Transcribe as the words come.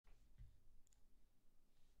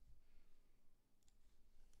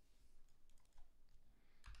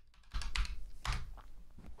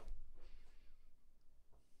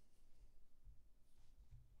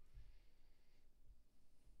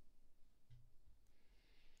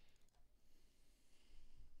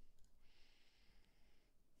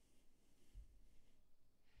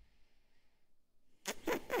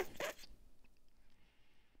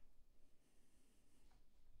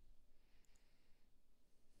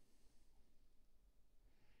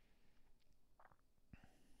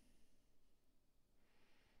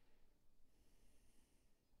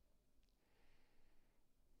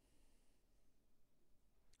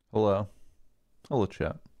Hello. Hello,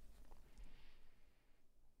 chat.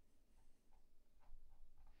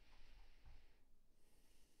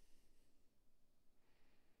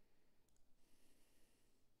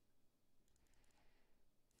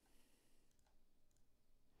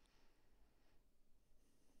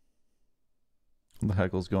 What the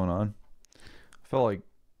heck was going on? I felt like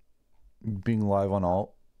being live on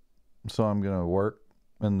alt, so I'm gonna work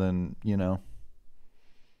and then, you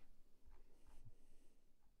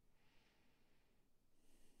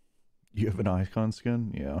have an icon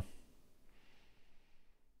skin? Yeah.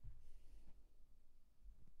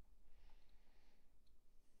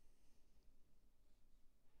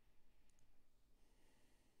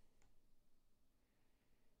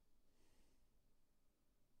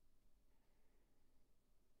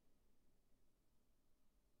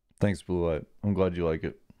 Thanks, Blue Light. I'm glad you like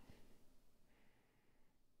it.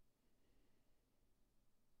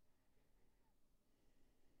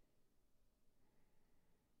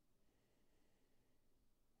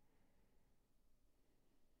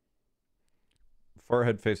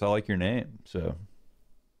 Farhead Face, I like your name, so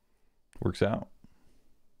works out.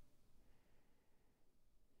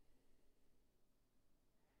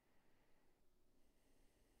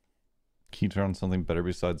 Can you turn on something better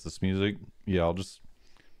besides this music? Yeah, I'll just.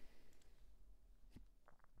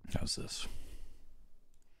 How's this?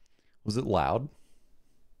 Was it loud?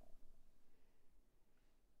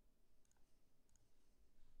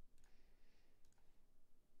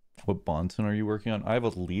 What Bonton are you working on? I have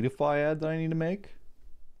a Leadify ad that I need to make.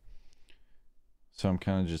 So I'm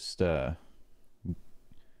kind of just right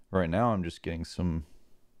now I'm just getting some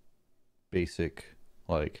basic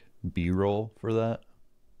like B-roll for that.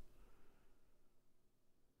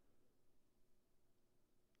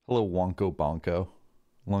 Hello, Wonko Bonko.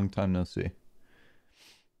 Long time no see.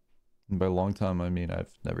 And by long time, I mean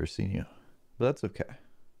I've never seen you. But that's okay.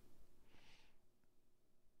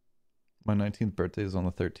 My 19th birthday is on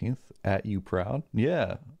the 13th. At you proud?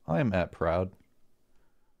 Yeah, I am at proud.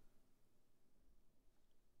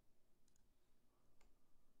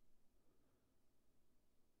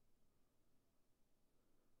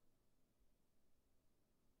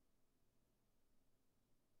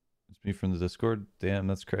 It's me from the Discord. Damn,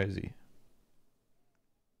 that's crazy.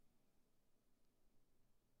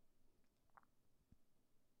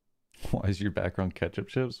 Why is your background ketchup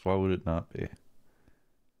chips? Why would it not be?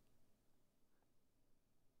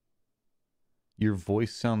 Your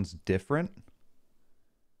voice sounds different.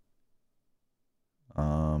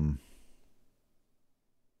 Um,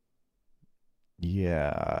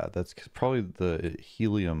 yeah, that's probably the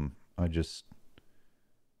helium I just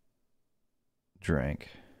drank.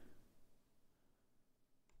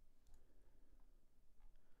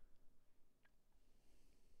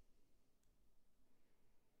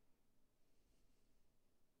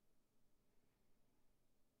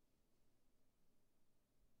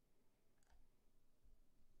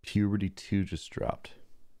 Puberty 2 just dropped.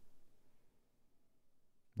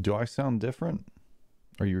 Do I sound different?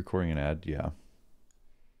 Are you recording an ad? Yeah.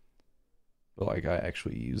 But like I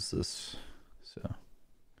actually use this. So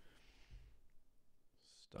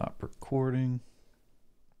stop recording.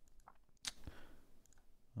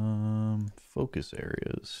 Focus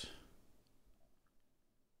areas.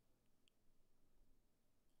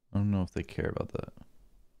 I don't know if they care about that.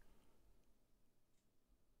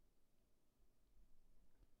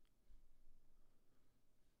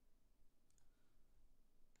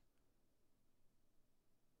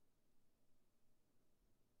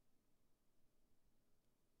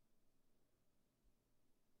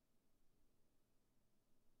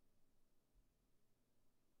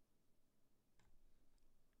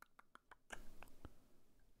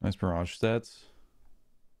 Nice barrage stats.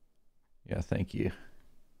 Yeah, thank you.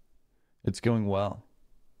 It's going well.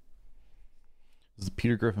 Is the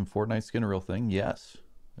Peter Griffin Fortnite skin a real thing? Yes,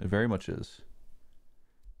 it very much is.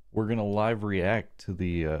 We're gonna live react to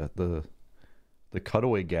the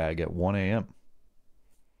cutaway gag at 1 a.m.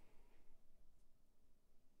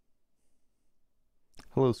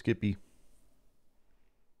 Hello, Skippy.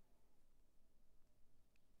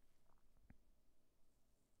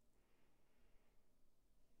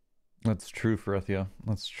 That's true, Ferethia.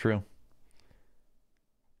 That's true.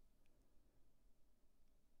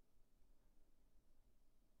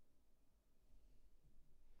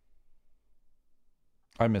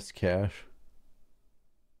 I miss Cash.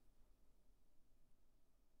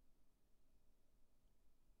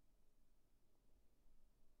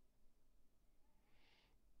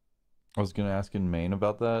 I was gonna ask in Maine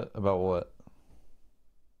about that. About what?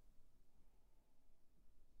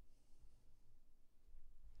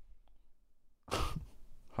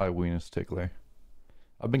 Hi, Weenus Tickler.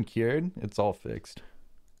 I've been cured. It's all fixed.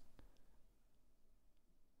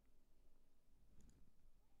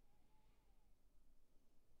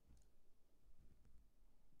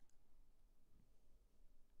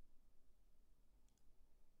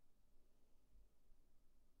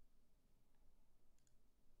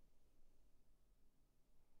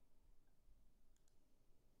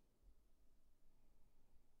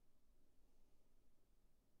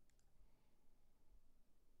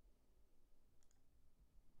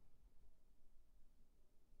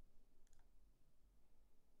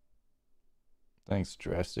 Thanks,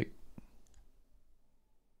 Drastic.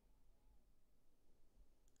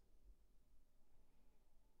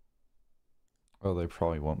 Oh, they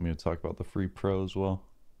probably want me to talk about the free pro as well.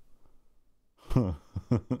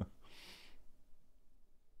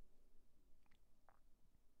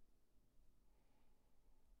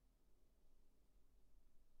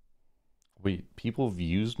 Wait, people have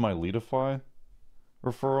used my Leadify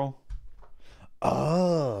referral?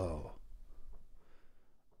 Oh.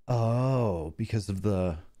 Oh, because of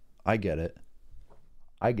the... I get it.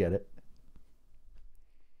 I get it.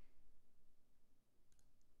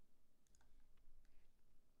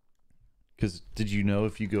 Because did you know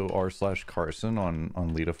if you go r/Carson on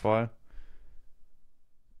Leadify,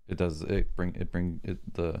 it does it bring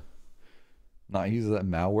it the not use that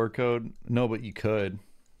malware code? No, but you could.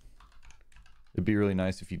 It'd be really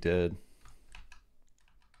nice if you did.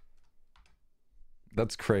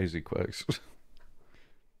 That's crazy, Quicks.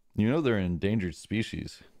 You know they're an endangered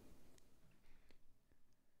species.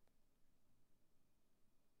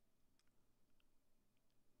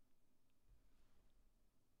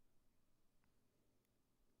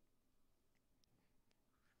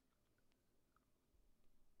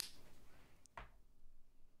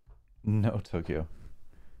 No, Tokyo.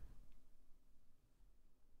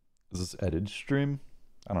 Is this edited stream?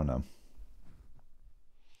 I don't know.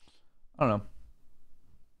 I don't know.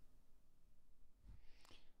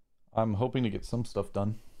 I'm hoping to get some stuff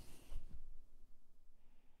done.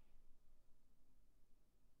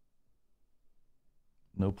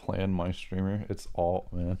 No plan, my streamer. It's all,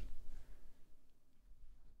 man.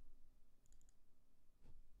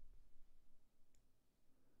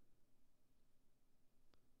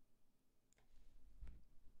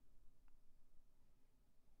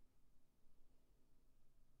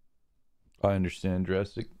 I understand,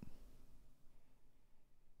 Drastic.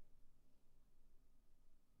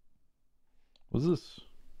 What's this?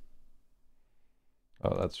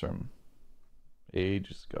 Oh, that's from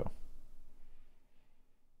ages ago.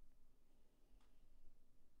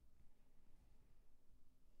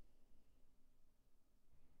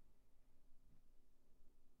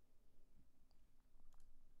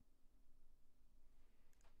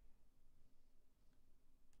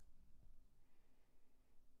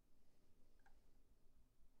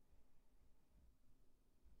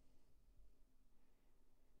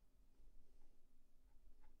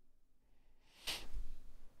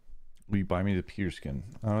 Will you buy me the Peter skin?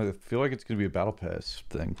 I feel like it's gonna be a battle pass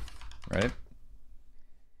thing, right?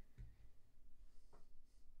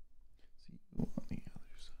 See you on the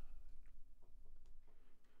other side.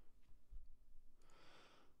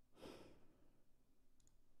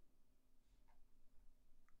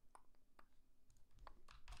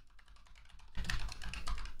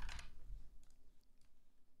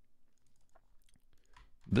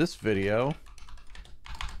 This video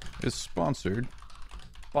is sponsored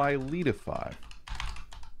by Leadify.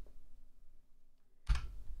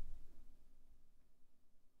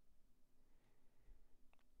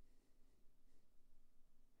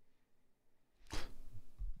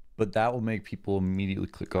 But that will make people immediately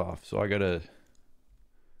click off. So I gotta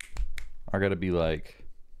be like,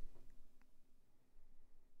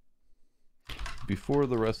 before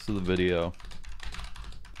the rest of the video,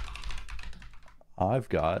 I've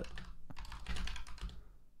got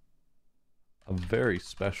a very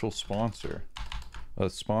special sponsor. A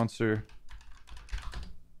sponsor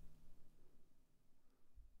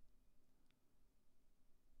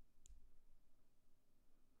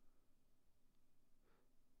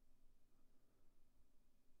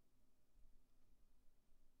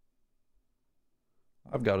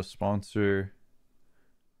I've got a sponsor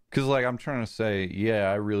because like I'm trying to say,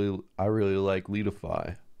 yeah, I really like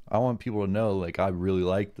Leadify. I want people to know like I really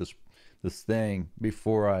like this thing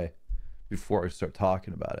before I start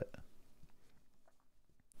talking about it.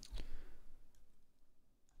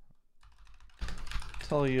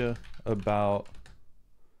 Tell you about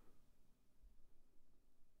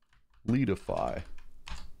Leadify,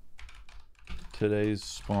 today's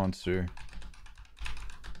sponsor,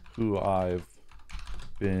 who I've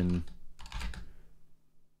been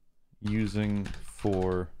using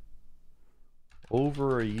for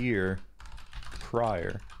over a year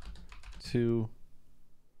prior to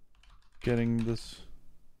getting this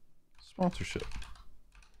sponsorship.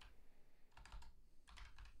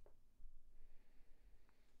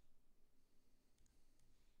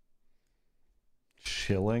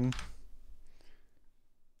 Shilling?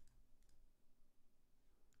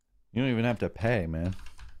 You don't even have to pay, man.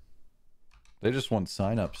 They just want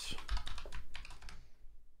signups.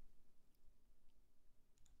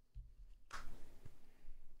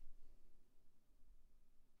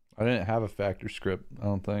 I didn't have a factor script, I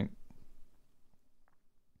don't think.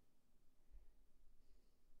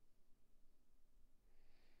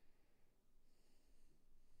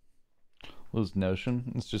 What was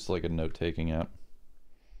Notion? It's just like a note-taking app.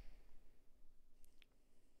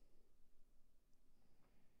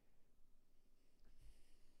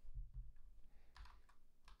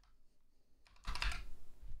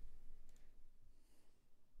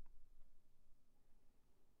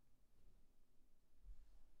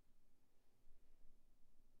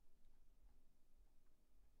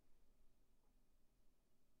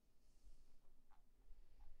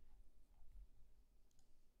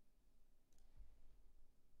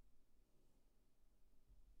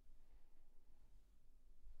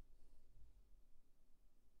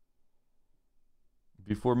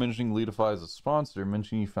 Before mentioning Leadify as a sponsor,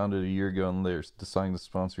 mention you found it a year ago and they're deciding to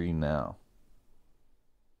sponsor you now.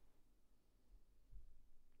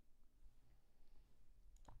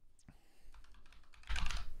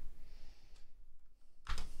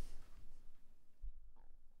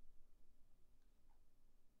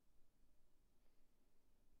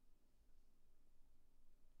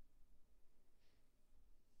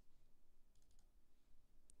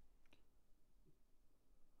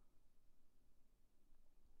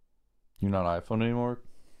 You're not iPhone anymore?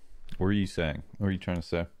 What are you saying? What are you trying to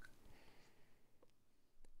say?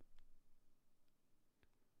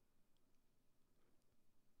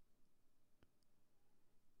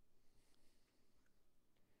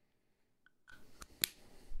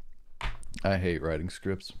 I hate writing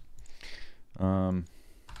scripts.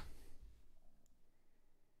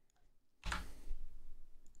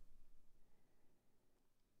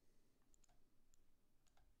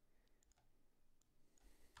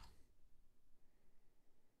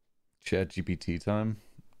 Chat GPT time?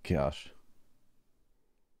 Gosh.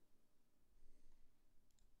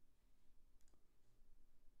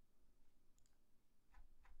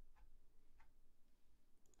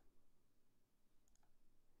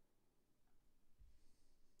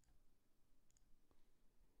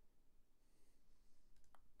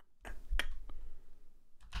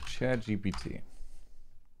 Chat GPT.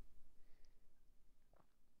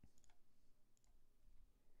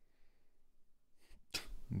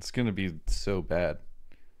 It's gonna be so bad.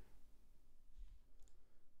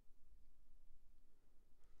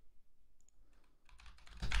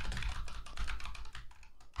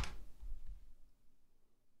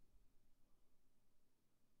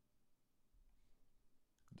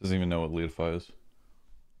 Doesn't even know what Leadify is.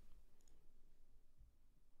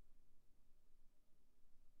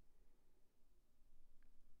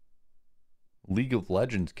 League of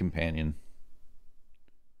Legends companion.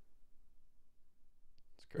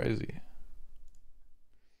 It's crazy.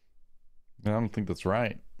 I don't think that's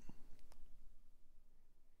right.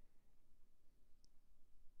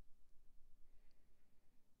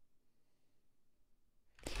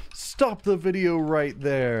 Stop the video right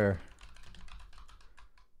there.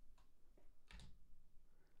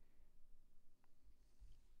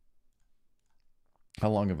 How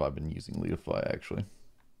long have I been using Leadify, actually?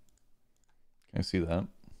 Can I see that?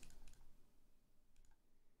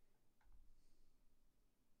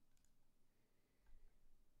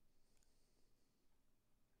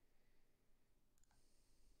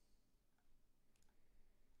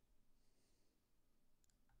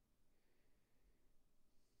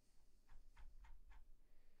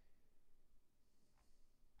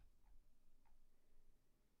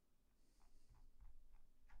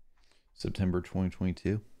 September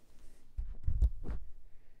 2022.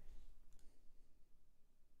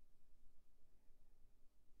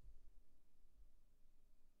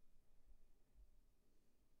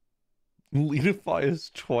 Leadify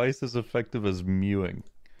is twice as effective as mewing.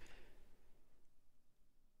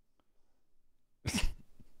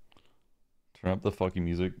 Turn up the fucking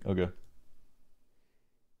music. Okay.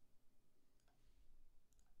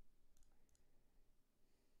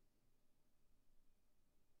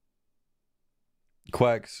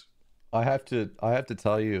 Quacks, I have to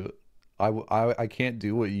tell you, I can't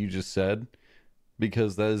do what you just said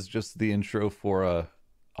because that is just the intro for a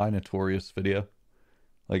iNotorious video.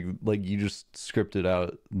 Like you just scripted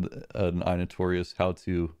out an iNotorious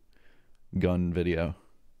how-to gun video.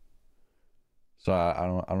 So I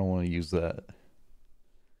don't want to use that.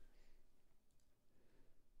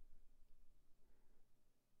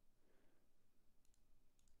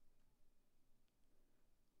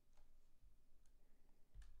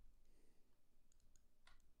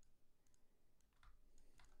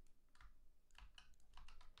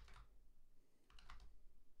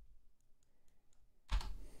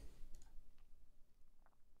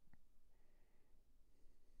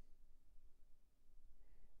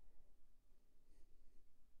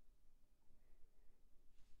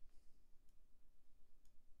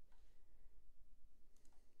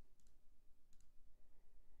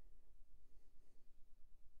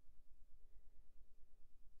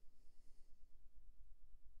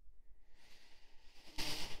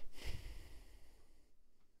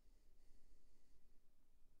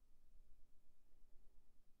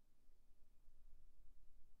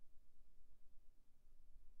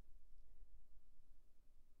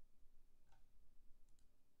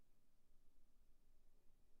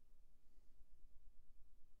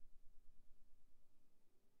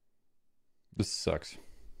 This sucks.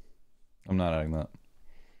 I'm not adding that.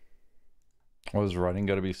 Why is writing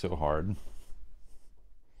got to be so hard?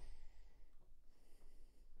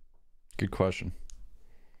 Good question.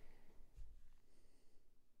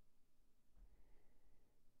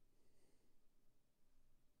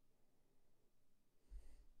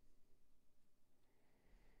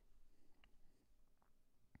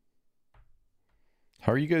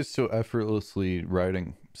 How are you guys so effortlessly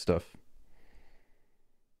writing stuff?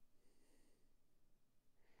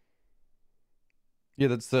 Yeah,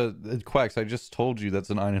 that's the Quacks. I just told you that's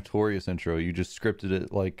an iNotorious intro. You just scripted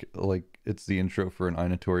it like it's the intro for an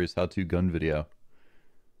iNotorious how-to gun video.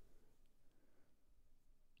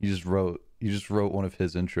 You just wrote one of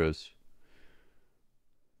his intros.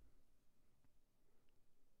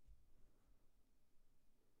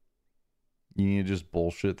 You need to just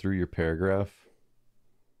bullshit through your paragraph.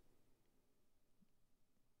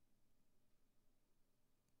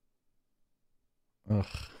 Ugh.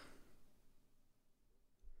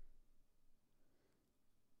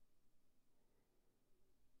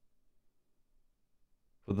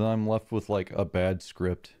 But then I'm left with like a bad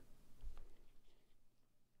script.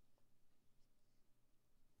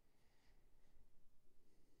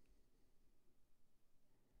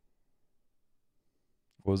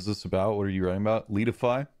 What is this about? What are you writing about?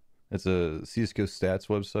 Leadify? It's a CSGO stats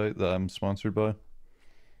website that I'm sponsored by.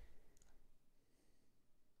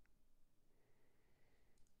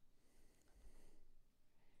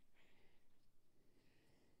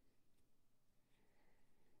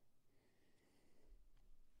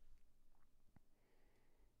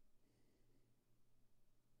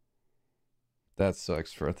 That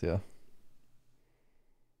sucks, Frethia.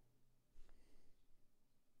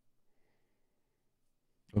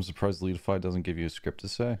 I'm surprised Leadify doesn't give you a script to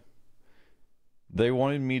say. They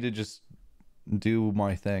wanted me to just do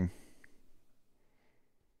my thing.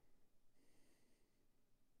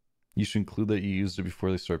 You should include that you used it before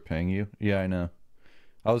they start paying you. Yeah, I know.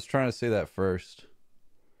 I was trying to say that first.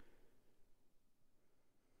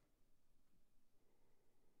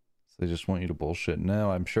 So they just want you to bullshit.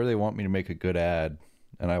 No, I'm sure they want me to make a good ad,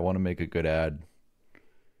 and I want to make a good ad.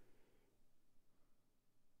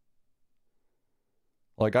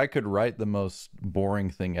 Like I could write the most boring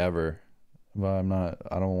thing ever, but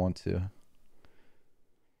I don't want to.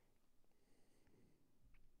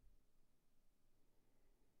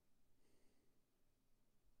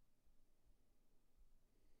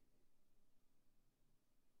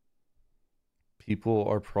 People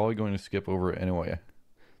are probably going to skip over it anyway.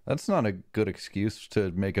 That's not a good excuse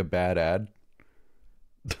to make a bad ad.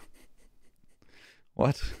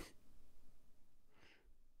 What?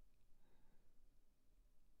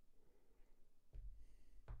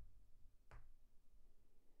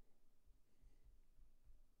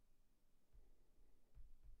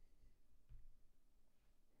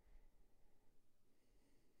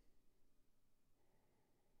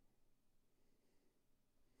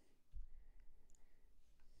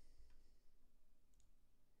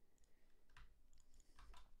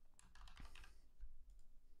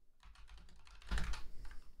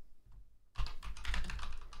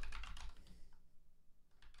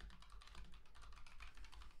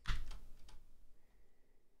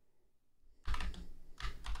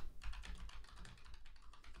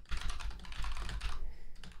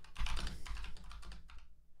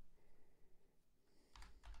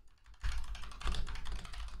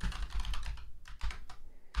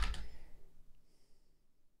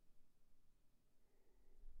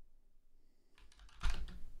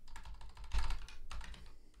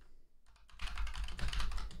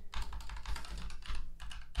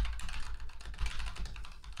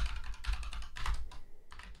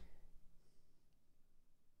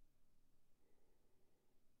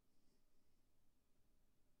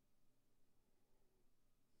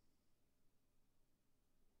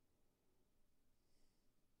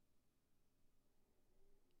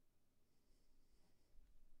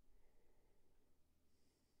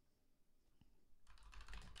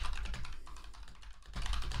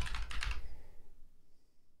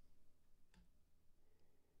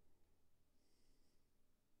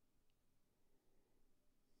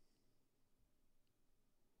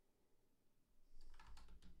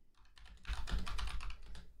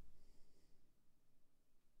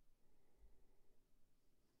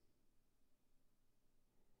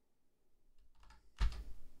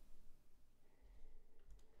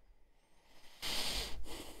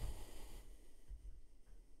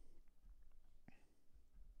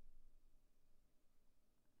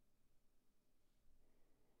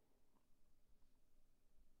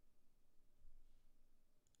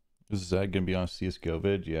 Is that gonna be on CSGO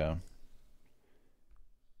vid? Yeah.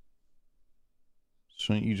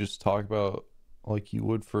 Shouldn't you just talk about like you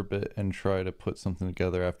would for a bit and try to put something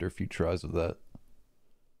together after a few tries of that?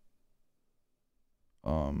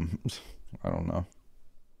 I don't know.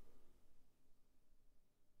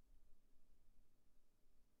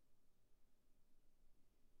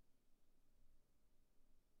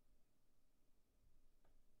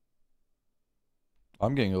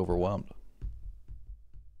 I'm getting overwhelmed.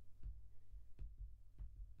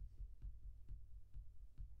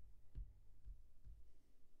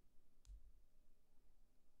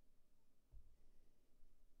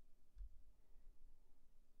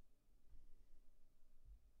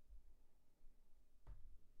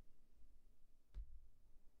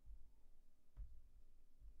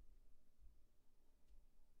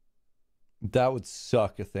 That would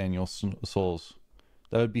suck, Nathaniel Souls.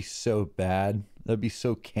 That would be so bad. That'd be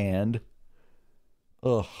so canned.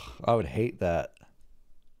 Ugh, I would hate that.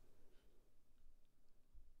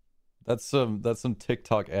 That's some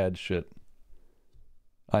TikTok ad shit.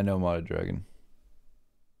 I know, Mod Dragon.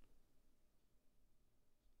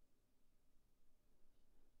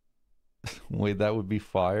 Wait, that would be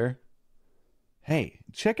fire. Hey,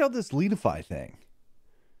 check out this Leadify thing.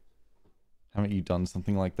 Haven't you done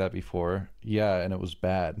something like that before? Yeah, and it was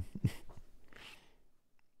bad.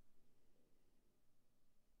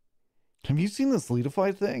 Have you seen this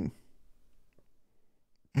Leadify thing?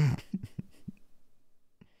 I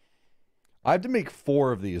have to make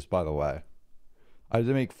 4 of these, by the way. I have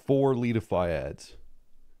to make 4 Leadify ads.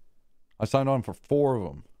 I signed on for 4 of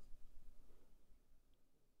them.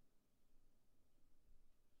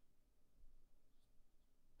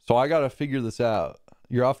 So I gotta figure this out.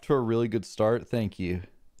 You're off to a really good start. Thank you.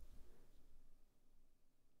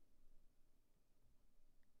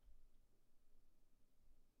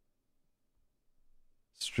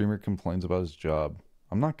 Streamer complains about his job.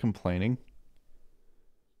 I'm not complaining.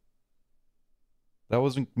 That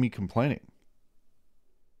wasn't me complaining.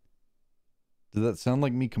 Did that sound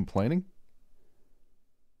like me complaining?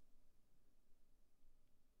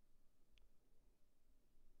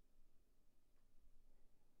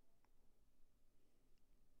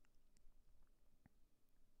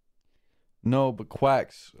 No, but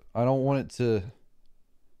Quacks, I don't want it to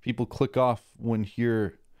people click off when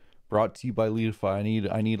here brought to you by Leadify.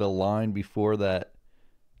 I need a line before that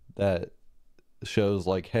shows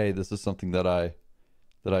like, hey, this is something that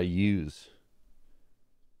I use.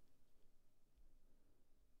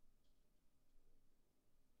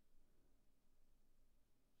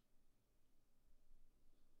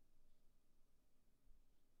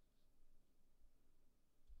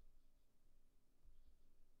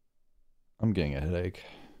 I'm getting a headache.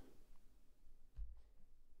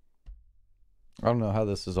 I don't know how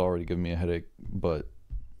this is already giving me a headache, but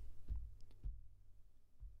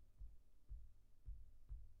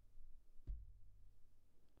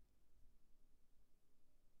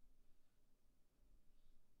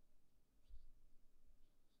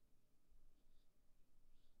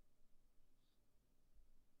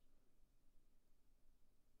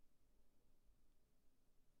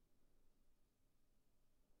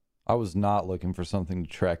I was not looking for something to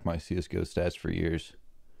track my CSGO stats for years.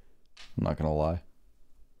 I'm not gonna lie.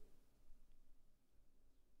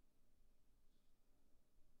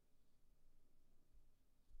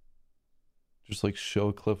 Just like show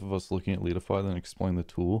a clip of us looking at Leadify, then explain the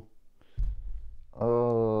tool.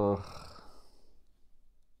 Ugh.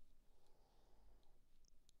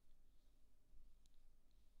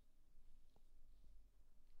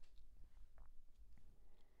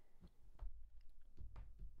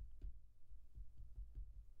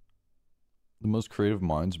 The most creative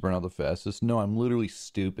minds burn out the fastest. No, I'm literally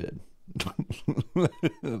stupid.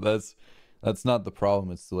 that's not the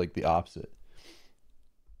problem. It's like the opposite.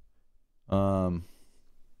 I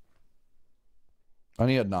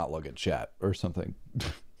need to not look at chat or something.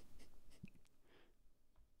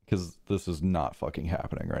 Because this is not fucking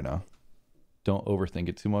happening right now. Don't overthink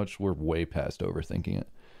it too much. We're way past overthinking it.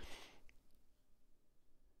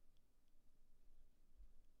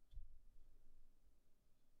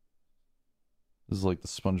 This is like the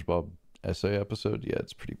SpongeBob essay episode. Yeah,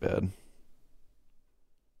 it's pretty bad.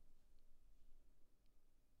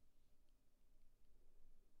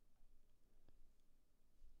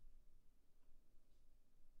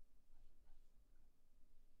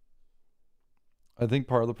 I think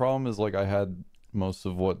part of the problem is like I had most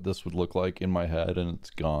of what this would look like in my head and it's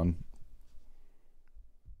gone.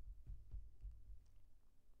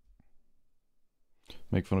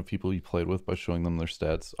 Make fun of people you played with by showing them their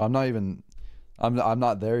stats. I'm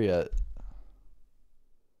not there yet.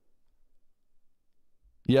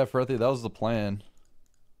 Yeah, Frethi, that was the plan.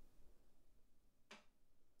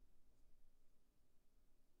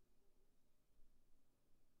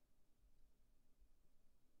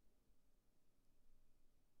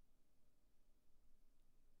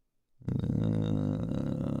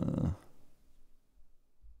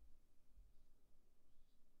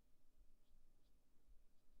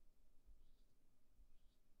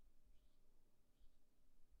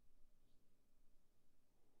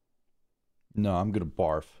 No, I'm gonna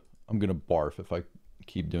barf. I'm gonna barf if I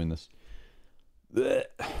keep doing this. Blech.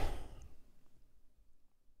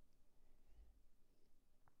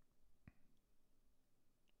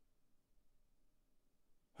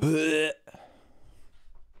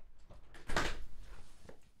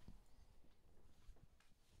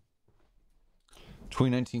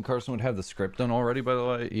 2019 Carson would have the script done already, by the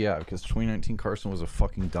way. Yeah, because 2019 Carson was a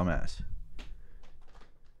fucking dumbass.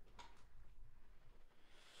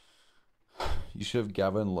 You should have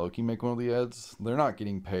Gava and Loki make one of the ads. They're not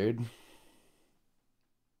getting paid.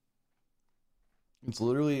 It's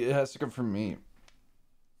literally, it has to come from me. Are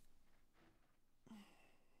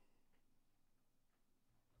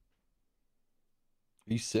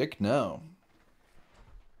you sick? No.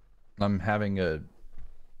 I'm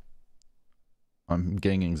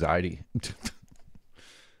getting anxiety.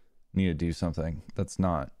 Need to do something. That's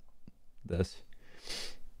not this.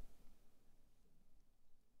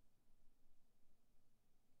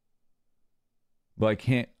 But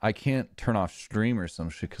I can't turn off stream or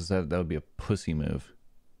some shit because that would be a pussy move.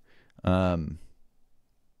 How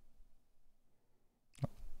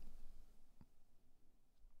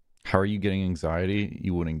are you getting anxiety?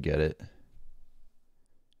 You wouldn't get it.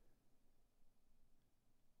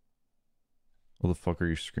 What the fuck are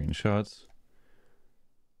your screenshots?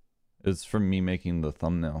 It's from me making the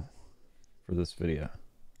thumbnail for this video.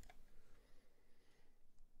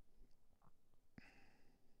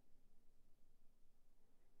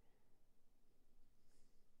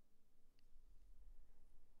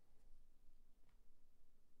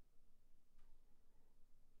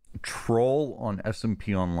 Troll on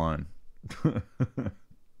S&P Online.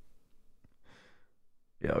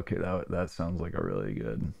 Yeah, okay, that sounds like a really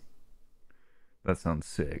good. That sounds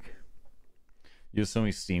sick. You have so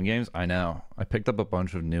many Steam games? I know. I picked up a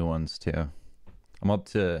bunch of new ones too. I'm up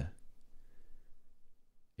to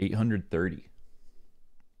 830.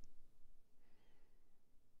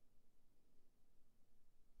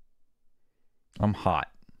 I'm hot.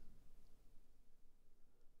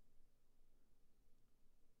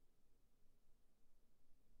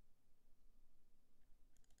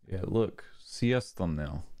 Yeah, look. CS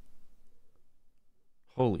thumbnail.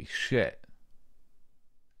 Holy shit.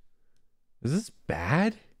 Is this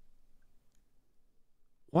bad?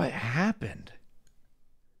 What happened?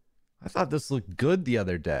 I thought this looked good the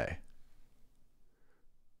other day.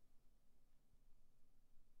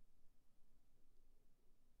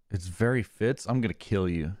 It's very fits. I'm gonna kill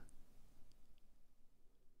you.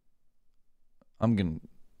 I'm gonna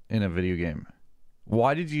in a video game.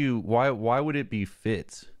 Why would it be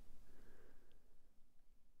fits?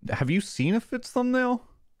 Have you seen a fits thumbnail?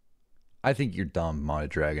 I think you're dumb, Mod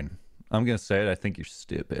Dragon. I'm gonna say it, I think you're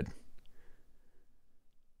stupid.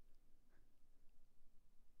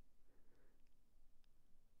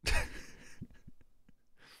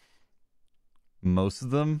 Most of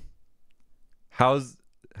them? How is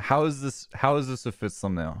this a fits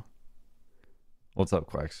thumbnail? What's up,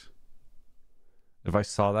 Quacks? If I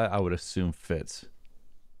saw that, I would assume fits.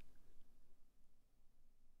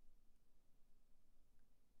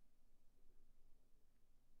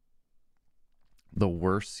 The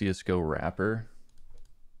worst CSGO rapper?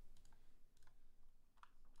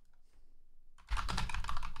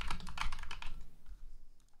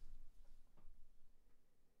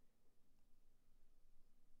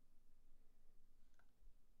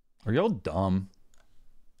 Are y'all dumb?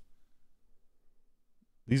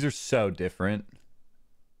 These are so different.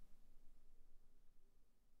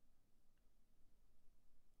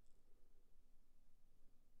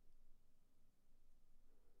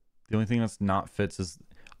 The only thing that's not fits is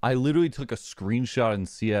I literally took a screenshot in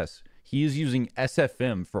CS. He is using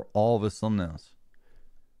SFM for all of his thumbnails.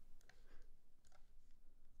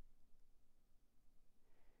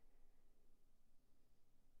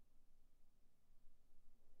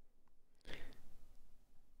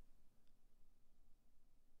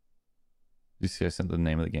 You see, I sent the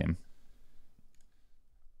name of the game.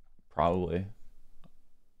 Probably.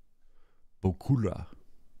 Bokura.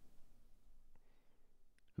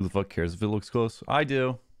 Who the fuck cares if it looks close? I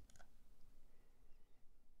do.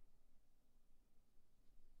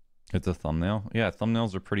 It's a thumbnail. Yeah,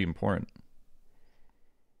 thumbnails are pretty important.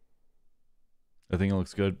 I think it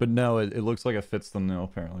looks good, but no, it looks like it fits thumbnail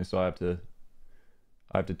apparently, so I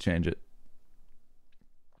have to change it.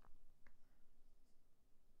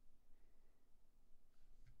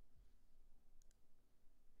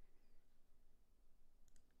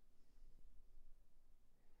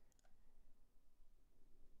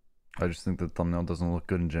 I just think the thumbnail doesn't look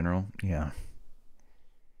good in general. Yeah.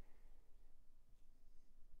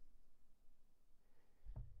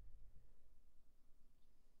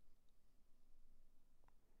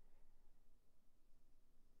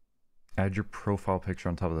 Add your profile picture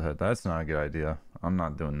on top of the head. That's not a good idea. I'm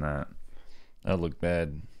not doing that. That'd look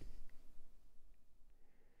bad.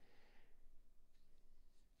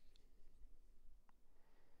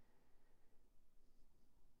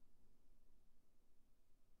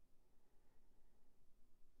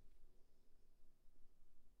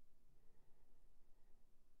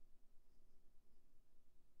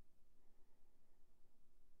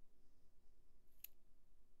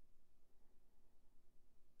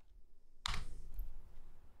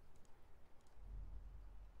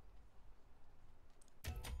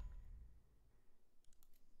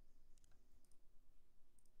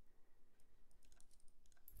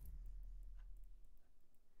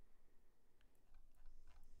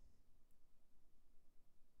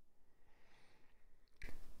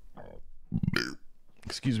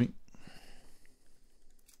 Excuse me.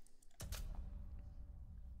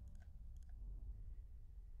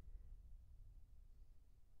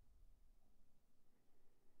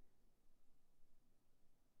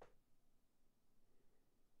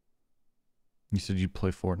 You said you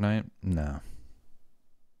play Fortnite? No.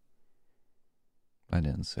 I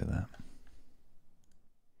didn't say that.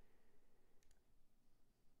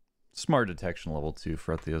 Smart detection level 2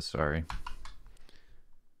 for Ethia, sorry.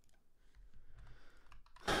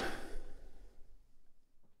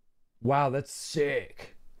 Wow, that's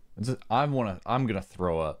sick. I'm gonna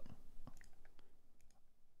throw up.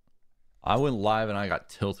 I went live and I got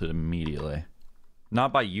tilted immediately.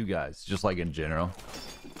 Not by you guys, just like in general.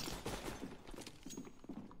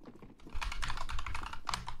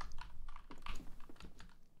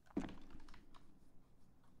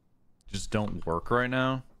 Just don't work right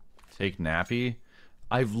now. Take nappy.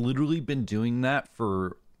 I've literally been doing that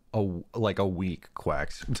for like a week,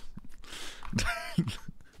 Quacks.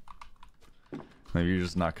 Maybe you're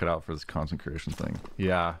just not cut out for this content creation thing.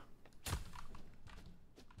 Yeah.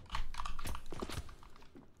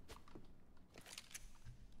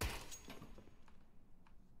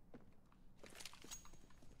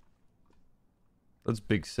 That's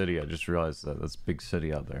big city. I just realized that. That's big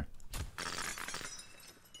city out there.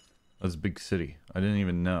 That's big city. I didn't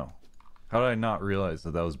even know. How did I not realize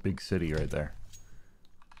that that was big city right there?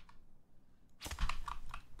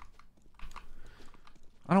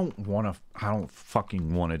 I don't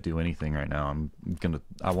fucking want to do anything right now.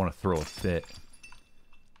 I want to throw a fit.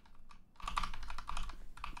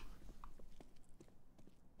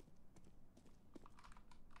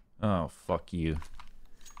 Oh, fuck you.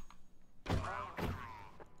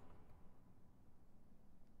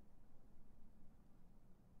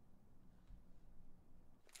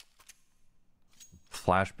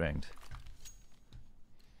 Flashbanged.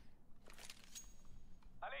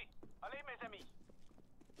 Allez, mes amis.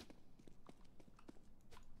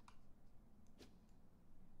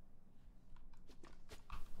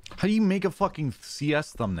 How do you make a fucking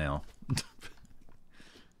CS thumbnail?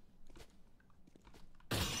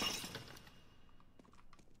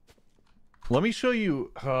 Let me show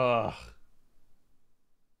you.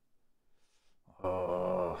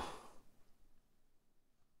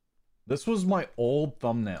 This was my old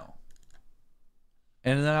thumbnail.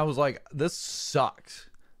 And then I was like, this sucks.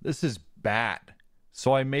 This is bad.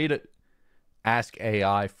 So I made it Ask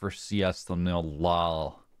AI for CS thumbnail.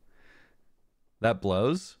 Lol. That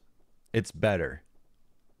blows. It's better.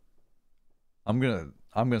 I'm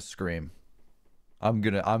gonna scream.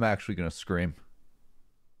 I'm actually gonna scream.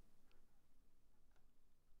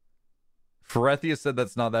 Ferethia said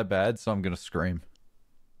that's not that bad, so I'm gonna scream.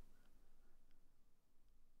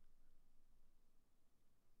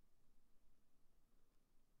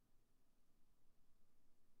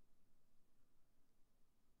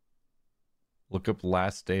 Look up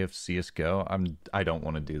last day of CSGO. I don't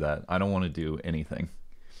want to do that. I don't want to do anything.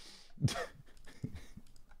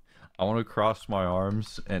 I want to cross my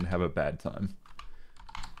arms and have a bad time.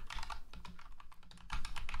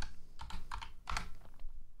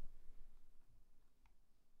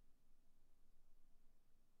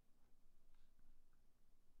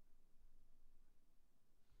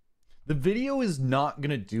 The video is not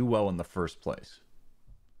going to do well in the first place.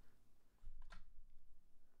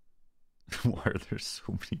 Why are there so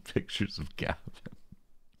many pictures of Gavin?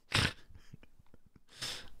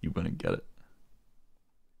 You wouldn't get it.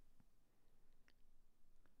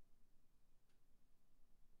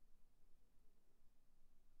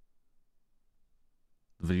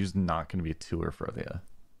 The video's not going to be a tour for you.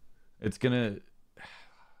 It's going to...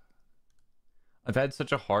 I've had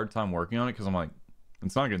such a hard time working on it because I'm like,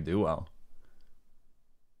 it's not going to do well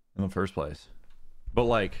in the first place. But,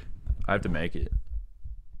 like, I have to make it.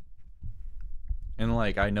 And,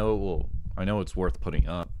 like, I know it's worth putting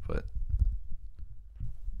up, but...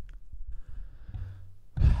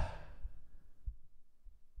 Do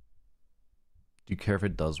you care if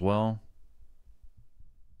it does well?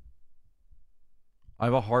 I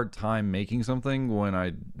have a hard time making something when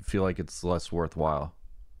I feel like it's less worthwhile.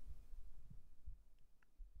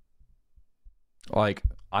 Like,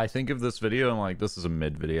 I think of this video and like, this is a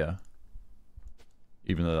mid video.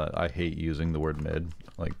 Even though I hate using the word mid.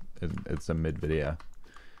 Like, it's a mid video.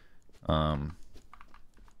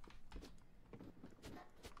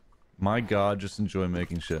 My God, just enjoy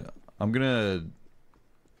making shit. I'm gonna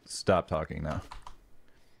stop talking now.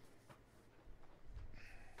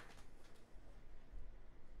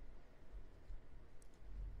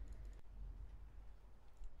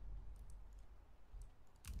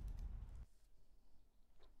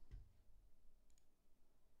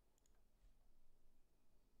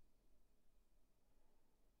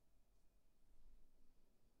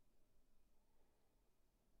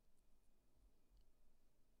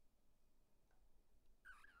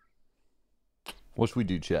 What should we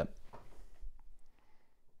do, chat?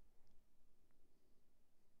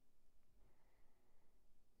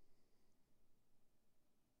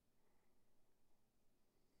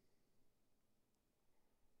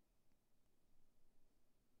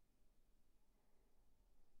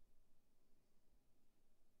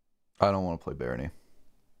 I don't want to play Barony.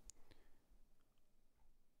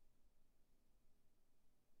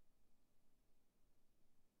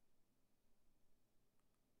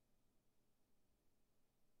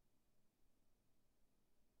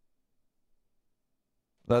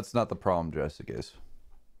 That's not the problem, Jessica.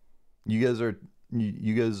 You guys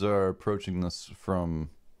are approaching this from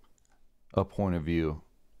a point of view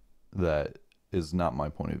that is not my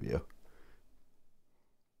point of view.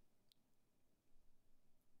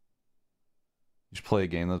 You should play a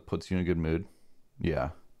game that puts you in a good mood.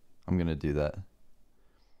 Yeah, I'm gonna do that.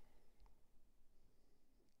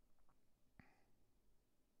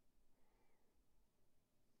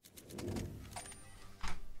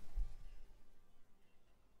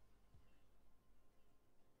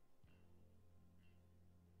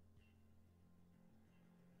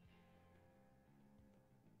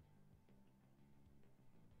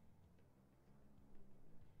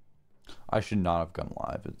 I should not have gone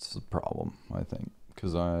live. It's a problem, I think,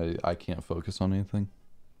 because I can't focus on anything.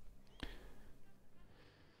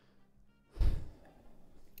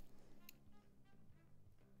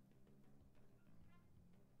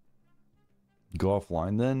 Go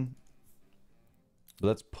offline then? But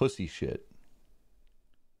that's pussy shit.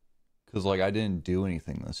 Because, like, I didn't do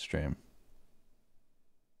anything this stream.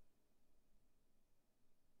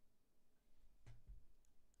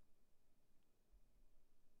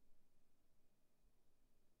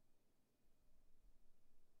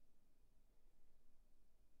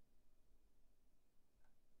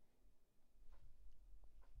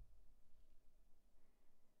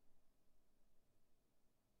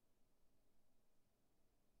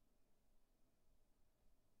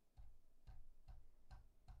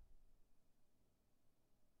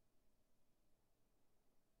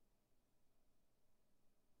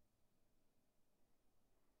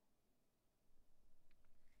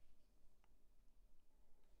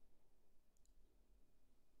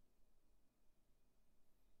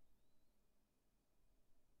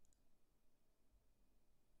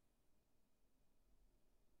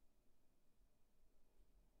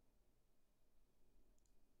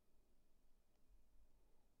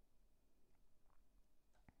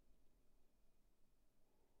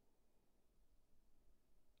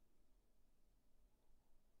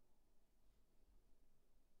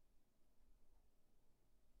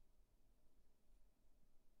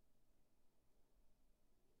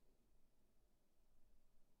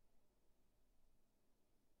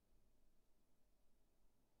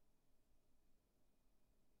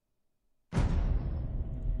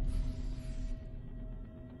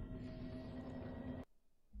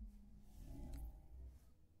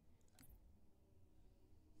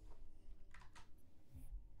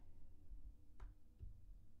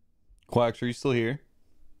 Quacks, are you still here?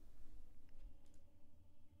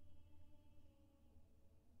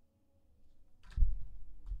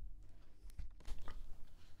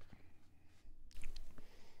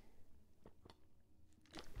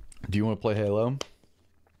 Do you want to play Halo?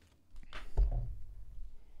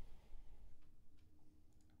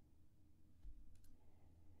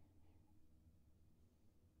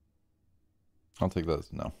 I'll take that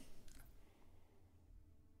as no.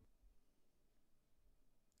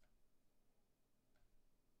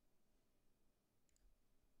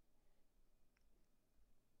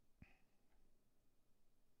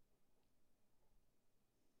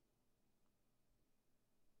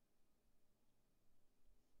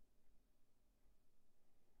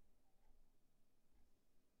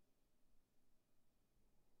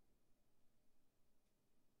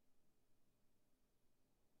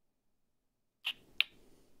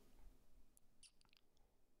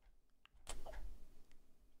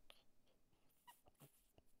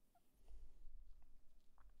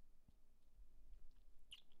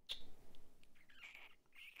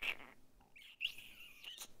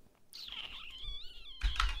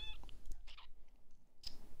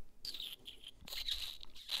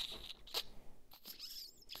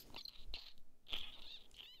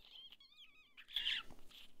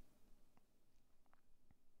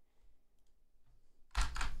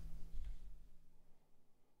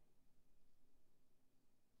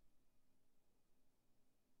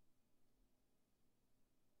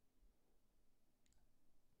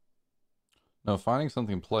 No, finding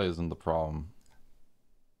something to play isn't the problem.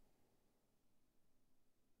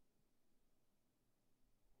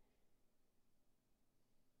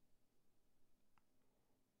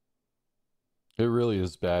 It really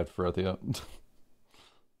is bad for Ethia.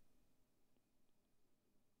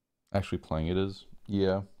 Actually playing it is.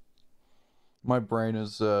 Yeah. My brain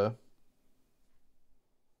is I'm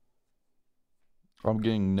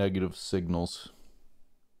getting negative signals.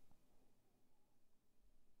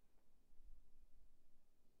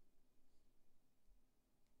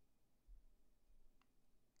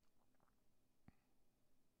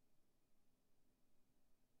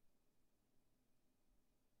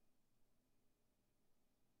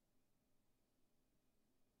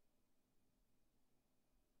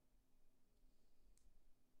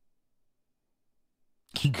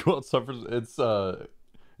 You go outside for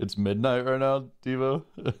it's midnight right now, Devo.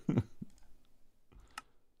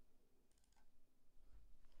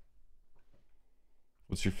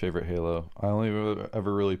 What's your favorite Halo? I only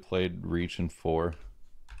ever really played Reach and 4.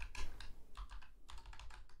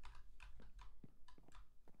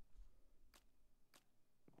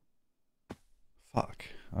 Fuck,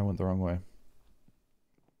 I went the wrong way.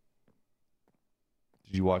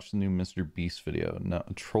 Did you watch the new Mr. Beast video? No,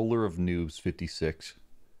 Troller of Noobs 56.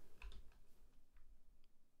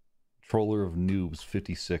 Troller of Noobs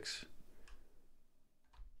 56.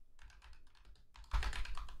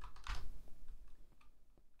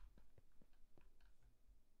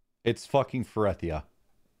 It's fucking Ferethia.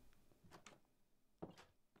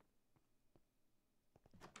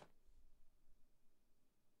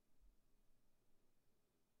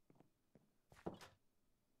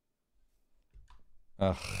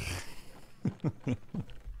 Ugh.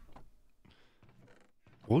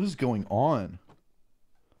 What is going on?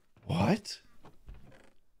 What?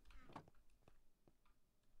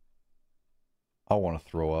 I want to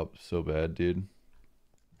throw up so bad, dude.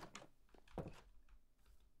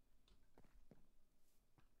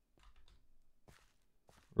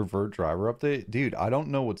 Revert driver update? Dude, I don't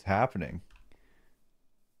know what's happening.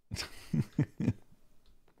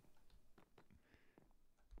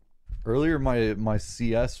 Earlier my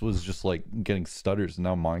CS was just like getting stutters, and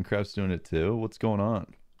now Minecraft's doing it too. What's going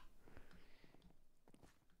on?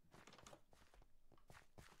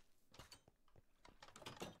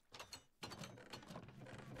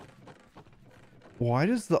 Why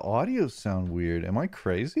does the audio sound weird? Am I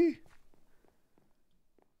crazy?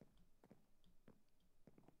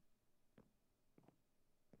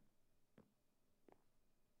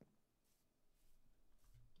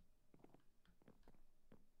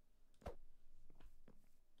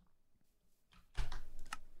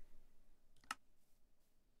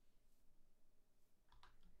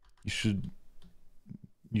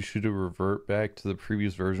 You should revert back to the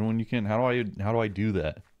previous version when you can. How do I do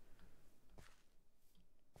that?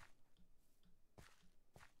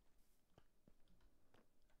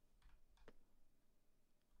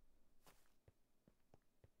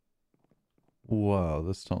 Wow,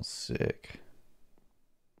 this sounds sick.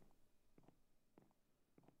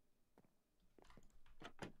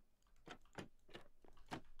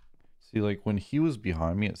 See, like when he was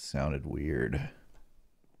behind me, it sounded weird.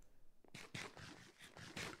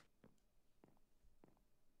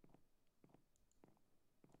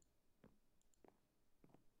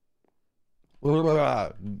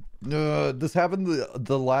 This happened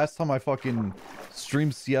the last time I fucking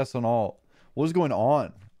Stream CS on all. What is going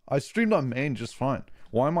on? I streamed on main just fine.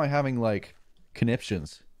 Why am I having, like,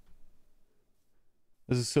 conniptions?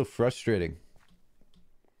 This is so frustrating.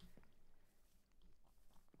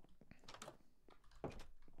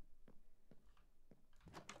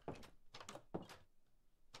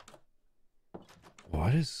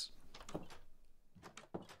 What is...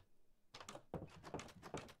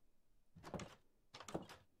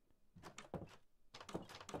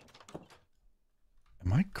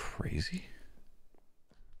 Am I crazy?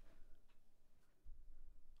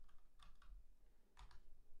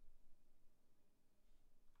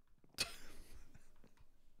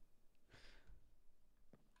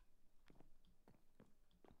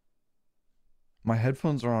 My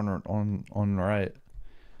headphones are on right.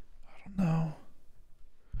 I don't know.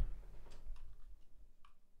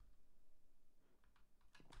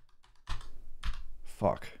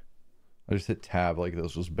 Fuck. I just hit tab like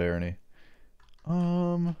this was Barony.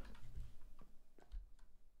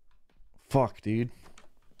 Fuck, dude.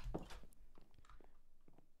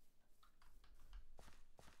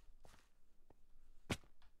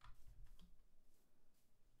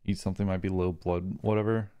 Eat something might be low blood,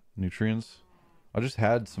 whatever. Nutrients. I just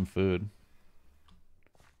had some food.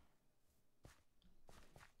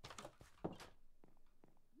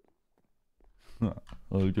 I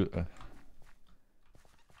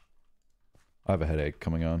have a headache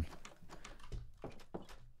coming on.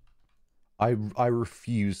 I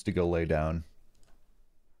refuse to go lay down.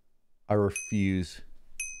 I refuse.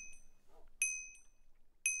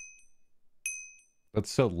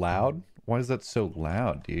 That's so loud? Why is that so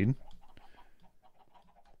loud, dude?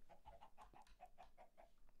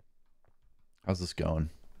 How's this going?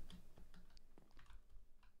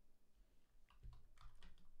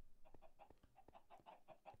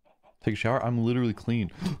 Take a shower? I'm literally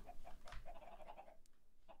clean.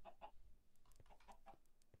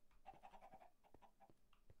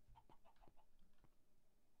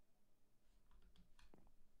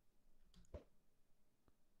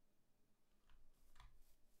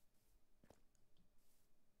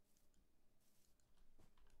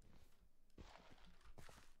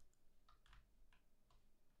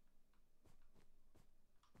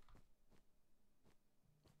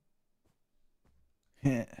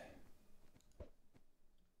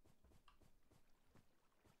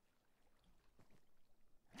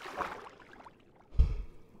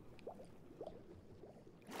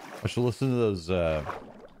 I should listen to those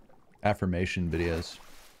affirmation videos.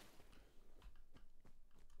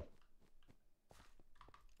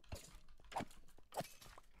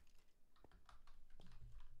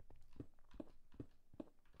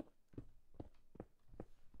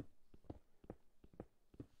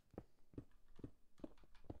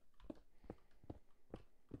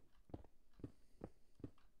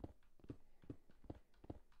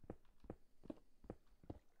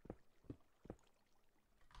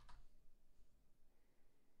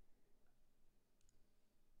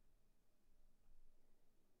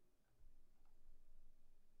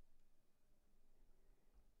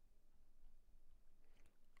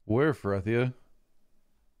 Where, Ferethia?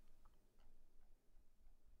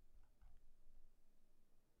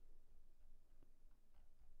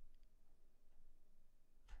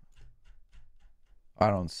 I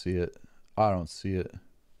don't see it. I don't see it.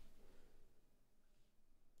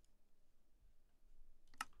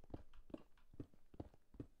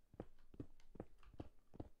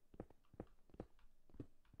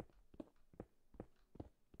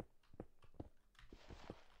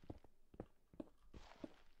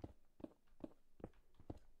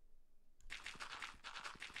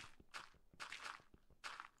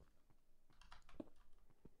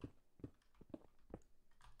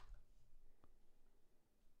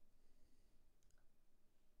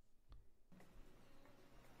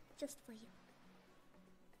 Just for you.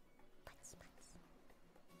 Buts, buts.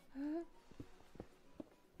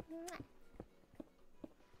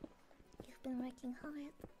 You've been working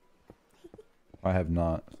hard. I have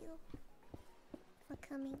not. Thank you for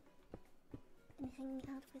coming and hanging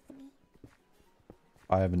out with me.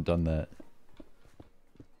 I haven't done that.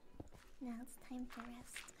 Now it's time to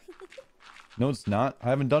rest. No, it's not. I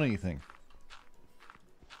haven't done anything.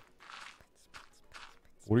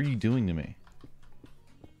 What are you doing to me?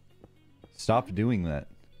 Stop doing that.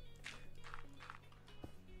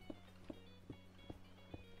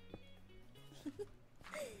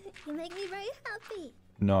 You make me very happy.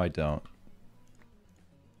 No, I don't.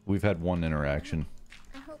 We've had one interaction.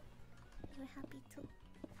 I hope you're happy too.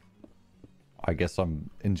 I guess I'm,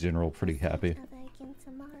 in general, pretty happy. Each other again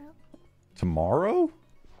tomorrow. Tomorrow?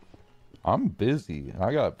 I'm busy.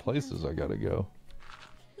 I got places I gotta go.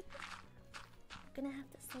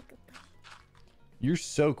 You're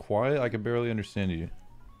so quiet, I can barely understand you.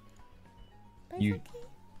 But it's You okay.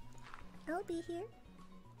 I'll be here.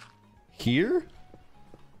 here?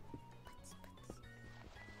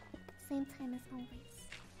 Same time as always.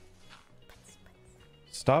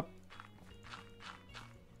 Stop.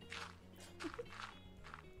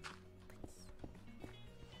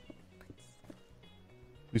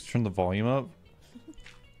 Please turn the volume up.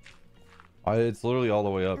 It's literally all the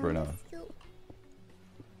way up right now. So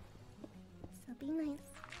be nice.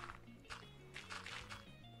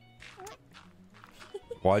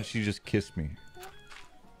 Why'd she just kiss me?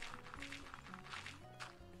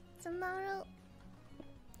 Tomorrow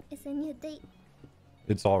is a new date.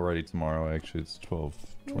 It's already tomorrow, actually. It's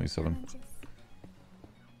 12/27.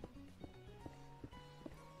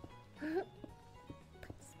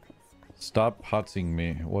 Stop hotzing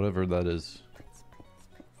me, whatever that is.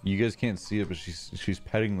 You guys can't see it, but she's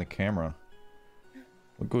petting the camera.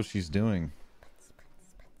 Look what she's doing.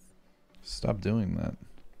 Stop doing that.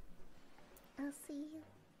 I'll see you.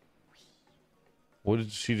 What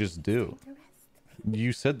did she just do?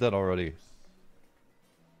 You said that already.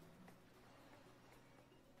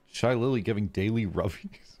 Shy Lily giving daily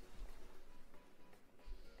rubbies.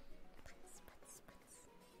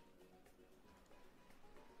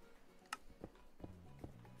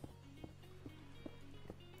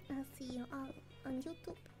 I'll see you all on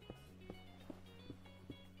YouTube.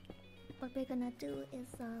 What we're gonna do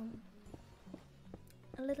is a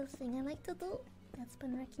little thing I like to do that's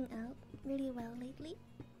been working out really well lately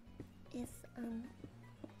is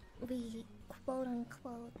we quote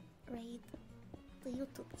unquote raid the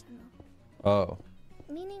YouTube channel. Oh.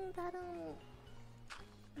 Meaning that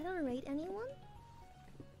I don't raid anyone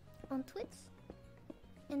on Twitch,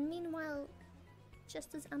 and meanwhile,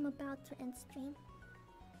 just as I'm about to end stream,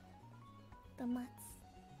 the mutts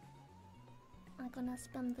are gonna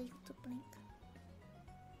spam the YouTube link.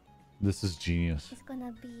 This is genius. It's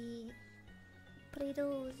gonna be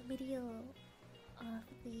Play-Doh's video of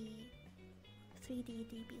the 3D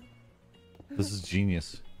debut. This is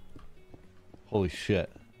genius. Holy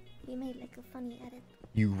shit. We made like a funny edit.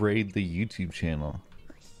 You raid the YouTube channel.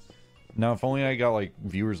 Now, if only I got like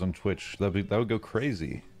viewers on Twitch, that would go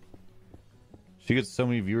crazy. She gets so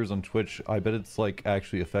many viewers on Twitch, I bet it's like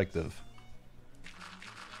actually effective.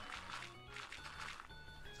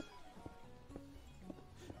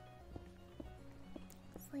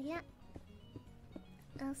 So yeah,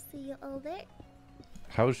 I'll see you all there.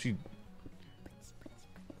 How is she?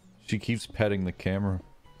 She keeps petting the camera.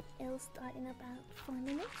 It'll start in about 4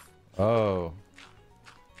 minutes. Oh.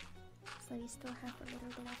 So we still have a little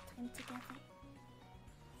bit of time together.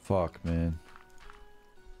 Fuck, man.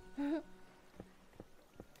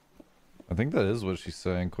 I think that is what she's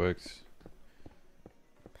saying, Quicks.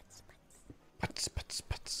 Putz, putz,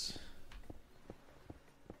 putz.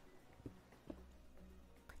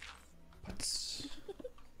 Putz.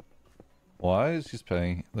 Why is she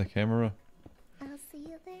petting the camera? I'll see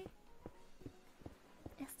you there.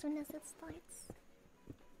 As soon as it starts,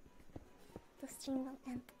 the stream will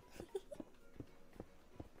end.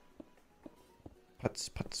 Putz,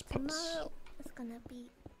 putz, putz. Tomorrow is gonna be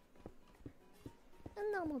a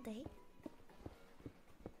normal day.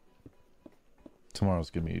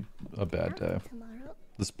 Tomorrow's gonna be a bad day. Tomorrow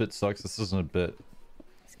This bit sucks. This isn't a bit.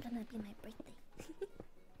 is gonna be my birthday.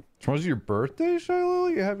 Tomorrow's your birthday, Shy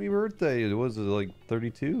Lily? Happy birthday. It was like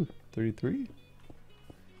 32? 33?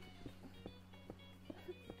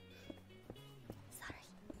 Sorry.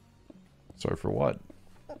 Sorry for what?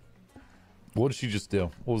 What did she just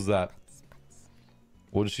do? What was that?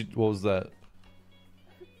 What was that?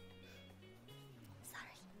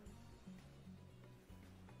 Sorry.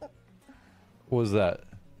 What was that?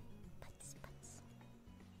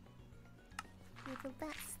 You're the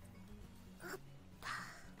best.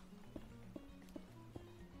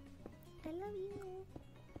 I love you.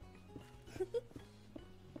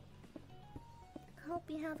 I hope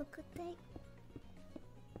you have a good day.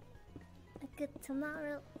 A good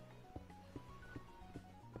tomorrow.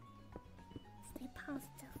 Stay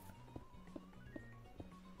positive.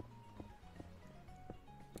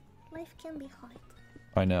 Life can be hard,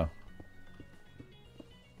 I know.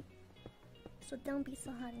 so don't be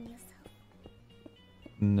so hard on yourself.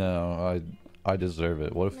 No, I deserve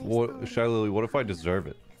it. What if Shy Lily, what if I deserve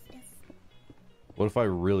it? Yes. What if I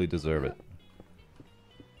really deserve it?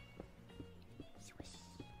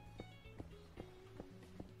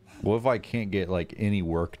 What if I can't get like any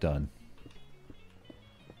work done?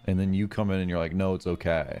 And then you come in and you're like, "No, it's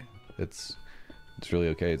okay. It's really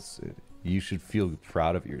okay. You should feel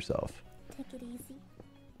proud of yourself." Take it easy.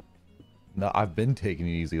 No, I've been taking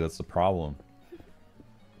it easy. That's the problem.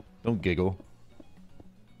 Don't giggle.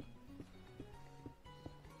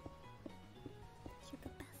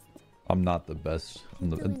 I'm not the best. You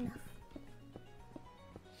do enough.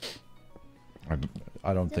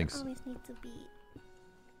 I don't You think don't so. always need to be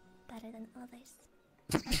better than others.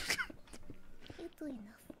 You do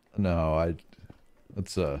enough. No,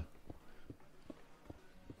 it's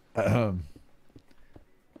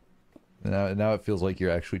now it feels like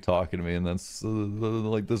you're actually talking to me, and that's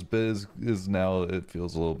like this bit is now it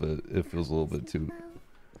feels a little bit too. Well,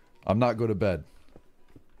 I'm not going to bed.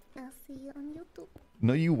 I'll see you on YouTube.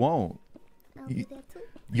 No, you won't. I'll be there too.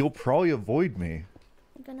 You'll probably avoid me.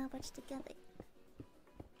 We're gonna watch together.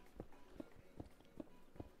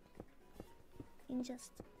 In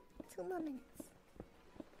just 2 more minutes.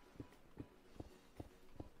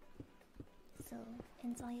 So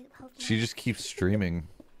enjoy it. Hope She just keeps streaming.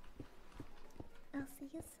 I'll see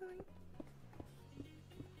you soon.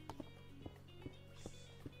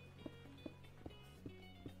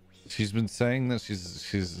 She's been saying that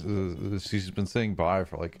she's been saying bye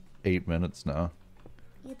for like 8 minutes now.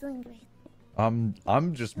 You're doing great.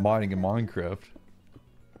 I'm just mining in Minecraft.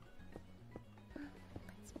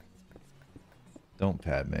 Don't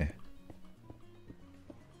pat me.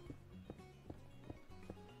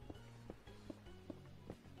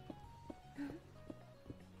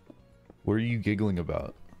 What are you giggling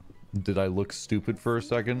about? Did I look stupid for a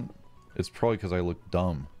second? It's probably because I look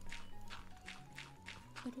dumb.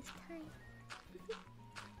 It is time.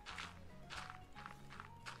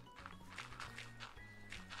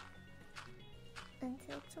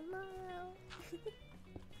 Until tomorrow.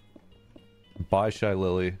 Bye, Shy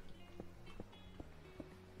Lily.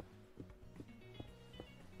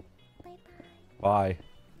 Bye Bye. bye.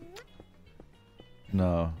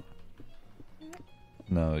 No.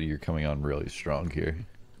 No, you're coming on really strong here.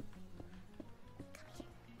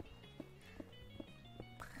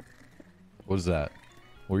 What is that?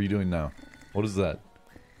 What are you doing now? What is that?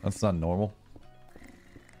 That's not normal.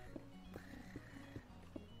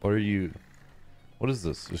 What are you... What is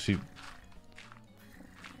this? Is she...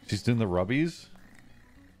 She's doing the rubbies?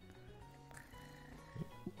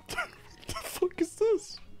 What the fuck is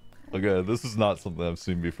this? Okay, this is not something I've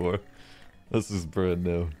seen before. This is brand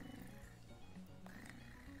new.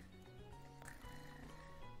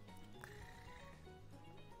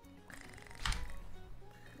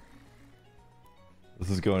 This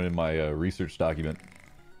is going in my research document.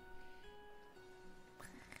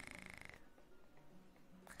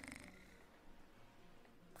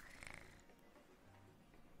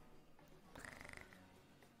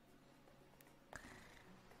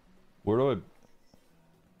 Where do I...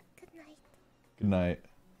 Good night. Good night.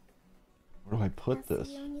 Where do I put I'll this?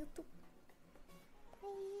 see you on YouTube.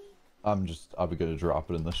 Bye. I'm gonna drop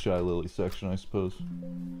it in the Shy Lily section, I suppose.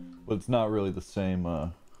 But it's not really the same,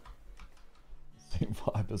 same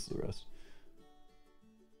vibe as the rest.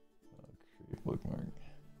 Create bookmark.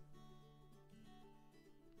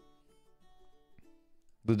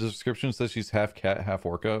 The description says she's half cat, half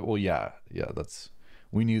orca. Well, yeah, that's...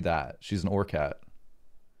 We knew that. She's an orcat.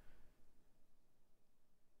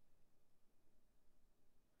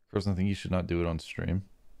 Of course, I think you should not do it on stream.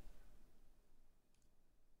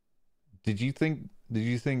 Did you think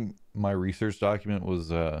my research document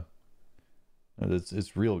was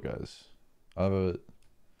it's real, guys? Look,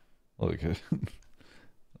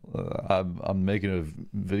 I'm making a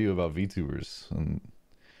video about VTubers, and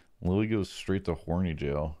Lily goes straight to horny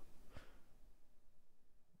jail.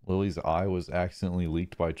 Lily's eye was accidentally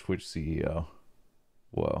leaked by Twitch CEO.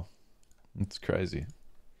 Whoa, it's crazy.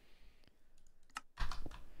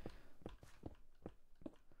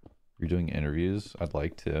 You're doing interviews? I'd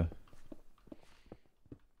like to.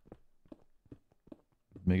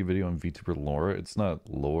 Make a video on VTuber lore? It's not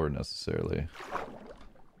lore necessarily.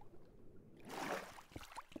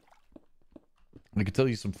 I could tell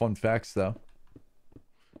you some fun facts though.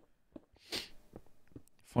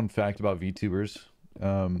 Fun fact about VTubers.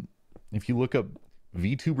 If you look up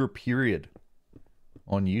VTuber period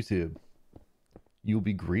on YouTube, you'll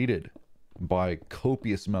be greeted by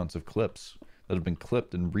copious amounts of clips that have been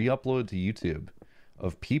clipped and re-uploaded to YouTube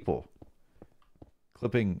of people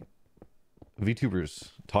clipping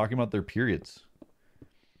VTubers talking about their periods.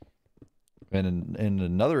 And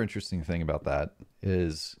another interesting thing about that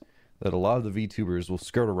is that a lot of the VTubers will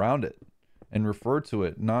skirt around it and refer to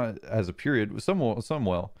it not as a period. Some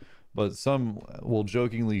will, but some will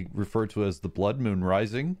jokingly refer to it as the blood moon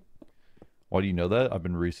rising. Why do you know that? I've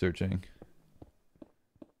been researching.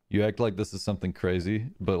 You act like this is something crazy,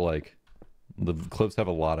 but like the clips have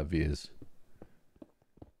a lot of views.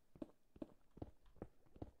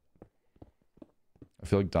 I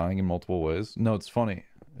feel like dying in multiple ways. No, it's funny.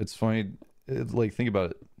 It's funny. Like, think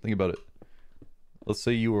about it. Think about it. Let's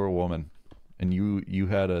say you were a woman and you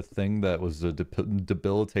had a thing that was a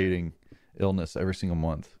debilitating illness every single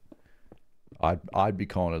month, I'd be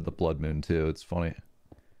calling it the blood moon too. It's funny.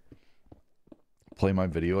 Play my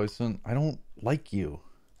video I sent. I don't like you.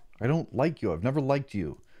 I don't like you. I've never liked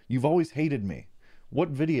you. You've always hated me. What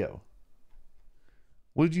video?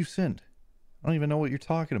 What did you send? I don't even know what you're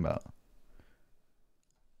talking about.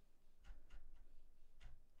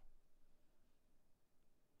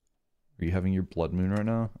 Are you having your blood moon right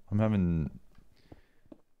now? I'm having...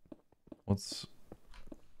 What's...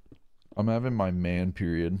 I'm having my man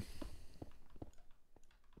period.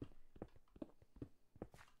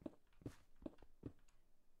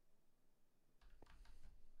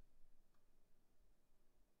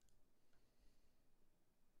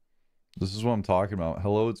 This is what I'm talking about.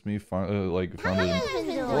 Hello, it's me. Like founded. How you been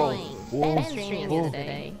doing? Whoa, I streamed whoa.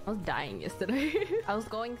 yesterday. I was dying yesterday. I was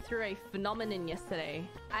going through a phenomenon yesterday.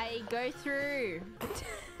 I go through.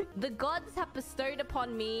 The gods have bestowed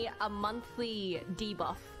upon me a monthly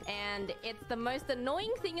debuff, and it's the most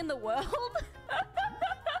annoying thing in the world.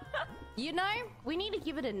 You know, we need to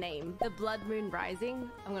give it a name. The Blood Moon Rising.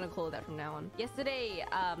 I'm gonna call it that from now on. Yesterday,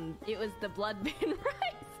 it was the Blood Moon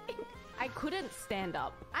Rising. I couldn't stand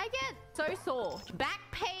up. I get so sore. Back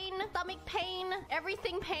pain, stomach pain,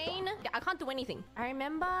 everything pain. I can't do anything. I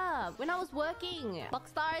remember when I was working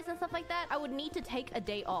Blockstars and stuff like that, I would need to take a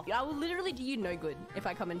day off. I will literally do you no good if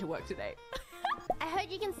I come into work today. I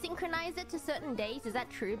heard you can synchronize it to certain days. Is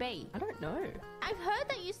that true, babe? I don't know. I've heard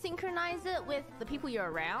that you synchronize it with the people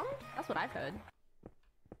you're around. That's what I've heard.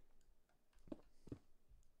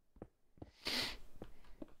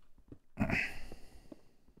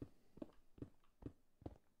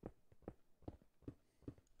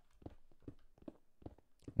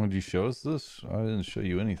 What, did you show us this? I didn't show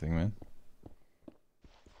you anything, man.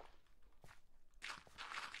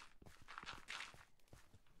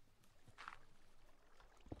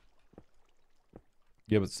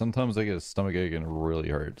 Yeah, but sometimes I get a stomach ache and it really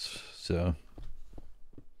hurts, so...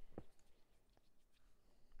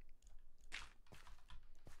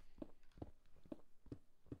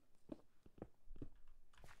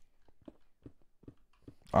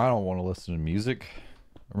 I don't want to listen to music.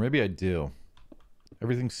 Or maybe I do.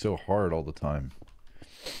 Everything's so hard all the time.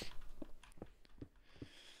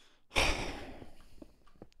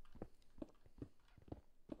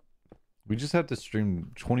 We just have to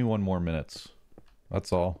stream 21 more minutes.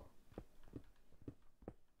 That's all.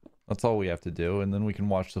 That's all we have to do, and then we can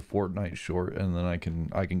watch the Fortnite short, and then I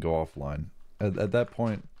can go offline. At that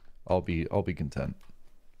point, I'll be content.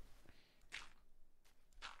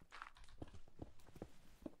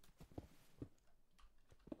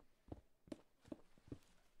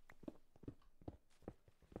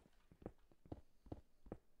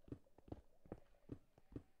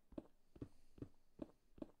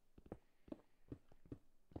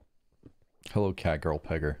 Hello, cat girl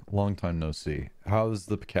pegger. Long time no see. How's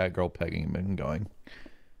the cat girl pegging been going?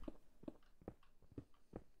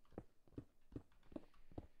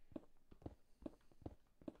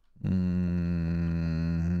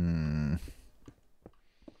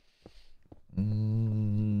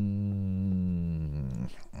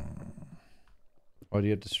 Why do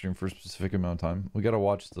you have to stream for a specific amount of time? We gotta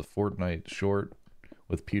watch the Fortnite short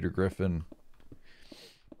with Peter Griffin.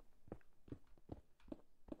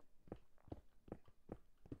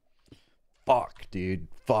 Fuck, dude.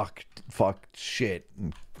 Fuck shit.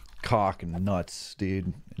 And cock and nuts,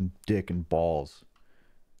 dude. And dick and balls.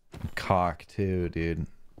 And cock, too, dude.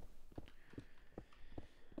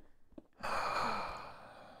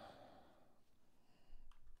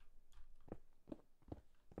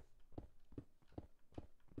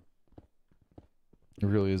 It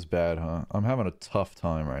really is bad, huh? I'm having a tough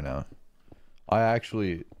time right now. I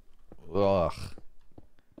actually... Ugh.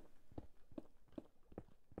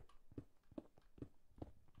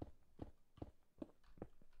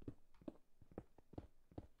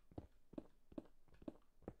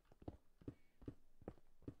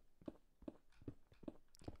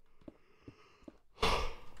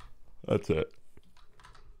 That's it.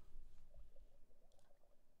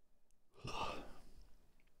 How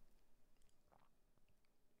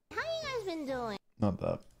you guys been doing? Not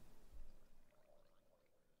that.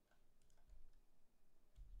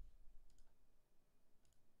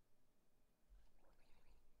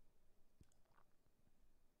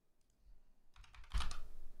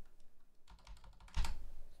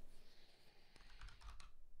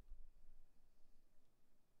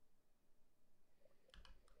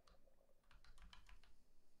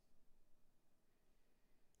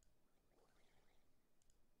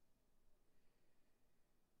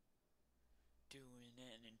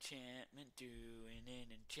 an enchantment, doing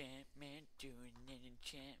an enchantment, doing an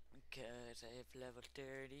enchantment, cause I have level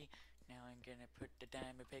 30. Now I'm gonna put the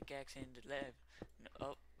diamond pickaxe into level.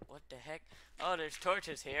 Oh, what the heck? Oh, there's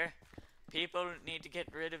torches here. People need to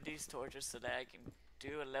get rid of these torches so that I can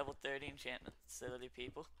do a level 30 enchantment. Silly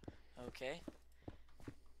people. Okay.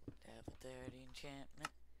 Level 30 enchantment.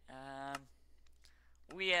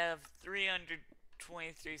 We have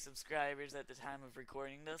 323 subscribers at the time of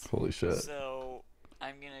recording this. Holy shit. So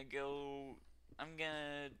I'm gonna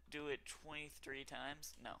do it 23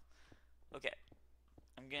 times. No. Okay.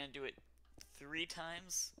 I'm gonna do it 3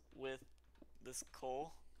 times with this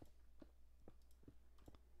coal.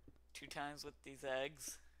 2 times with these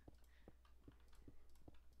eggs.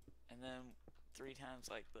 And then 3 times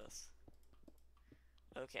like this.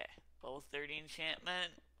 Okay. Level 30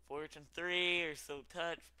 enchantment. Fortune 3 or so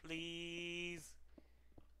touch, please.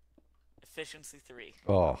 Efficiency 3.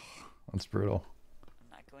 Oh, that's brutal. I'm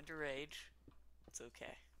not going to rage. It's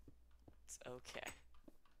okay. It's okay.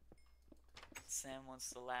 Sam wants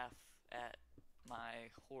to laugh at my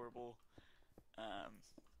horrible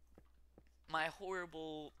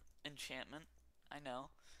enchantment. I know.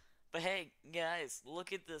 But hey, guys,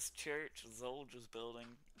 look at this church Zolj is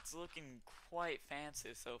building. It's looking quite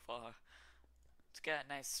fancy so far. It's got a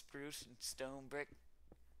nice spruce and stone brick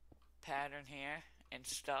pattern here and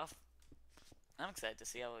stuff. I'm excited to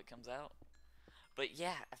see how it comes out. But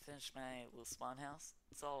yeah, I finished my little spawn house.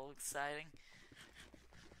 It's all exciting.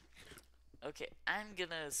 Okay, I'm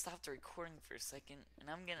gonna stop the recording for a second, and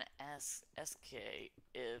I'm gonna ask SK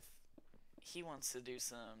if he wants to do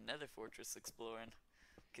some Nether Fortress exploring.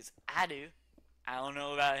 Because I do. I don't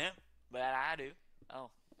know about him, but I do. Oh,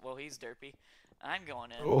 well, he's derpy. I'm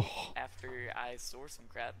going in after I store some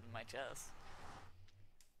crap in my chest.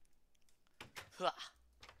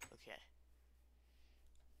 Okay.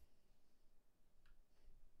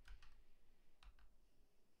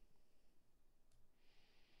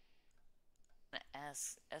 I'm gonna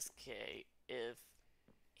ask SK if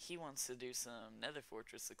he wants to do some Nether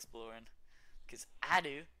Fortress exploring. Because I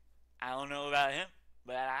do. I don't know about him,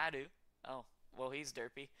 but I do. Oh, well, he's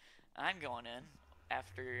derpy. I'm going in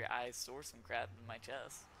after I store some crap in my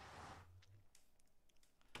chest.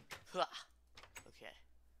 Okay.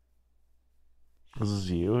 This is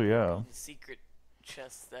you? Yeah. The secret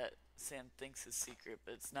chest that Sam thinks is secret,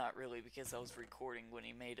 but it's not really because I was recording when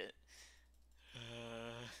he made it.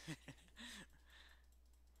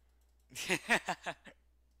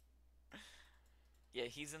 Yeah,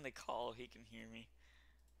 he's in the call. He can hear me.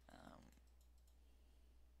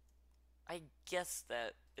 I guess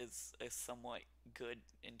that is a somewhat good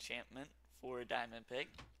enchantment for a diamond pick.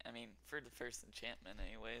 I mean, for the first enchantment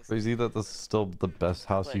anyways. Crazy that this is still the best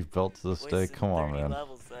house But you've built to this day. wasted Come on, 30 man.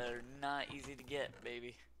 levels that are not easy to get,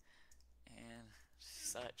 baby. And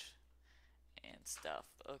such. And stuff.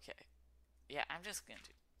 Okay. Yeah, I'm just gonna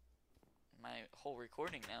do my whole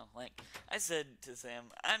recording now. Like, I said to Sam,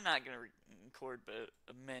 I'm not gonna record but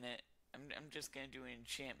a minute. I'm just gonna do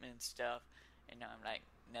enchantment stuff. And now I'm like,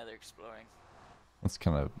 nether exploring. That's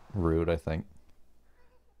kind of rude, I think.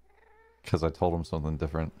 Because I told him something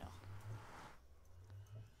different. No.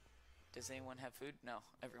 Does anyone have food? No.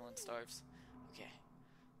 Everyone starves. Okay.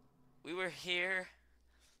 We were here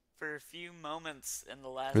for a few moments in the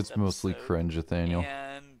last It's mostly episode, cringe, Nathaniel.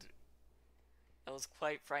 and that was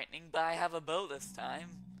quite frightening. But I have a bow this time.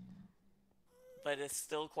 But it's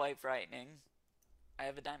still quite frightening. I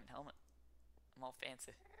have a diamond helmet. I'm all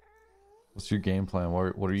fancy. What's your game plan?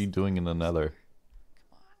 What are you doing in the nether?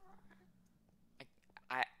 Come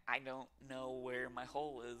on. I don't know where my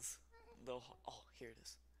hole is. Oh, here it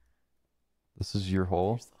is. This is your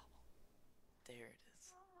hole? Here's the hole. There it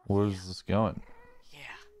is. Where is this going? Yeah.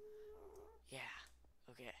 Yeah.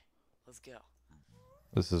 Okay. Let's go.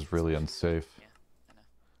 This is really unsafe. Yeah, I know.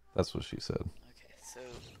 That's what she said. Okay, so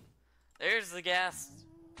there's the gas.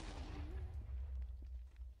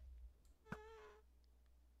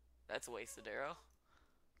 That's a wasted arrow.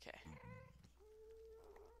 Okay.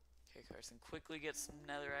 Okay, Carson, quickly get some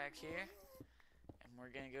netherrack here. And we're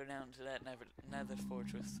gonna go down to that nether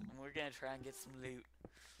fortress. And we're gonna try and get some loot.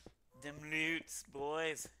 Them loots,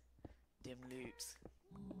 boys. Them loots.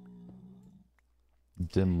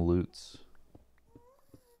 Dim loots.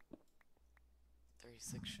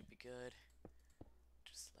 36 should be good.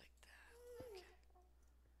 Just like that. Okay.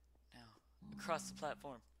 Now, across the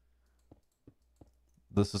platform.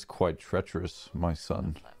 This is quite treacherous, my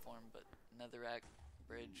son. Not platform, but netherrack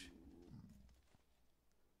bridge.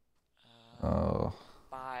 Oh.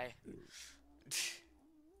 Bye.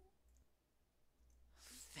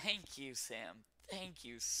 Thank you, Sam. Thank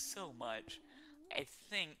you so much. I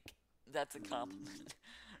think that's a compliment.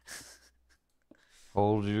 How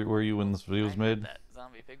old were you when this video was I made? heard that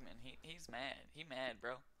zombie pigman. He's mad. He mad,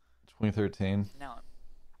 bro. 2013. Now I'm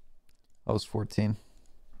I was 14.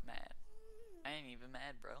 mad. I ain't even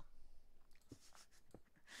mad, bro.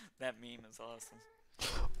 That meme is awesome.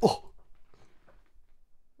 Oh.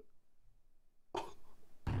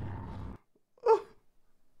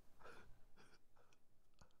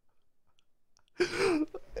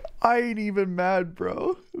 I ain't even mad,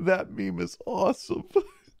 bro. That meme is awesome.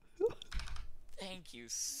 Thank you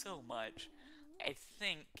so much. I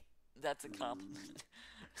think that's a compliment.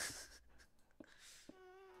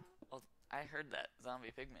 Well, I heard that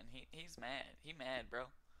zombie pigman. He's mad. He mad, bro.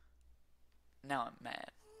 Now I'm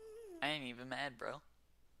mad. I ain't even mad, bro.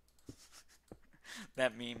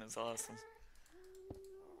 That meme is awesome.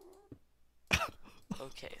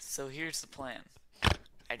 Okay, so here's the plan.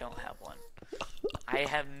 I don't have one. I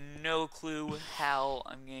have no clue how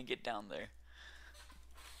I'm gonna get down there.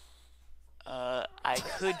 I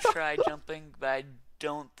could try jumping, but I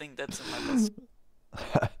don't think that's in my best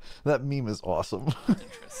That meme is awesome.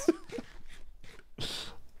 interest.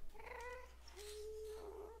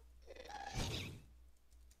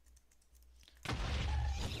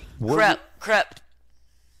 Crap!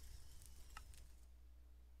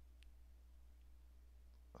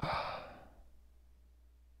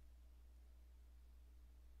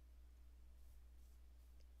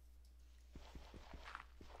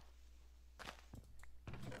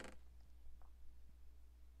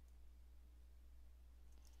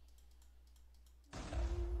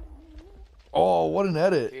 Oh, what an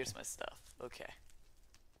edit. Here's my stuff. Okay.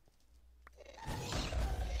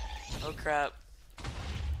 Oh crap.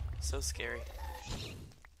 So scary.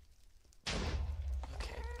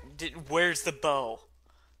 Okay. Where's the bow?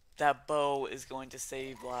 That bow is going to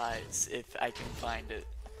save lives if I can find it.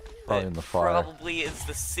 Probably in the fire. Probably is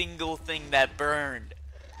the single thing that burned.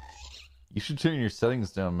 You should turn your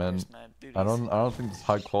settings down, man. Here's my booties. I don't think this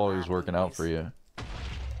high quality is working out for you.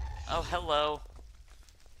 Oh, hello.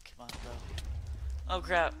 Come on, bro. Oh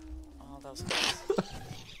crap. Oh, that was close.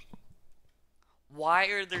 Why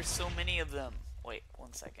are there so many of them? Wait,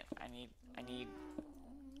 1 second. I need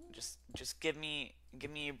just give me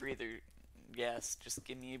a breather. Yes, just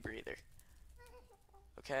give me a breather.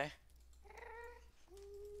 Okay?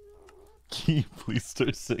 Can you please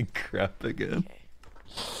start saying crap again? Okay.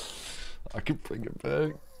 I can bring it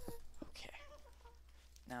back. Okay.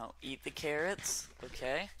 Now eat the carrots,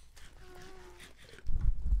 okay?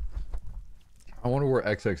 I wonder where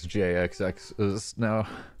XXJXX is now.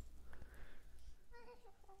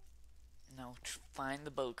 Now find the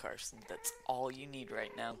bow, Carson. That's all you need right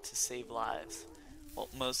now to save lives. Well,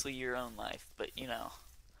 mostly your own life, but you know,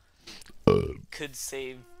 could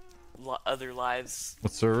save other lives.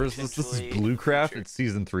 What server is this? This is potentially Bluecraft. future. It's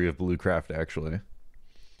season 3 of Bluecraft, actually.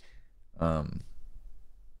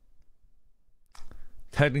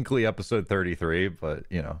 Technically episode 33, but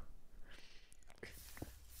you know.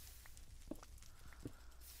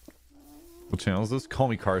 What channel is this? Call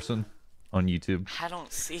Me Carson on YouTube. I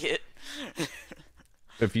don't see it.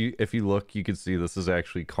 If you look, you can see this is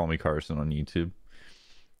actually Call Me Carson on YouTube.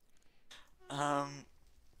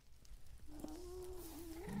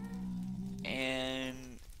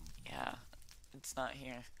 And yeah, it's not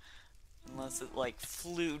here. Unless it like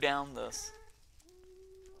flew down this.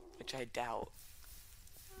 Which I doubt.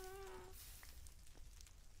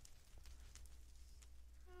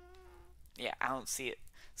 Yeah, I don't see it.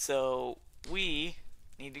 So we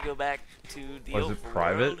need to go back to the Was old it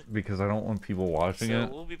private? world. Because I don't want people watching So it.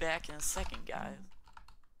 we'll be back in a second, guys.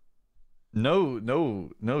 No,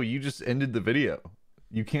 you just ended the video.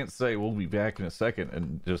 You can't say we'll be back in a second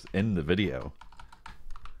and just end the video.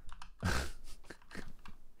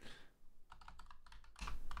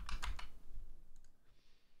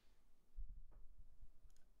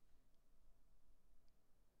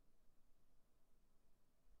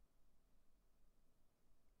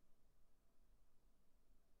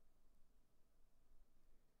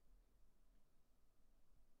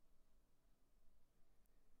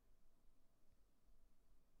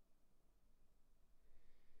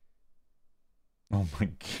 Oh my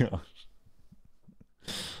gosh.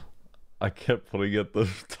 I kept putting at the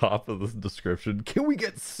top of the description, can we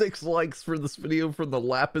get 6 likes for this video for the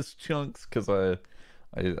Lapis Chunks? Because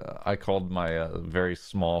I called my very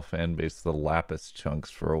small fan base the Lapis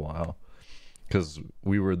Chunks for a while. Because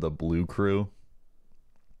we were the Blue Crew.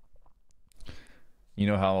 You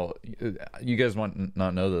know how, you guys might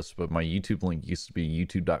not know this, but my YouTube link used to be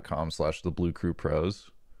youtube.com/thebluecrewpros.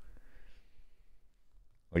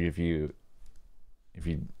 Like if you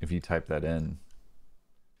type that in,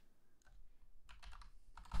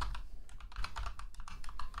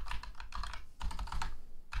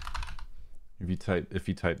 if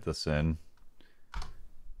you type this in,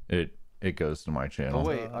 it goes to my channel. Oh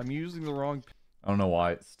wait, I'm using the wrong. I don't know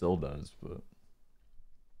why it still does, but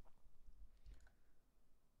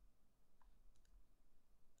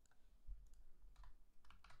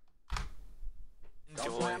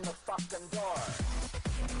Enjoy.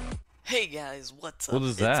 Hey guys, what's up? What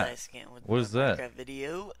is that? It's Icecan with What is that? Minecraft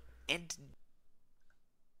video, and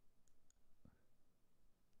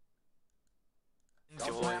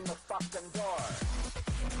enjoy.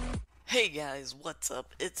 Hey guys, what's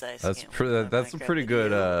up? It's Icecan. That's a pretty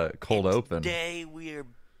good cold open. Today we are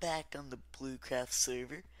back on the Bluecraft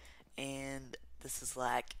server, and this is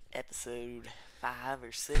like episode 5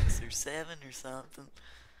 or 6 or 7 or something.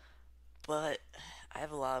 But I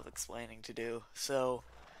have a lot of explaining to do, so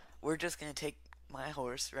we're just gonna take my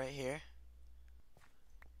horse right here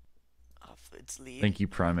off its lead. Thank you,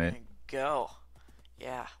 Primate. We're gonna go.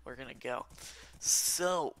 Yeah, we're gonna go.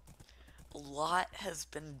 So, a lot has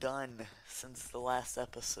been done since the last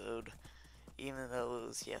episode, even though it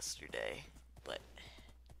was yesterday. But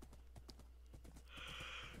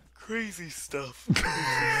crazy stuff.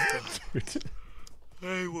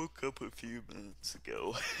 I woke up a few minutes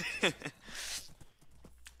ago.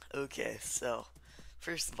 Okay, so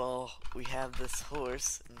first of all, we have this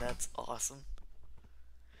horse, and that's awesome.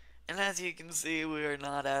 And as you can see, we are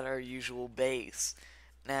not at our usual base.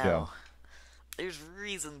 Now, there's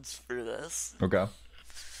reasons for this. Okay.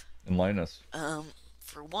 Enlighten us.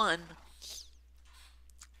 For one,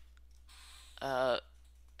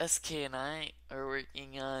 SK and I are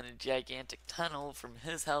working on a gigantic tunnel from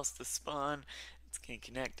his house to spawn. It's gonna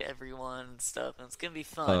connect everyone and stuff, and it's gonna be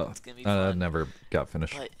fun. It's gonna be fun. That never got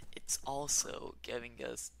finished. But it's also giving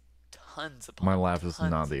us tons of My laugh is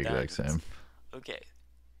not the exact same. Okay.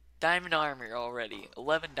 Diamond armor already.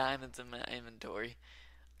 11 diamonds in my inventory.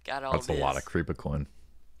 Got all That's this. a lot of creeper coin.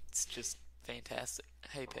 It's just fantastic.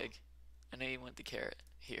 Hey, pig. I know you want the carrot.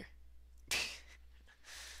 Here.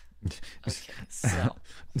 Okay, so.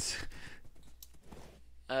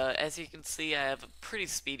 As you can see, I have a pretty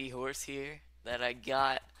speedy horse here that I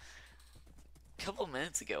got a couple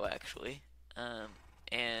minutes ago, actually.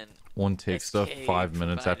 And one takes stuff SK 5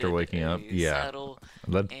 minutes after provided waking up. a Yeah, saddle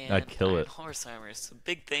I'd kill and it. horse armor. So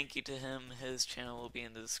big thank you to him. His channel will be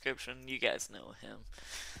in the description. You guys know him.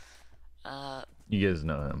 You guys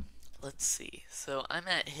know him. Let's see. So I'm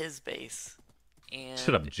at his base, and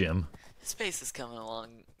Shut up, Jim. his base is coming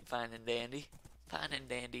along fine and dandy. Fine and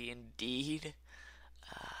dandy indeed.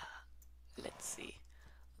 Let's see.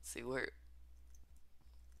 Let's see where.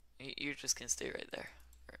 You're just gonna stay right there,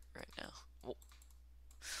 right now. Well,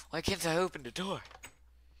 why can't I open the door?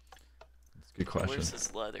 That's a good question. Where's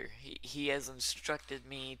his leather? He has instructed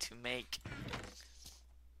me to make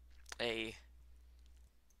a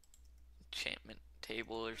enchantment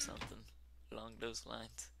table or something along those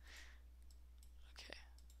lines. Okay,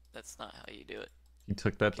 that's not how you do it. You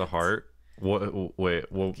took that to heart? What?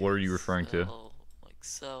 Wait, what are you referring to? Like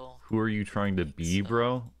so. Who are you trying to be,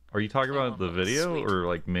 bro? Are you talking about the video or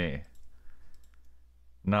like me?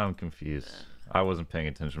 Now I'm confused. I wasn't paying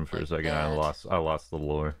attention for a second. I lost the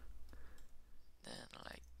lore. Then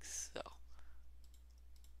like so.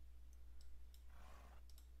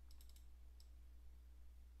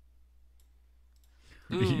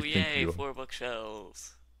 Ooh, yay, 4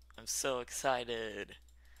 bookshelves. I'm so excited.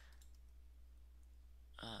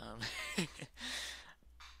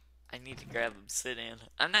 I need to grab obsidian.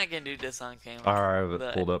 I'm not gonna do this on camera. Alright,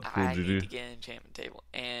 but hold up. I need to get an enchantment table.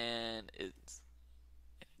 And it's...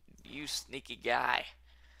 You sneaky guy. I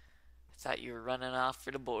thought you were running off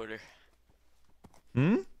for the border.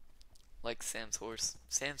 Hmm? Like Sam's horse.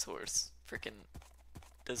 Sam's horse freaking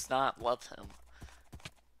does not love him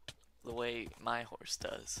the way my horse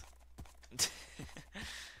does.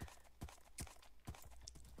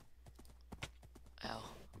 Ow.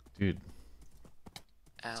 Dude.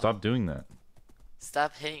 Ow. Stop doing that.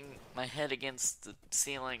 Stop hitting my head against the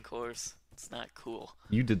ceiling, course. It's not cool.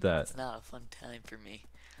 You did that. It's not a fun time for me.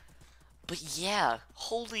 But yeah,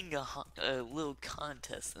 holding a little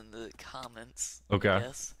contest in the comments. Okay.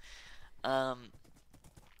 Yes.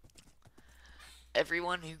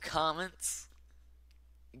 Everyone who comments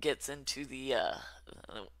gets into the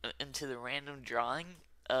random drawing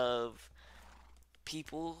of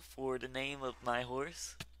people for the name of my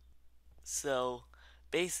horse. So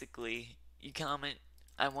basically, you comment,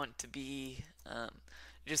 I want to be,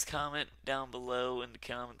 just comment down below in the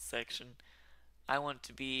comment section, I want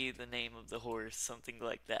to be the name of the horse, something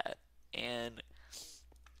like that. And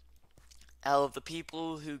out of the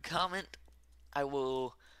people who comment, I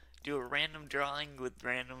will do a random drawing with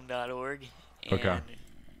random.org, and Okay.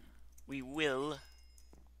 we will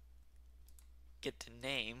get to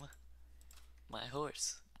name my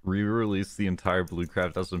horse. Re-release the entire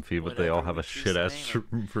Bluecraft SMP, but they all Whatever have we a choose shit to ass name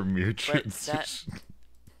 'em. Premiere But transition.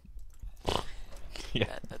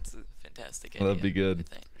 Yeah, that's a fantastic idea. that'd be good.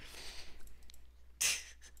 I think.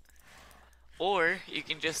 Or you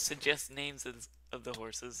can just suggest names of the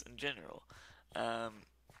horses in general. Carson,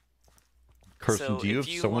 So do you if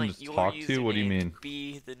have you someone want to your talk to? What do you username mean? to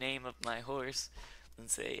be the name of my horse, then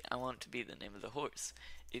say I want it to be the name of the horse.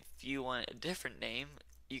 If you want a different name,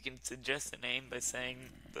 you can suggest a name by saying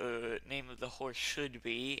the name of the horse should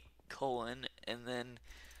be colon and then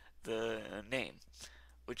the name,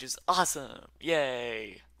 which is awesome.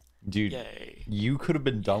 Yay! Dude, Yay! you could have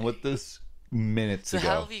been done with this minutes So ago.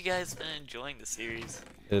 how have you guys been enjoying the series?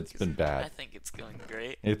 It's been bad. I think it's going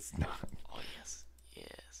great. It's not. Oh yes,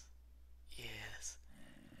 yes, yes.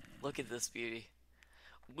 Look at this beauty.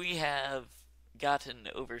 We have gotten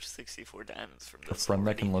over 64 diamonds from A this. friend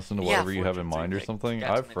that already. can listen to Yeah, whatever you have in fortune mind or three, something?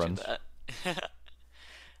 forgot I to have mention friends. that.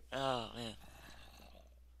 Oh man.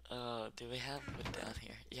 Oh, do we have wood down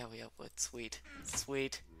here? Yeah, we have wood. Sweet,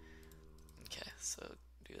 sweet. Okay, so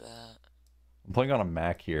do that. I'm playing on a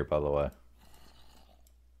Mac here, by the way.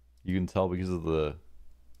 You can tell because of the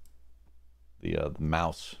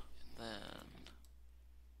mouse. Then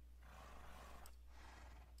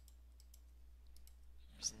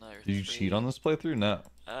there's another. Did you cheat on this playthrough? No.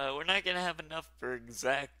 We're not gonna have enough for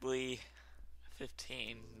exactly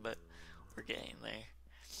 15, but we're getting there.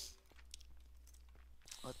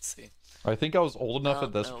 Let's see. I think I was old enough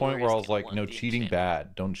at this No, point we're where I just was gonna like, want no, the cheating enchantment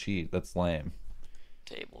bad. Don't cheat. That's lame.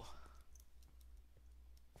 table.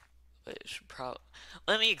 But it should probably.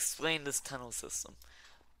 Let me explain this tunnel system.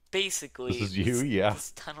 Basically, This is you? Yeah.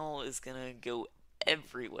 This tunnel is gonna go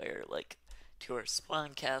everywhere, like to our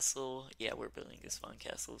spawn castle. Yeah, we're building a spawn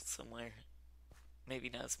castle somewhere. Maybe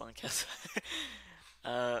not a spawn castle.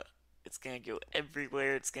 It's gonna go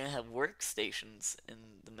everywhere. It's gonna have workstations in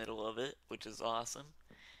the middle of it, which is awesome,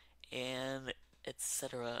 and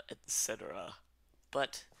etc. etc.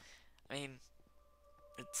 But I mean,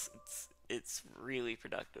 it's really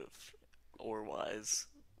productive, ore-wise.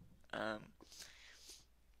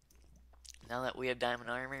 Now that we have diamond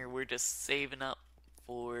armor, we're just saving up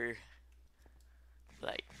for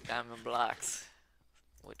like diamond blocks,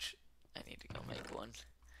 which I need to go make one.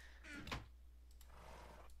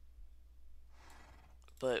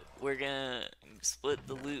 But we're gonna split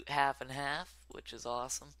the loot half and half, which is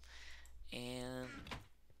awesome. And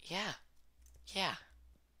yeah,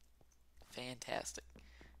 fantastic.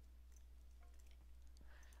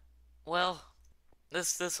 Well,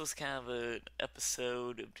 this was kind of an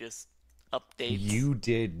episode of just updates. You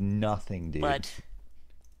did nothing, dude. But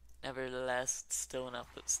nevertheless, it's still an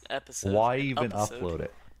episode. Why an even episode. upload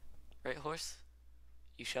it? Right, horse?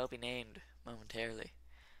 You shall be named momentarily.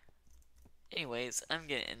 Anyways, I'm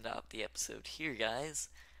gonna end off the episode here, guys.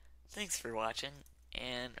 Thanks for watching,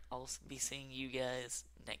 and I'll be seeing you guys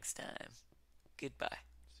next time. Goodbye.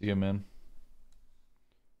 See ya, man.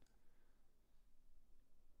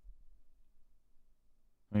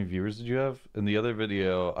 How many viewers did you have? In the other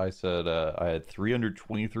video, I said I had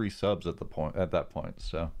 323 subs at that point.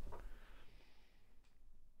 So.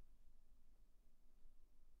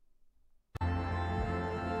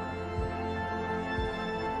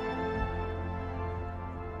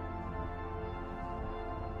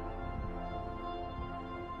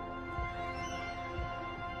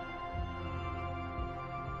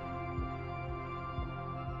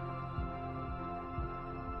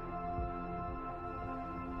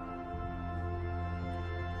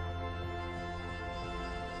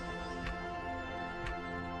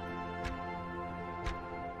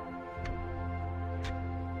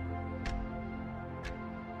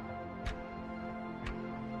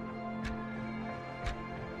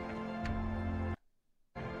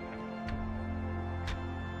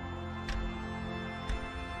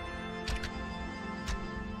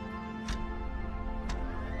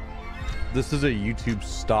 This is a YouTube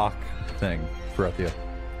stock thing for Ethia.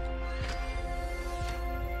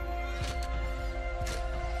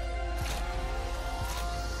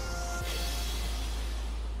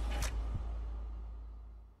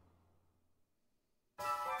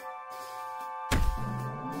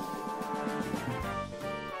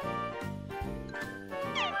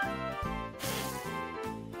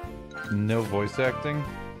 No voice acting?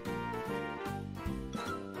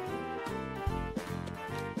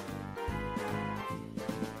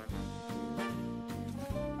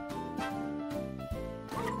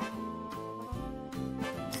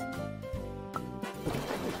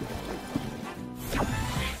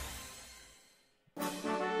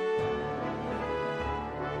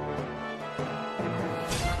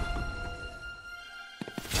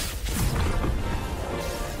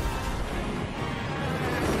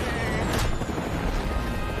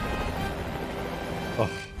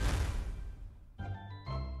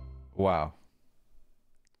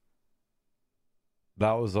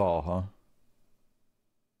 That was all, huh?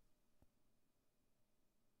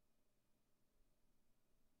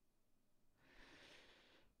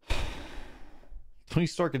 Tony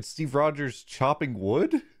Stark and Steve Rogers chopping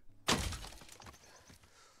wood?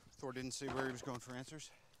 Thor didn't say where he was going for answers.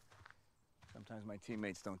 Sometimes my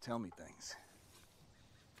teammates don't tell me things.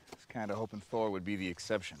 I was kind of hoping Thor would be the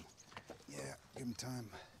exception. Yeah, give him time.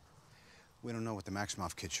 We don't know what the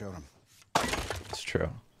Maximoff kid showed him. It's true.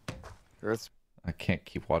 Earth's I can't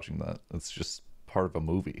keep watching that. It's just part of a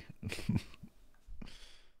movie.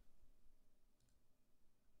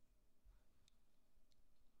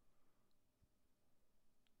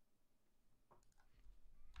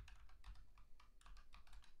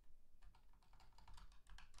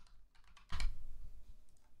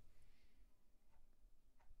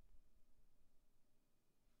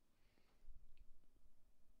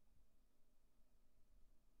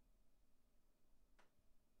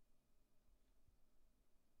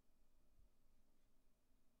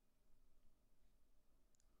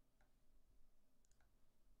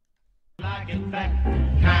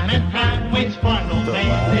 Time and time waits for no So man,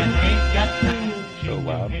 loud. and ain't got time to So shake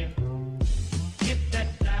loud. his head. Get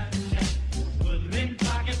that diamond check, put it in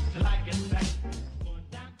pockets till I get back. Going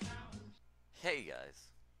downtown. Hey guys,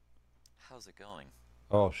 how's it going?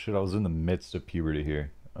 Oh shit, I was in the midst of puberty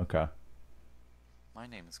here. Okay. My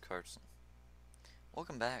name is Carson.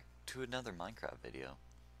 Welcome back to another Minecraft video.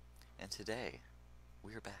 And today,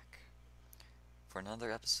 we are back for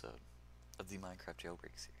another episode of the Minecraft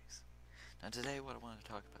Jailbreak series. Now today, what I want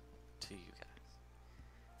to talk about to you guys,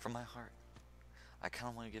 from my heart, I kind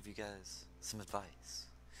of want to give you guys some advice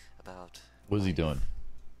about What is he life. doing?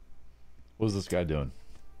 What is this guy doing?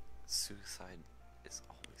 Suicide is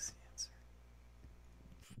always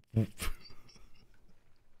the answer.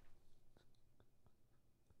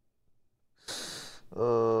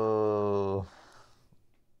 Oh.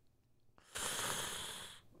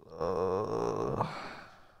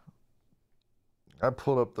 I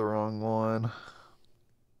pulled up the wrong one.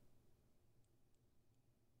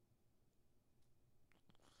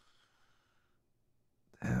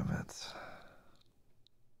 Damn it.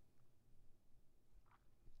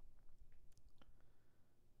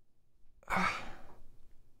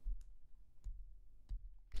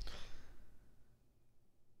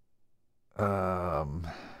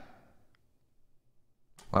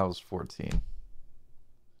 I was 14.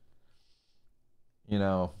 You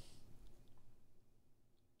know,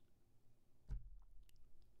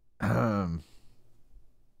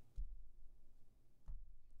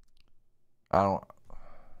 I don't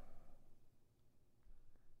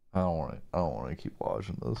I don't want to keep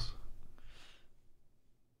watching this.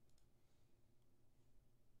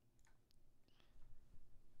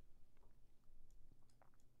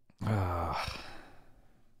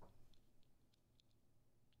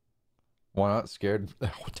 Why not scared?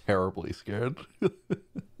 Terribly scared.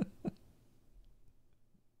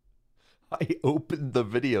 I opened the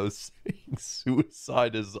video saying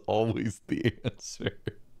suicide is always the answer.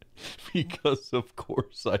 Because of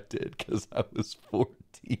course I did, because I was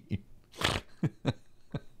 14.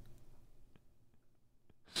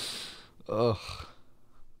 Ugh.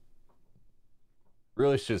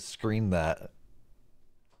 Really should screen that.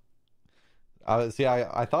 I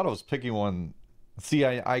thought I was picking one. See,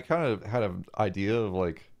 I kind of had an idea of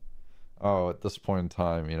like, oh, at this point in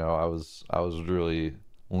time, you know, I was really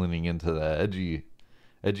leaning into the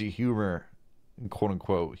edgy humor, quote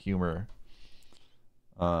unquote humor.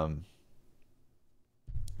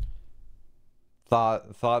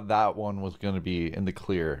 Thought that one was going to be in the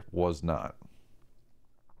clear, was not.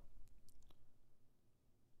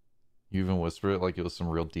 You even whisper it like it was some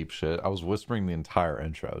real deep shit. I was whispering the entire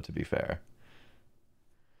intro, to be fair.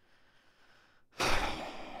 Fuck,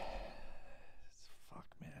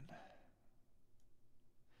 man.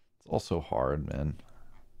 It's also hard, man.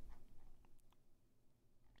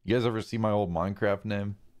 You guys ever see my old Minecraft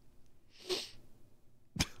name?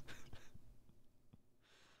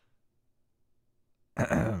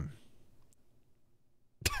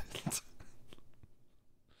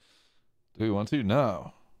 Do we want to?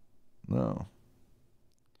 No. No.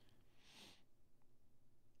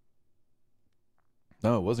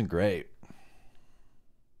 No, it wasn't great.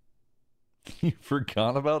 You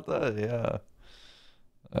forgot about that?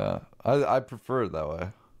 Yeah. I prefer it that way.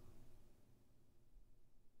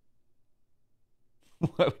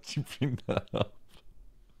 Why would you bring that up?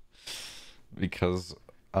 Because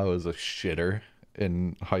I was a shitter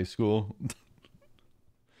in high school.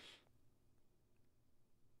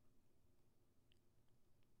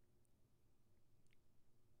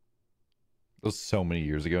 It was so many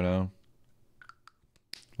years ago now.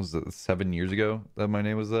 Was it 7 years ago that my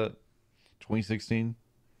name was that? 2016?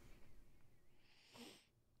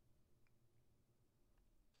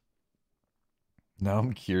 Now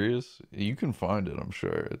I'm curious. You can find it, I'm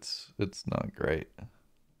sure. It's not great.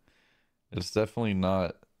 It's definitely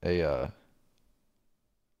not a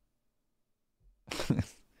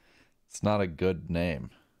it's not a good name.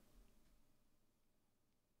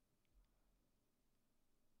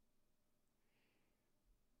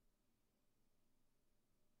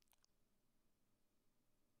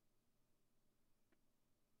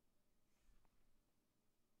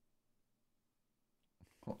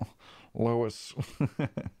 Lois.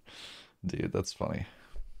 Dude, that's funny.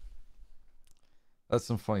 That's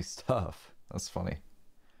some funny stuff. That's funny.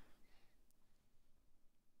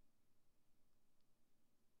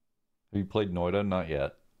 Have you played Noida? Not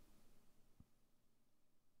yet.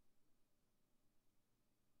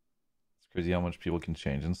 It's crazy how much people can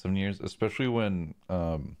change in 7 years, especially when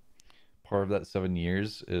part of that 7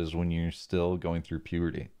 years is when you're still going through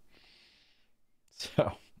puberty.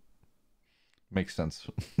 So, makes sense.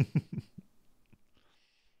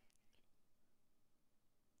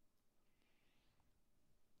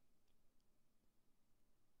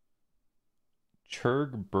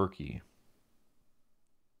 Churg Berkey.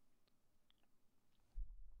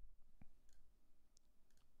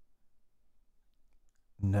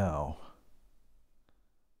 No.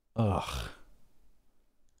 Ugh.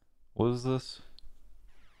 What is this?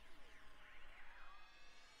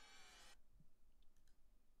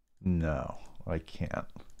 No, I can't.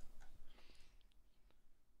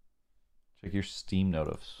 Check your Steam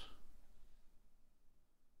notifs.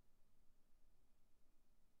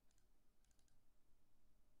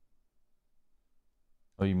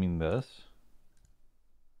 Oh, you mean this?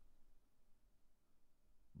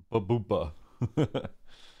 Baboopa.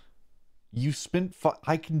 You spent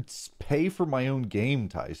I can pay for my own game,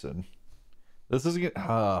 Tyson. This isn't get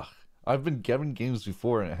I've been given games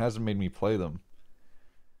before and it hasn't made me play them.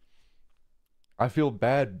 I feel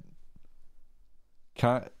bad.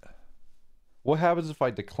 What happens if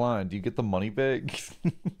I decline? Do you get the money back?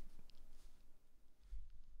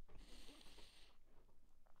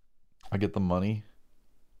 I get the money.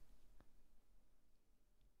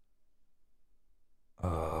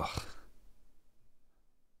 Ugh.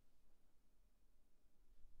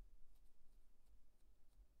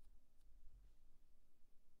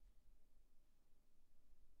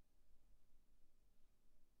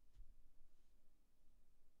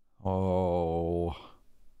 Oh.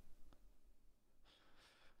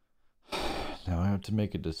 Now I have to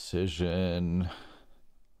make a decision.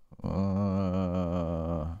 If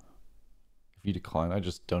you decline, I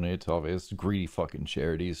just donate it to all these greedy fucking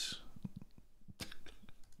charities.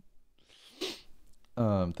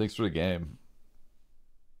 Thanks for the game.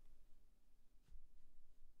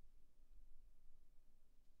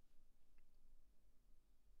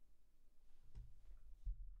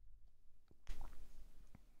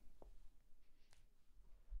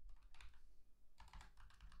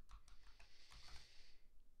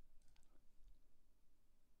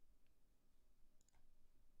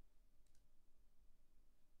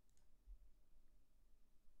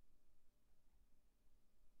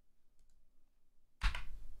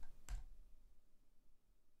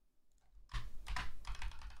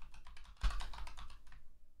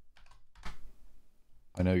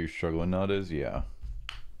 I know you're struggling nowadays, yeah.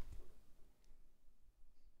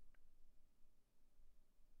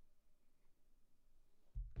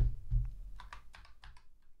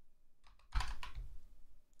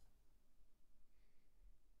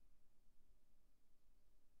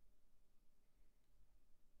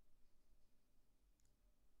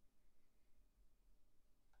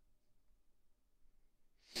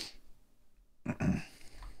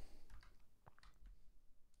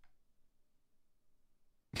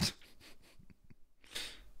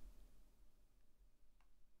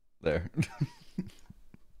 There.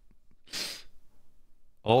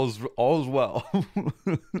 All's well.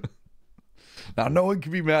 Now no one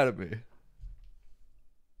can be mad at me.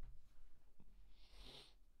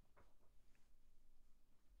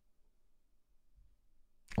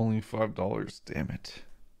 Only $5. Damn it.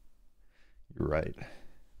 You're right.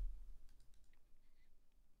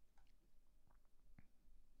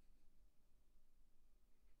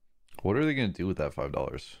 What are they gonna do with that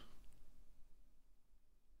 $5?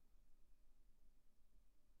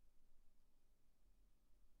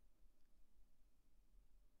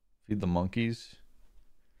 Feed the monkeys?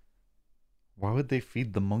 Why would they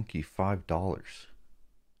feed the monkey $5?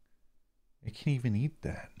 They can't even eat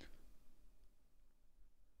that.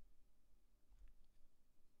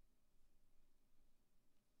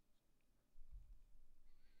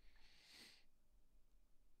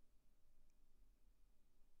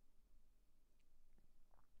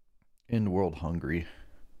 End world hungry.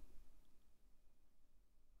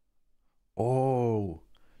 Oh,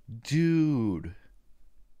 dude.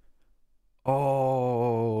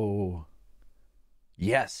 Oh,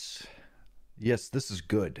 yes. Yes, this is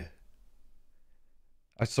good.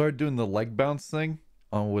 I started doing the leg bounce thing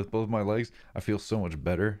with both my legs. I feel so much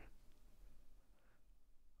better.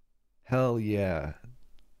 Hell yeah.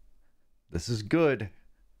 This is good.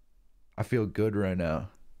 I feel good right now.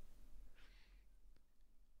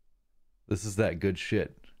 This is that good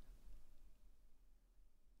shit.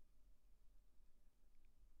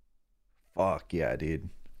 Fuck yeah, dude.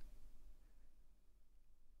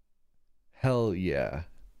 Hell yeah.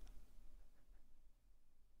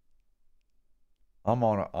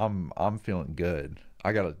 I'm feeling good.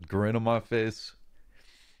 I got a grin on my face.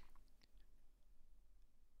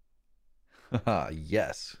 Haha,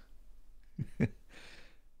 yes.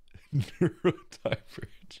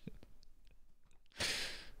 Neurodivergent.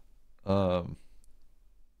 Um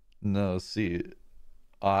no, see,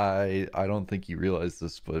 I don't think you realize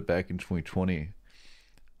this, but back in 2020,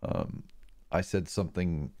 um I said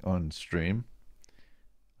something on stream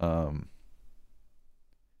um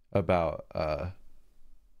about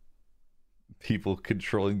people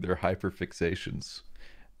controlling their hyperfixations,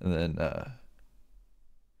 and then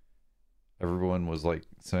everyone was like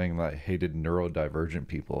saying that I hated neurodivergent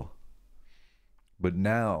people. But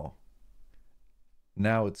now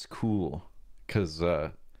it's cool because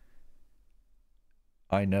I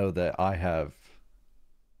know that I have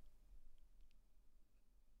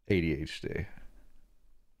ADHD,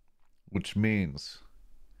 which means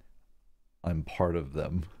I'm part of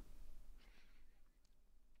them.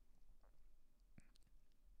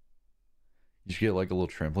 You should get like a little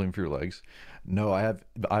trampoline for your legs. No, I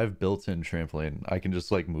have built-in trampoline. I can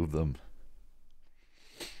just like move them.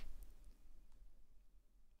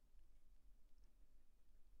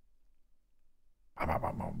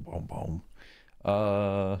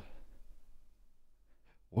 Uh,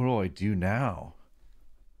 what do I do now?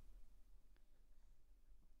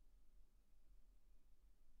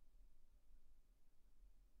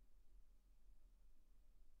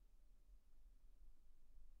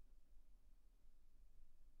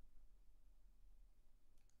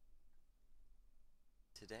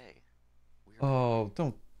 Today, we are Oh,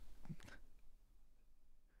 don't.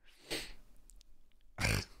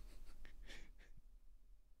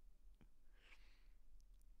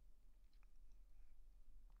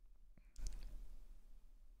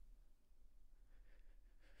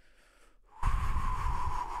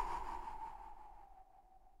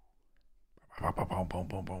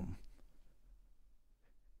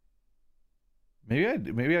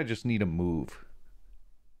 Maybe I just need a move.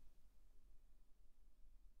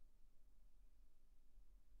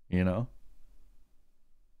 You know?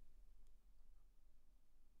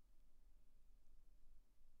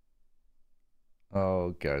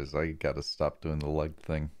 Oh, guys, I gotta stop doing the leg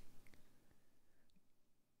thing.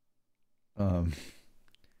 Um,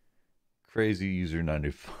 Crazy user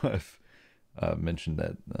 95 mentioned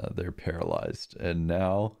that they're paralyzed, and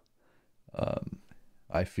now um,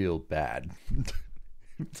 I feel bad.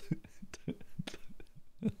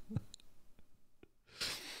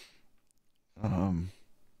 um,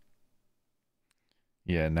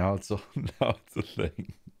 yeah, now it's a now it's a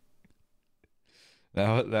thing.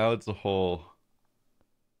 Now it's a whole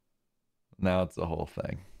now it's a whole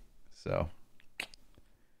thing. So,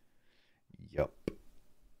 yep.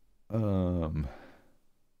 Um,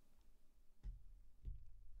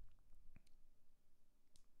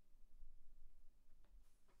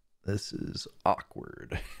 this is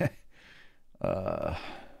awkward. uh,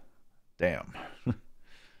 damn.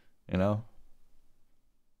 You know?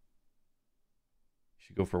 You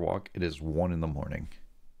should go for a walk. It is 1 in the morning.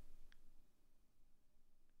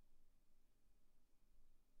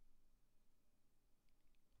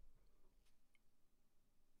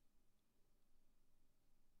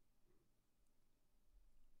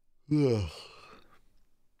 Ugh.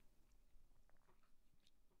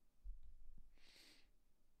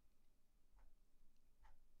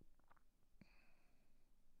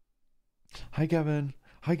 Hi, Gavin.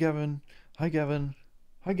 Hi, Gavin. Hi, Gavin.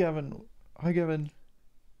 Hi, Gavin. Hi, Gavin.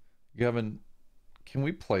 Gavin, can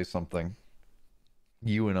we play something?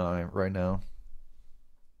 You and I right now.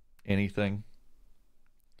 Anything?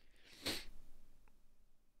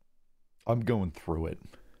 I'm going through it.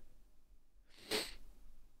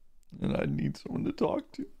 And I need someone to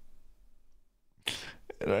talk to.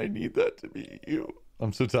 And I need that to be you.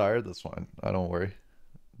 I'm so tired. That's fine. I don't worry.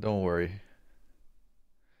 Don't worry.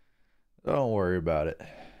 Don't worry about it.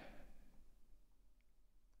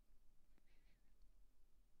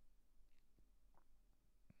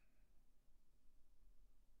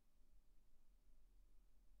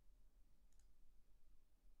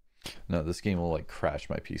 No, this game will like crash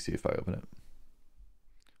my PC if I open it.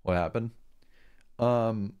 What happened?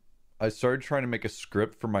 I started trying to make a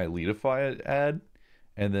script for my Leadify ad,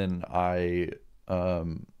 and then I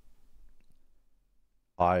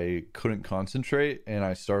couldn't concentrate, and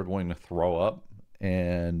I started wanting to throw up,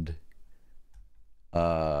 and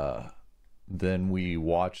then we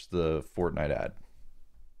watched the Fortnite ad.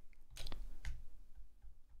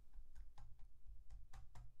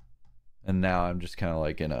 And now I'm just kind of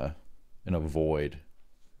like in a void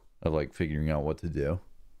of like figuring out what to do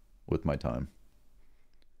with my time.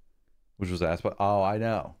 Which was asked by, oh, I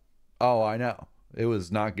know. Oh, I know. It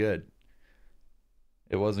was not good.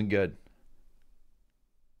 It wasn't good.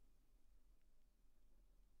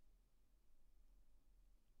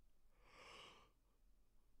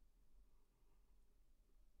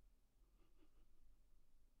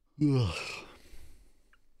 Ugh.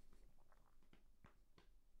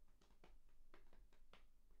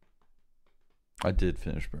 I did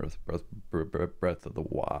finish Breath of the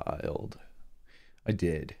Wild. I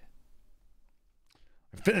did.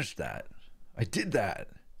 I finished that. I did that.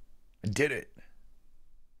 I did it.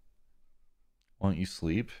 Why don't you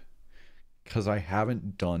sleep? Because I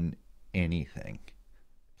haven't done anything.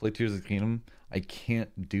 Play Tears of the Kingdom? I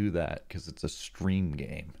can't do that because it's a stream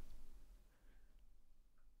game.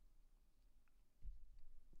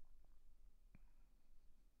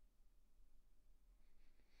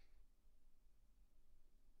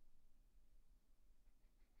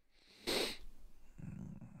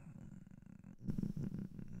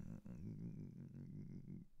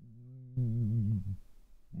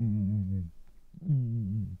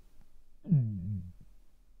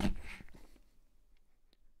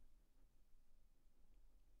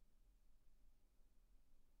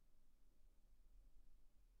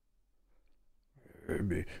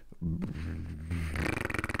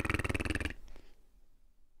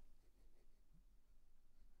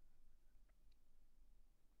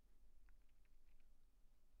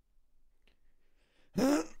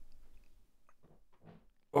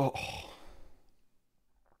 Oh,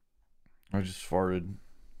 I just farted.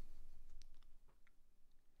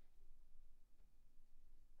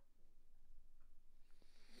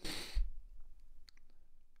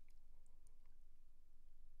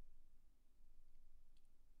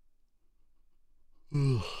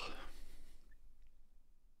 Ugh.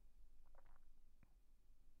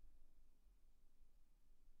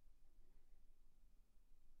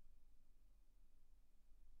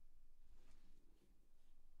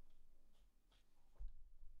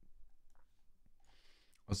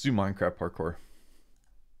 Let's do Minecraft parkour.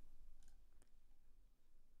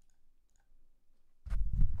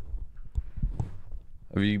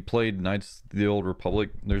 Have you played Knights of the Old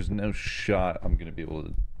Republic? There's no shot I'm gonna be able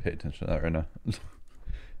to pay attention to that right now.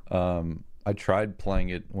 I tried playing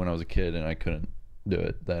it when I was a kid and I couldn't do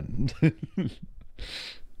it then. How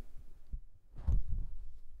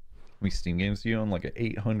many Steam games do you own? Like an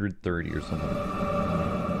 830 or something.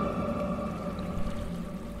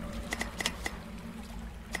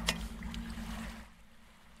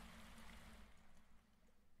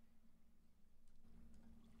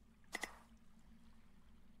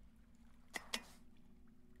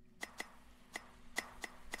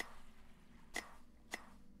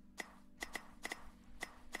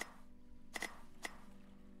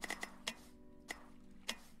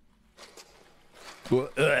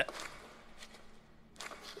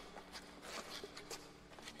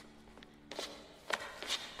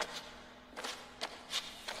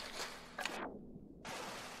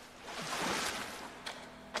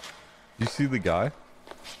 You see the guy?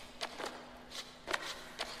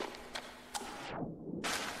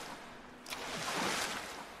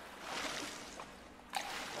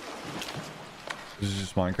 This is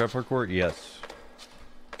just Minecraft parkour? Yes.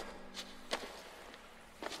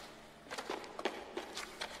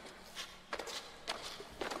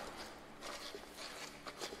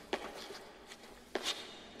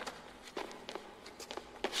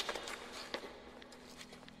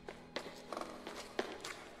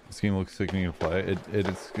 This game looks sick when you play.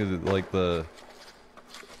 It's like the...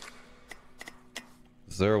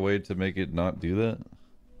 Is there a way to make it not do that?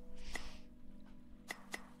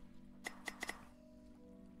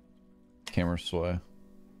 Camera sway.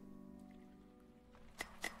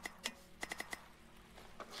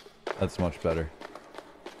 That's much better.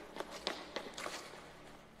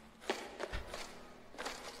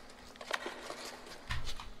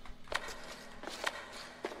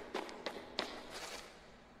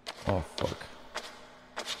 Oh, fuck.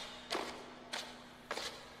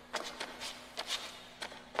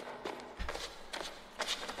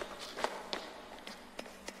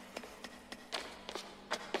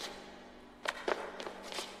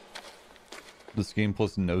 This game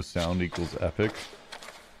plus no sound equals epic.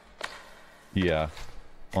 Yeah.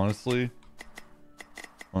 Honestly,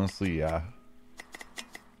 yeah.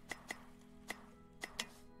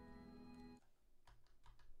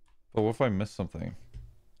 But what if I miss something?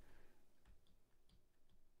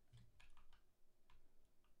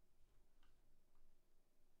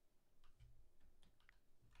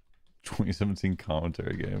 ...2017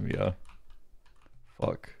 commentary game, yeah.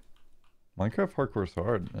 Fuck. Minecraft hardcore's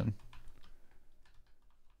hard, man.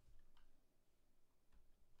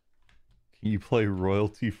 Can you play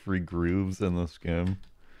royalty-free grooves in this game?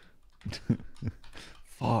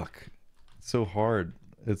 Fuck. It's so hard.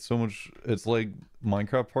 It's so much... It's like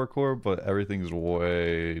Minecraft parkour, but everything's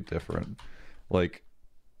way different. Like,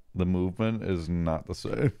 the movement is not the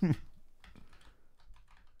same.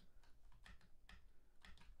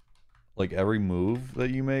 Like, every move that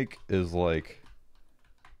you make is like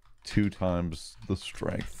 2 times the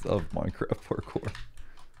strength of Minecraft parkour.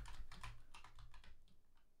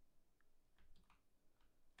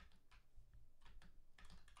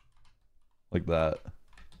 Like that.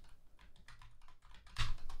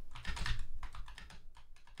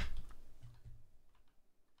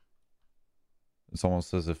 It's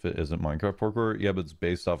almost as if it isn't Minecraft parkour. Yeah, but it's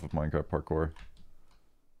based off of Minecraft parkour.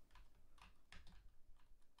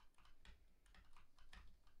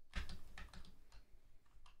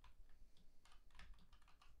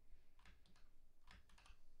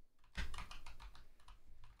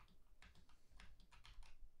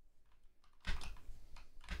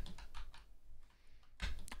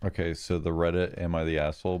 Okay, so the Reddit, am I the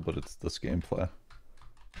asshole? But it's this gameplay.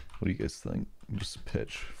 What do you guys think? Just a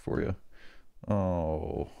pitch for you.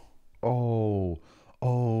 Oh. Oh.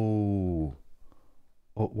 Oh.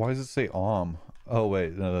 Oh, why does it say OM? Oh,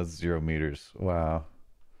 wait. No, that's 0 meters. Wow.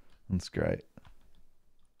 That's great.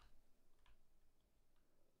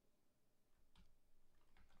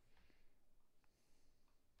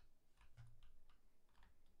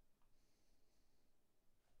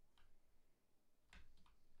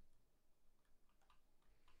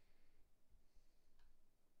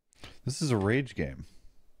 This is a rage game.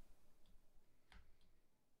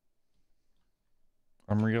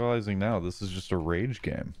 I'm realizing now this is just a rage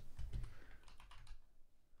game.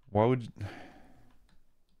 Why would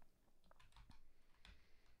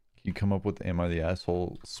you come up with am I the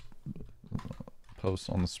asshole posts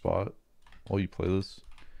on the spot while you play this?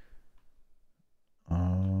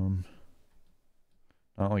 Not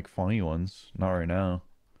like funny ones. Not right now.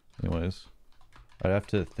 Anyways, I'd have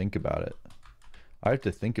to think about it. I have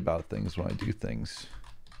to think about things when I do things.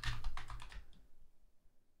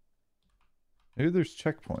 Maybe there's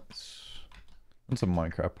checkpoints. That's a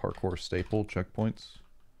Minecraft parkour staple, checkpoints.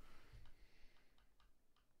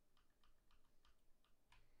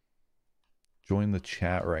 Join the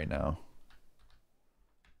chat right now.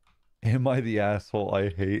 Am I the asshole? I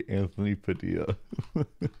hate Anthony Padilla.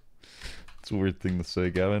 It's a weird thing to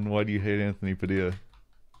say, Gavin. Why do you hate Anthony Padilla?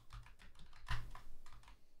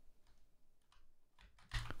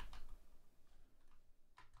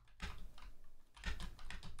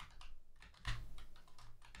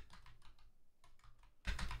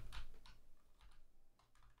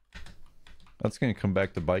 That's gonna come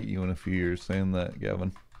back to bite you in a few years saying that,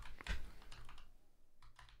 Gavin.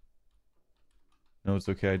 No, it's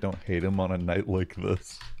okay. I don't hate him on a night like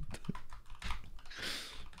this.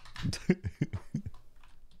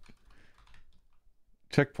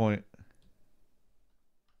 Checkpoint.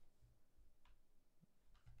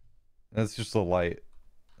 That's just a light,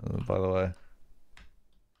 by the way.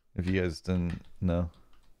 If you guys didn't know,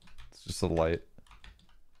 it's just a light.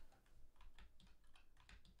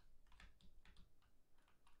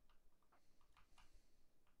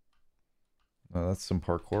 Oh, that's some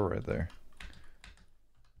parkour right there.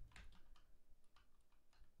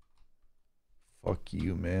 Fuck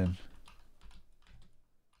you, man.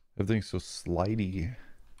 Everything's so slidey.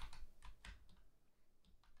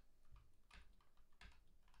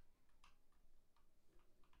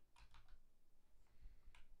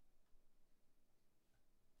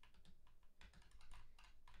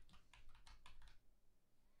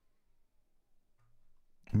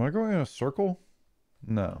 Am I going in a circle?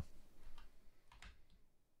 No.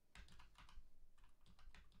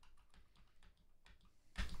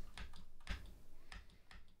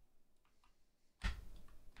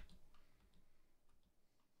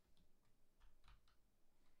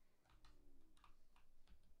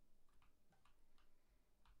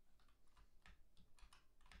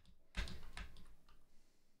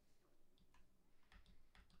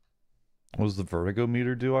 What does the vertigo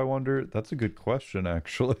meter do, I wonder? That's a good question,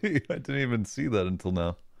 actually. I didn't even see that until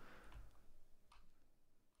now.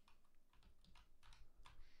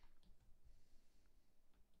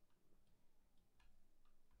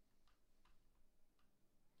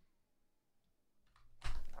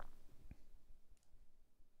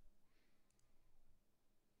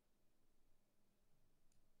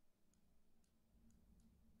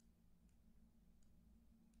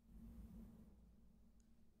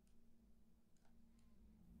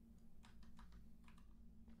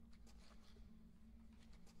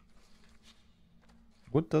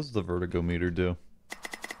 What does the vertigo meter do?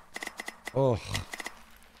 Ugh.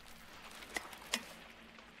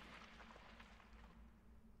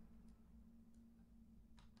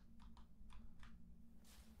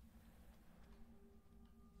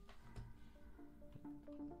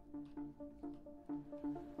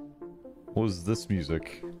 What was this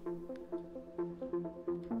music?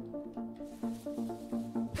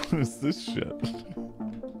 What is this shit?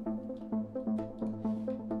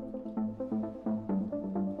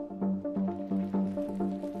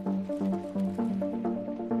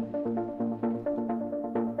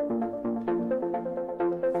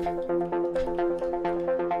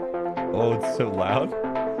 Oh, it's so loud?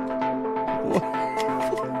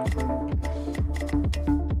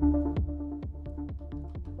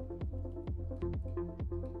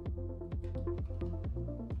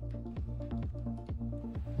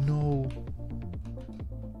 No.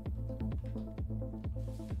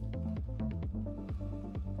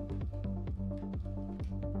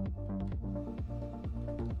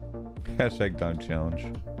 Hashtag time challenge.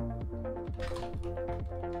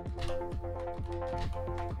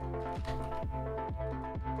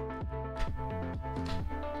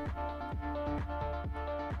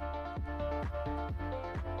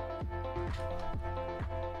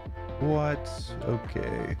 What?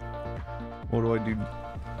 Okay. What do I do?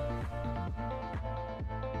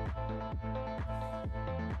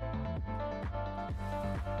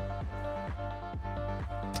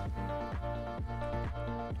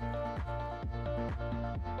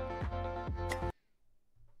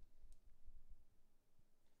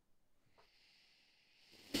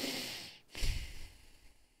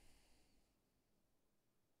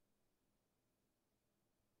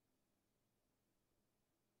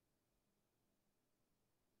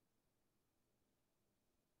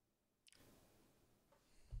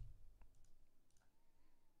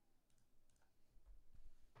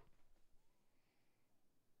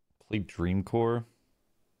 Play Dreamcore?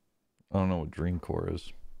 I don't know what Dreamcore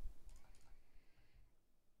is.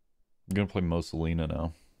 I'm gonna play mosa lina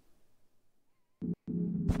now.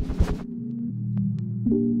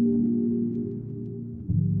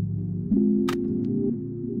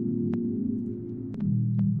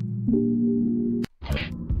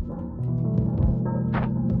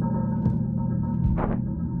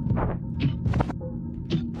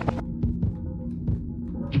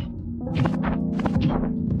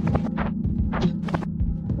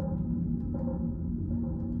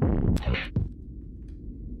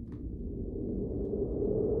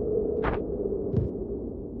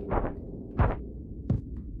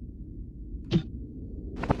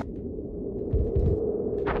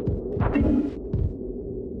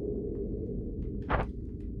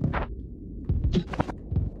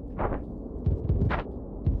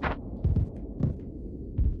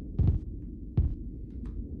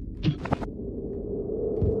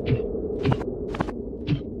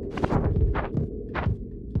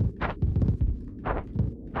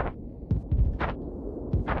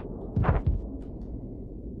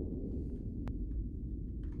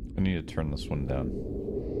 I need to turn this one down.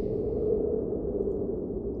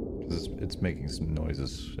 Because it's making some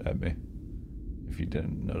noises at me. If you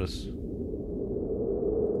didn't notice.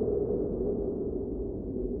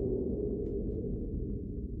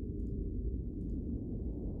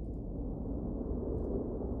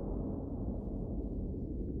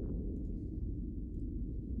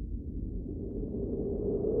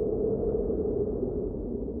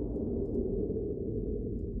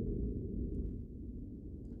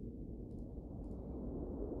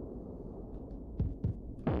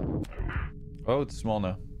 Oh, it's small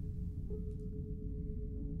now.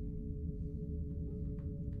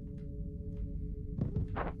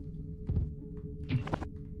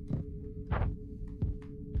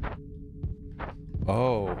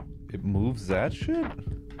 Oh, it moves that shit?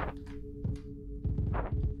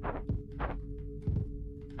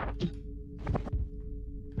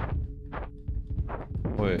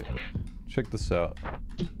 Wait, check this out.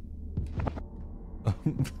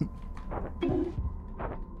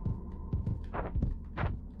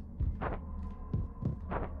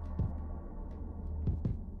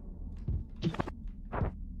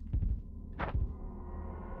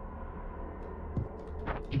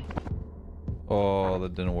 Oh,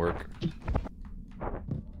 that didn't work.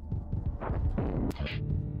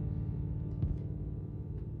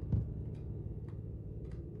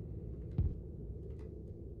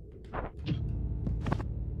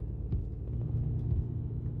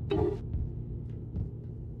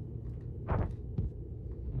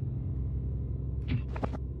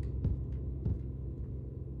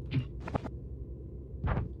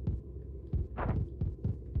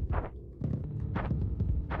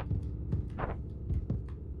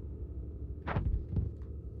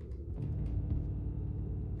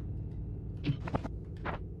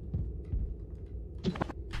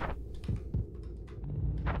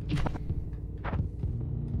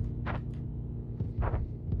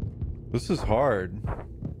 This is hard.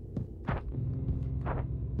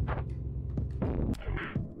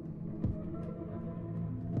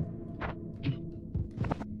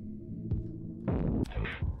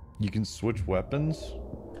 You can switch weapons?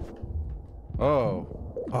 Oh.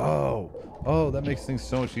 Oh. Oh, that makes things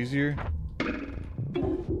so much easier.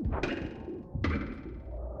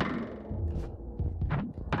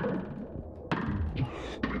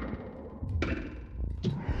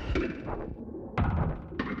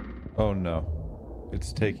 Oh no.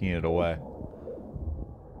 It's taking it away.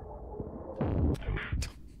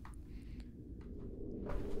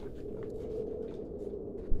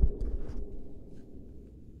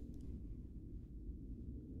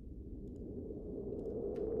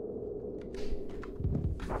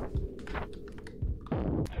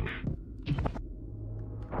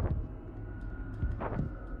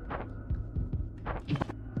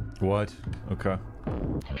 What? Okay.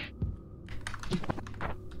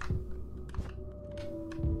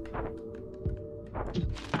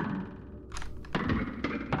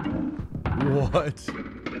 What?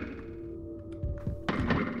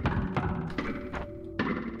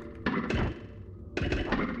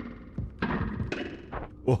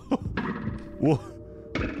 Whoa. Whoa.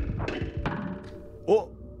 Oh.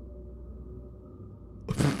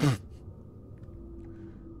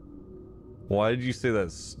 Why did you say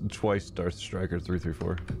that twice, Darth Striker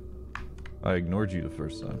 334? I ignored you the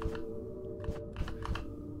first time.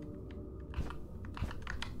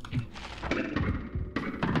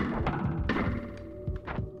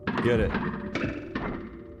 Get it.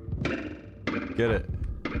 Get it.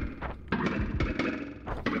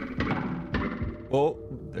 Oh,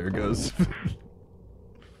 there it goes.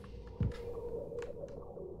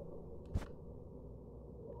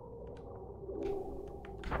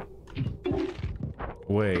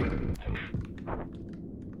 Wait.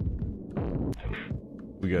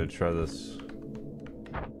 We gotta try this.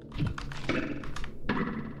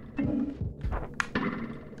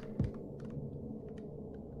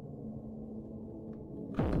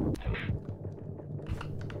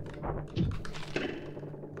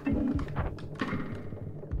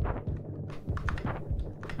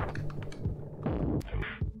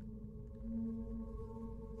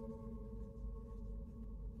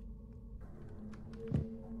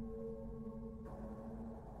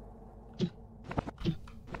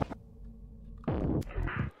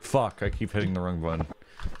 Fuck, I keep hitting the wrong button.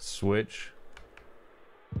 Switch.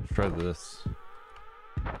 Let's try this.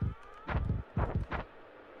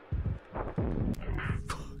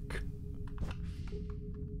 Fuck.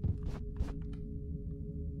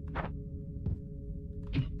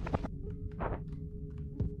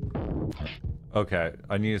 Okay,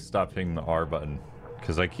 I need to stop hitting the R button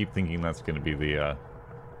because I keep thinking that's going to be the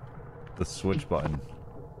switch button.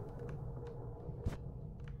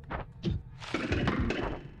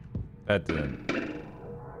 That didn't.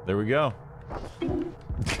 There we go.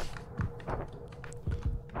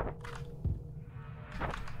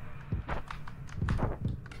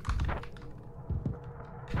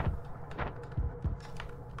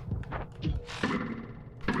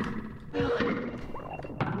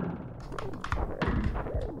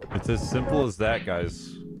 It's as simple as that,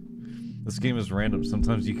 guys. This game is random.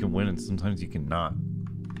 Sometimes you can win and sometimes you cannot.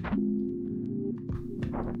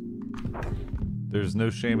 There's no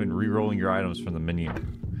shame in re-rolling your items from the menu.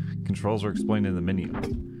 Controls are explained in the menu.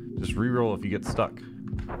 Just re-roll if you get stuck.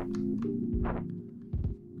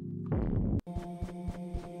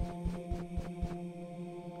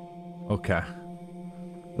 Okay.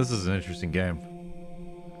 This is an interesting game.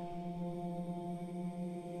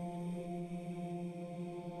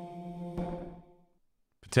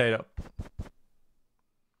 Potato.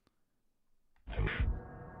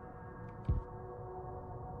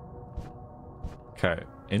 Okay,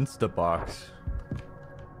 Instabox.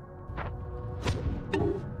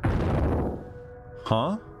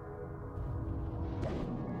 Huh?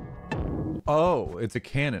 Oh, it's a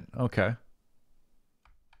cannon. Okay.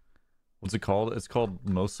 What's it called? It's called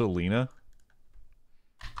mosa, lina.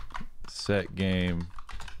 Set game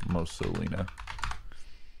mosa, lina.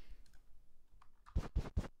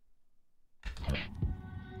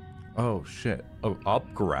 Oh shit. Oh,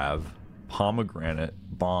 upgrav. Pomegranate.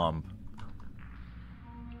 Bomb.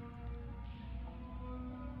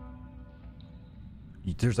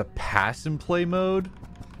 There's a pass and play mode?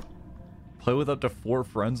 Play with up to 4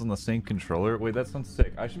 friends on the same controller? Wait, that sounds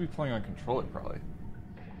sick. I should be playing on controller probably.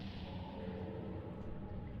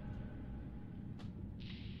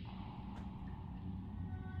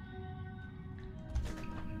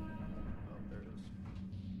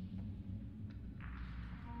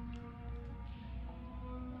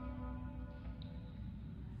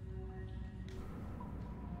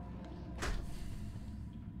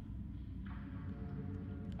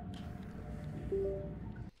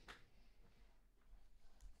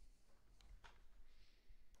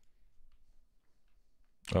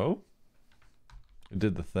 Oh? It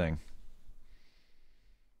did the thing.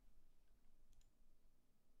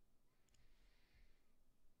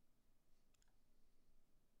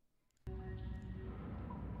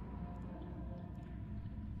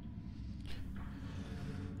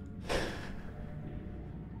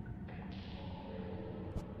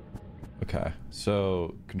 Okay,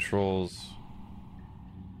 so controls,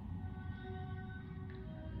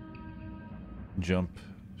 jump,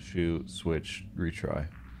 shoot, switch, retry.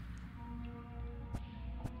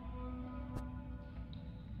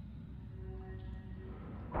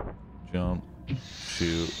 Jump,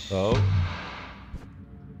 shoot, oh,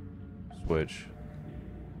 switch.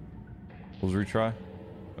 Was retry?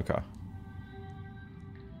 Okay.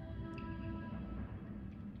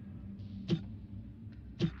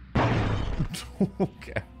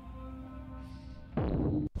 Okay.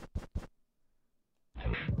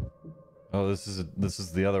 Oh, this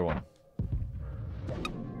is the other one.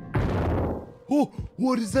 Oh,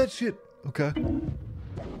 what is that shit? Okay.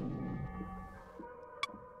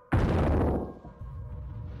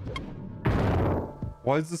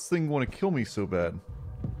 Why does this thing want to kill me so bad?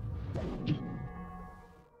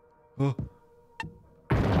 Oh.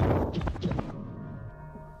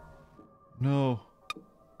 No.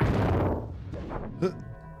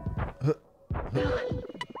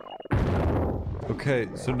 Okay,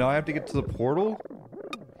 so now I have to get to the portal?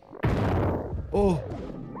 Oh.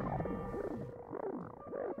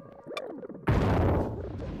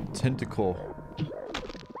 Tentacle.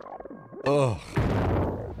 Ugh.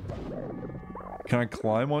 Can I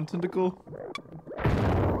climb on tentacle?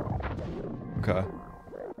 Okay.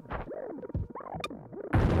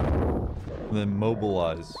 And then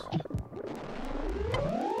mobilize.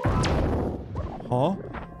 Huh?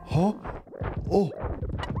 Huh? Oh.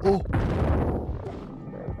 Oh.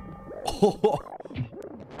 Oh.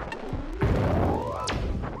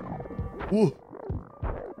 Whoa.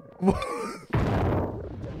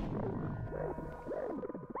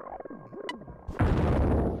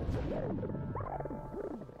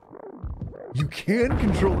 You can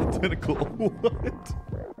control the tentacle. What?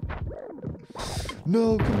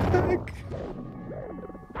 No, come back.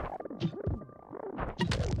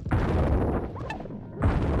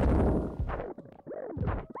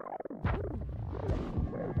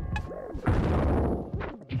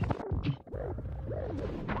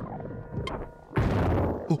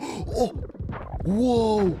 Oh,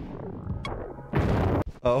 whoa.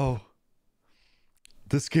 Oh.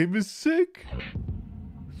 This game is sick.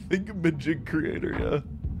 Thingamajig creator, yeah.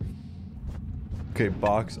 Okay,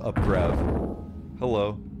 box up grab.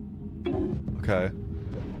 Hello. Okay.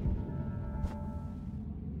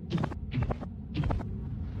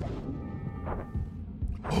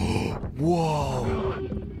 Whoa.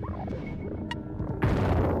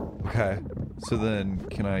 Okay. So then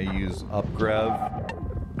can I use up grab?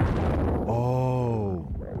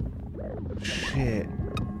 Oh. Shit.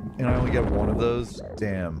 And I only get one of those?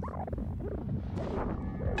 Damn.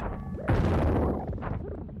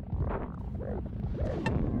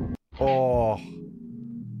 Oh.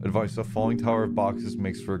 Advice: a falling tower of boxes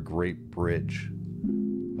makes for a great bridge.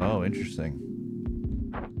 Oh, interesting.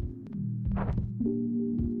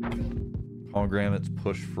 Pomegranates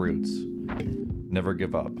push fruits. Never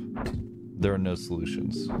give up. There are no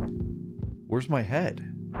solutions. Where's my head?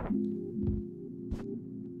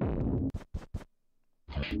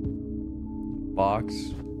 Box,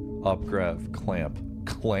 up grab, clamp.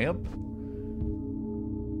 Clamp?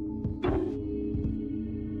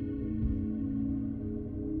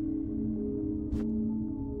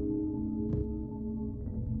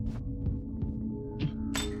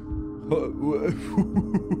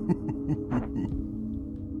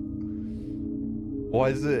 Why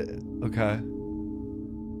is it? Okay.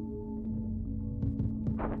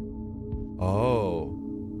 Oh.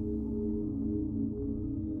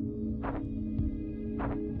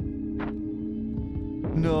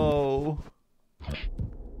 No.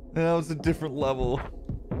 That was a different level.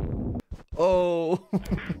 Oh.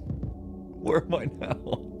 Where am I now?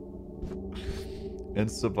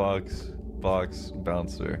 Insta box,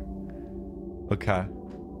 bouncer. Okay.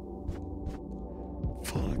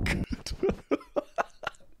 Fuck.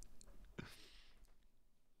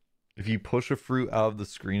 If you push a fruit out of the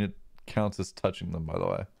screen, it counts as touching them, by the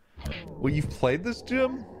way. Well, you've played this,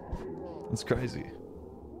 Jim? That's crazy.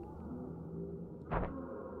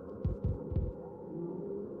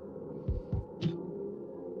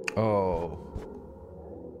 Oh.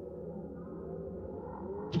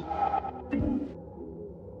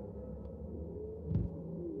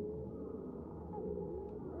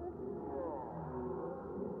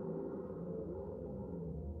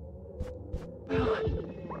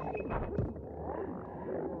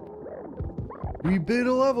 We beat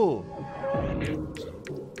a level.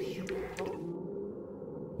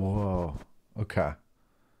 Whoa. Okay.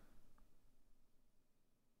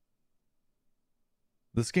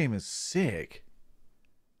 This game is sick.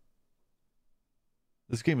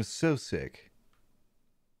 This game is so sick.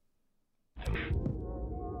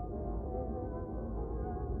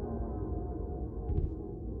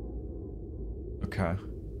 Okay.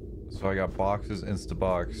 So I got boxes,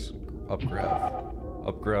 Instabox,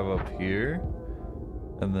 upgrab up here,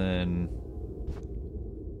 and then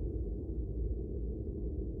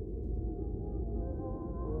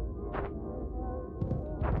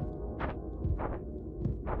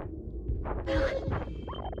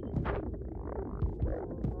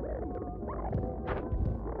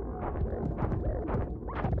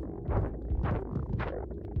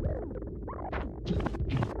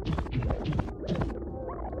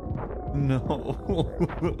no.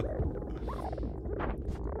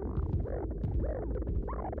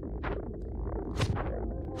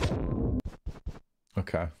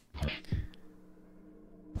 Okay.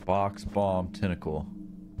 Box bomb tentacle.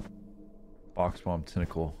 Box bomb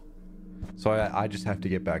tentacle. So I just have to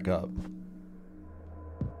get back up.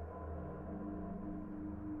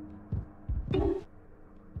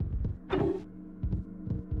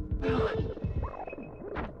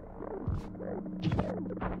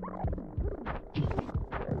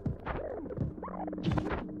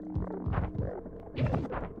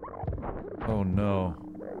 Oh no.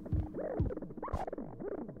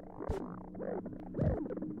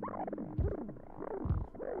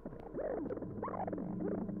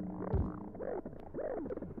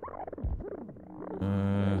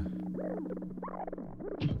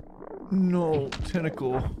 No,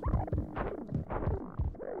 tentacle.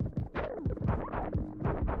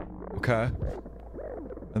 Okay.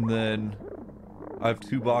 And then I have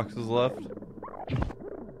 2 boxes left.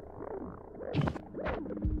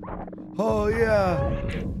 Oh yeah.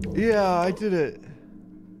 Yeah, I did it.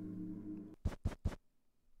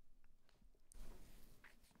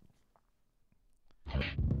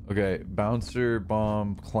 Okay, bouncer,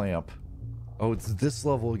 bomb, clamp. Oh, it's this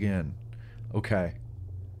level again. Okay.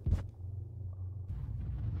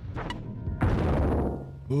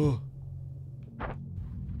 Oh.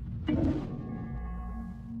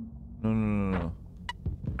 No.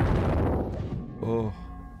 Oh.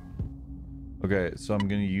 Okay, so I'm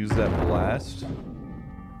gonna use that blast.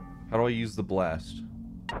 How do I use the blast?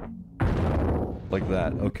 Like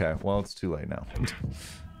that. Okay, well, it's too late now.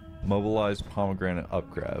 Mobilize pomegranate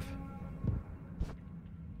upgrab.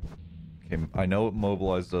 Okay, I know what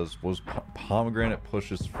mobilize does. Was pomegranate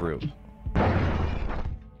pushes fruit.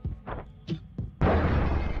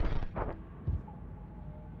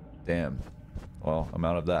 Damn. Well, I'm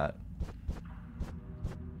out of that.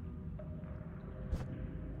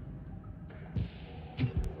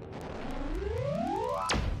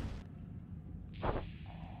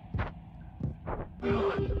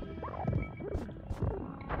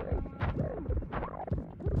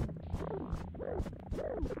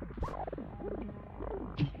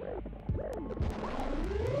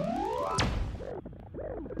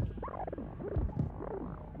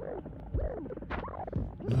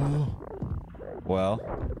 Well,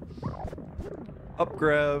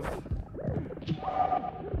 upgrade.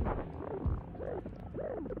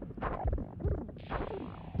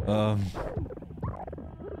 Oh.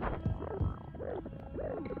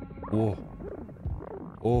 Oh.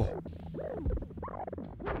 Oh.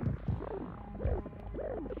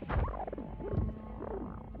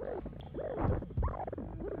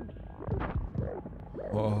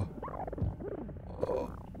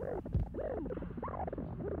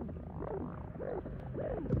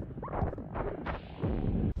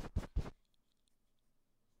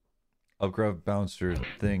 Upgrade bouncer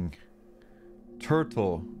thing.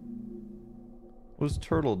 Turtle. What does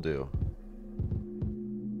turtle do?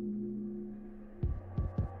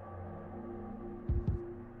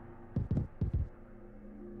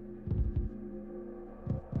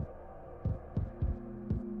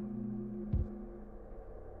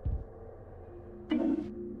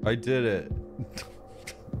 I did it.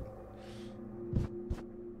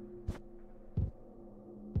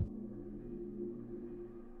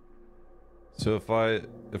 So if I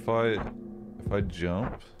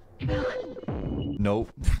jump,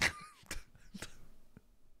 nope.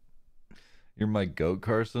 You're my goat,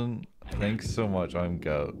 Carson. Thanks so much. I'm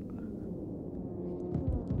goat.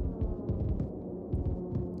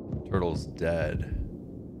 Turtle's dead.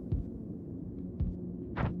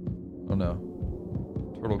 Oh no.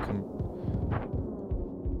 Turtle come.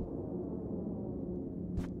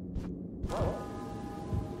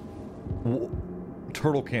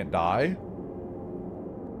 Turtle can't die?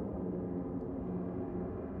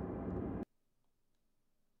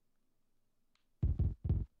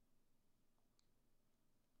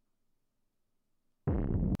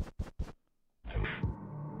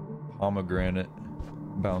 Pomegranate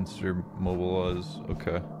bouncer mobilize.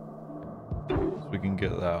 Okay. So we can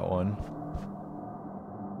get that one.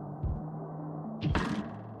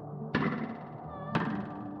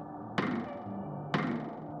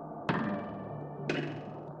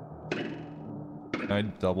 Can I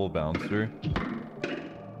double bouncer?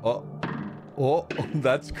 Oh. Oh,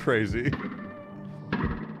 that's crazy.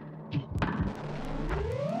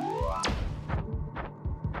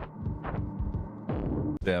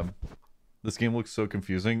 Damn. This game looks so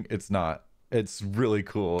confusing. It's not. It's really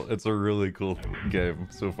cool. It's a really cool game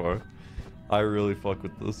so far. I really fuck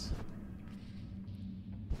with this.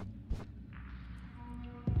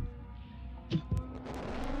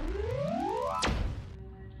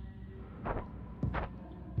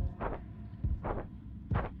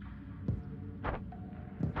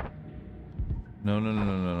 No, no, no,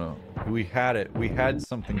 no, no, no. We had it. We had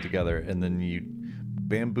something together, and then you...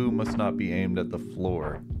 Bamboo must not be aimed at the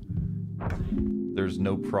floor. There's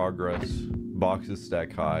no progress. Boxes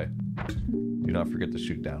stack high. Do not forget to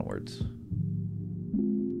shoot downwards.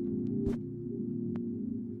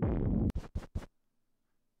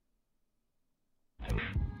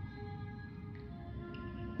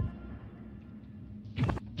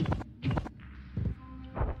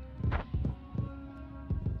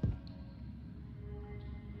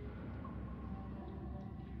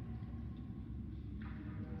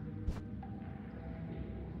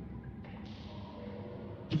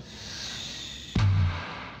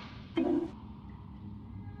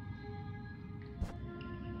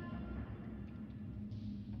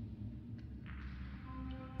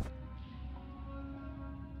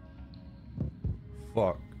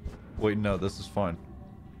 Fuck. Wait, no, this is fun.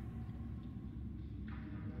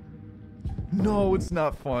 No, it's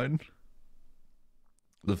not fun.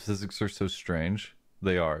 The physics are so strange.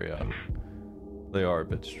 They are, yeah. They are a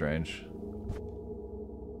bit strange.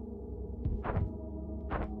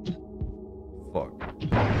 Fuck.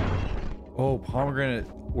 Oh, pomegranate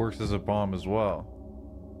works as a bomb as well.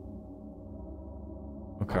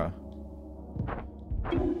 Okay.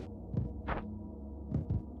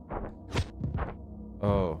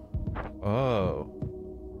 Oh. Oh.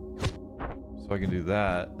 So I can do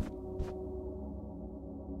that.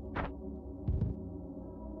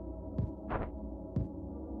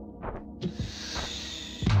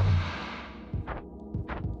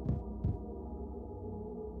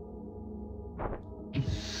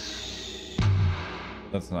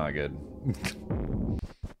 That's not good.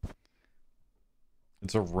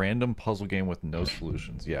 It's a random puzzle game with no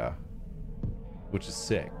solutions, yeah. Which is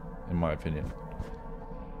sick, in my opinion.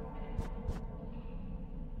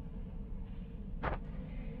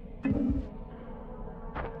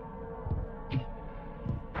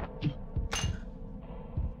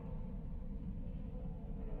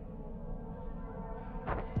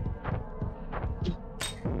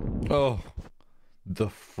 Oh, the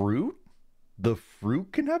fruit? The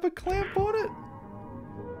fruit can have a clamp on it?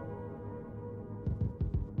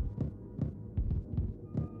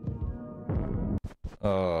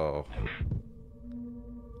 Oh.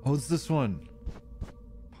 Oh, it's this one.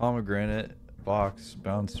 Pomegranate, box,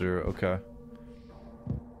 bouncer, okay.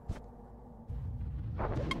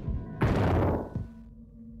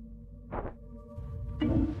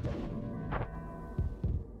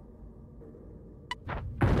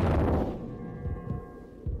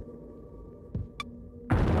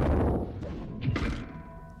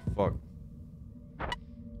 Fuck.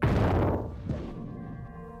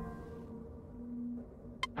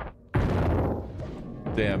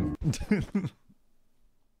 Damn.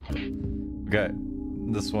 Okay,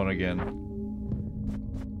 this one again.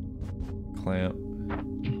 Clamp.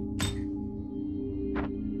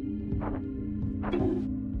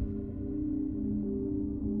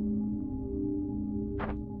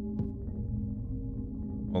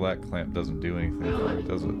 Well, that clamp doesn't do anything for it,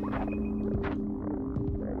 does it?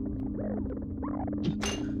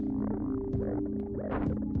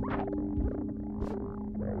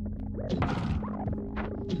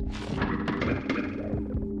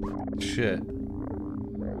 Shit.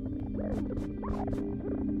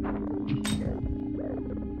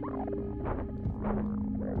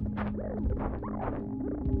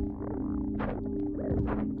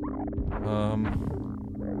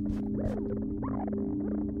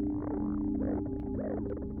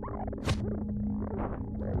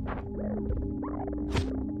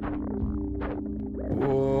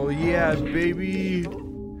 Oh yeah, baby.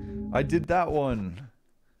 I did that one.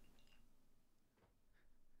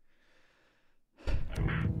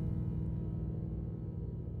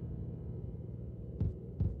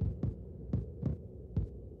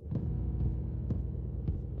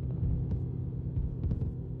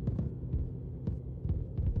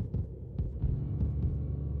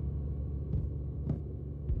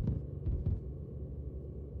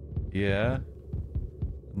 Yeah.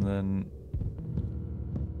 And then...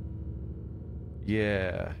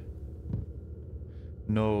 Yeah.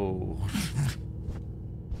 No.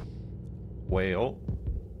 Whale.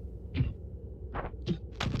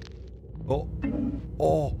 Oh.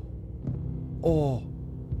 Oh. Oh.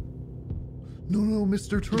 No, no,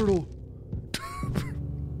 Mr. Turtle.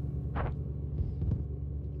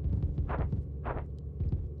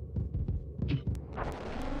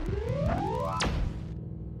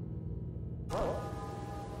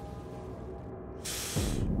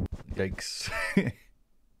 Yikes.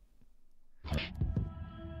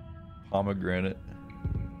 Pomegranate.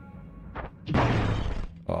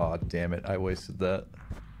 Aw, damn it. I wasted that.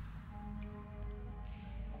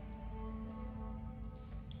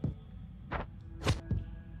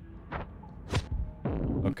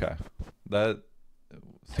 Okay. That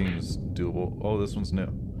seems doable. Oh, this one's new.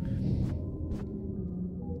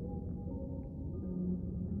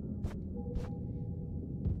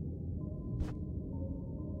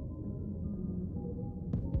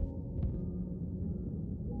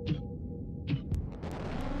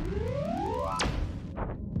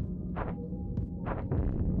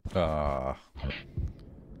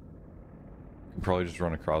 Could probably just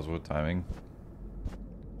run across with timing.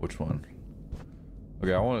 Which one?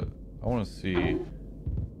 Okay, I want to see.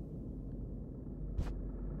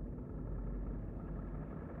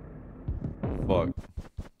 Fuck.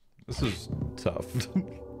 This is tough.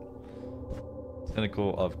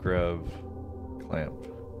 Tentacle, up grab, clamp.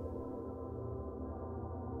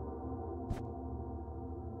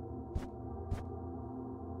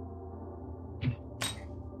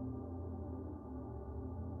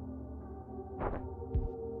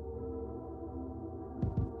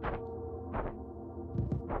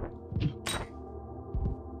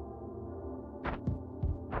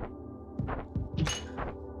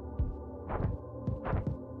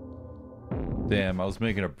 Damn, I was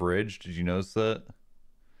making a bridge. Did you notice that?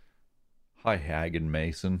 Hi, Hag and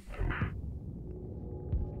Mason.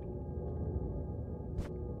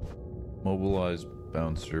 Mobilize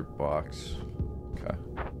bouncer box. Okay.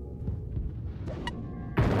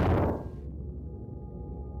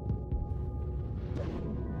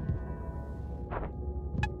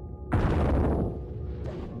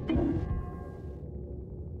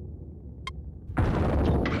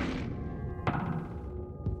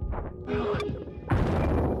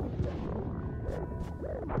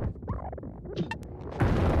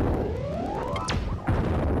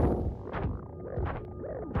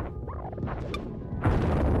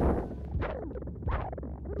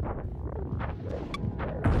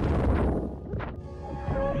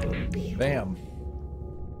 Bam.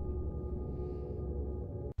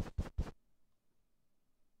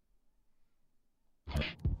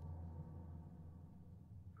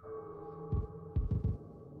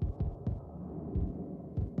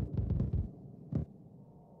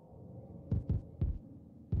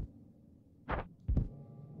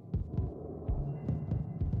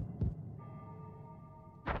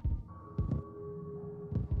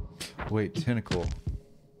 Wait, tentacle.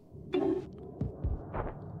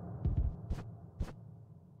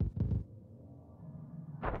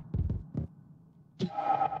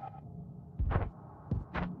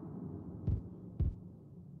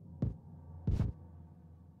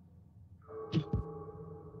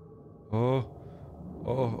 Oh,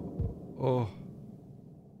 oh, oh.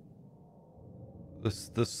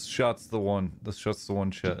 This shot's the one. This shot's the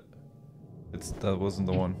one shot. That wasn't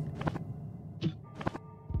the one.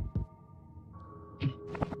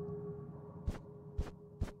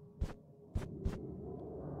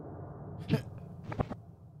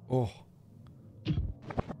 Oh.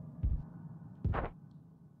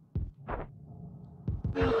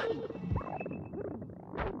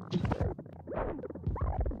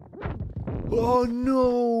 Oh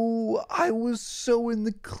no! I was so in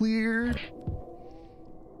the clear.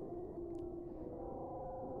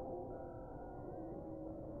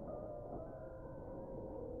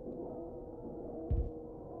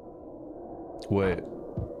 Wait,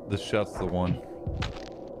 this shot's the one.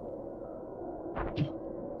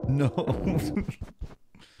 No.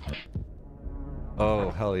 Oh,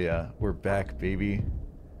 hell yeah. We're back, baby.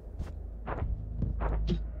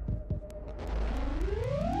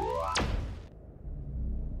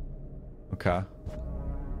 Okay.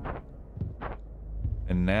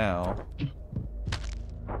 And now...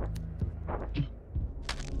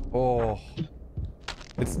 Oh.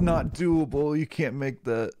 It's not doable. You can't make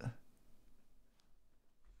that.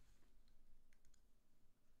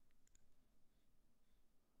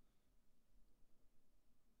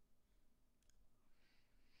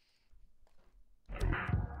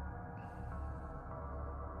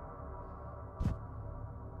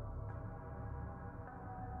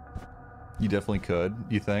 You definitely could,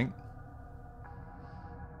 you think?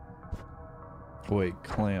 Wait,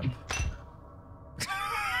 clamp.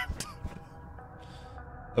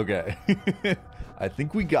 Okay. I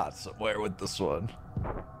think we got somewhere with this one.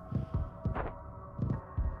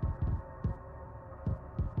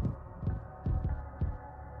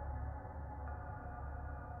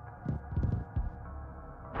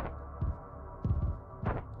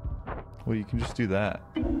 Well, you can just do that.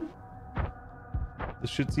 This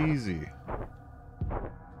shit's easy.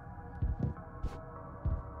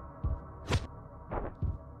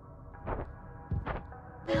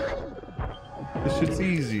 This shit's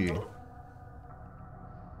easy.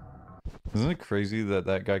 Isn't it crazy that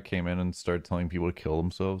that guy came in and started telling people to kill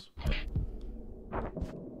themselves?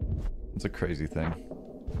 It's a crazy thing.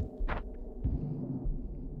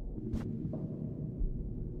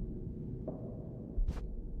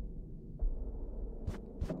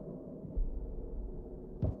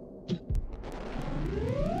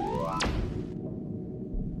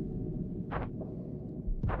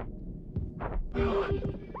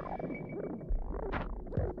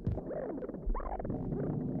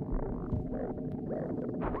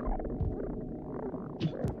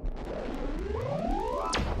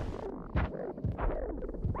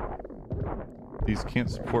 These can't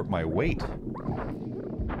support my weight.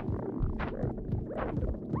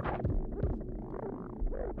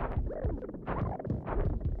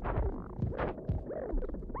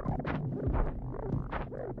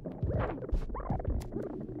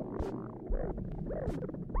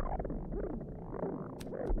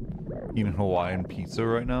 Eating Hawaiian pizza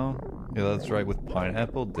right now? Yeah, that's right, with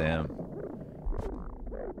pineapple? Damn.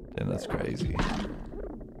 Damn, that's crazy.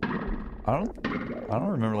 I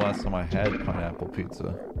don't remember the last time I had pineapple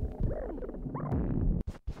pizza.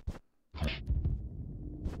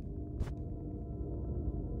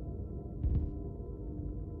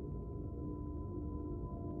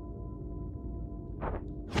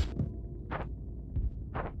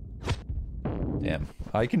 Damn,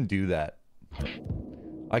 I can do that.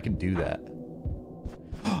 I can do that.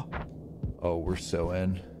 Oh, we're so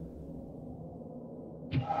in.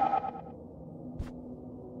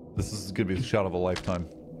 This is gonna be the shot of a lifetime.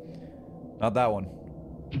 Not that one.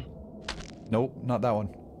 Nope, not that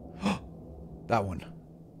one. That one.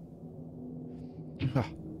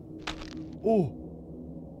 Oh.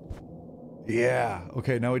 Yeah.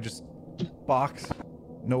 Okay, now we just box.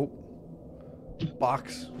 Nope.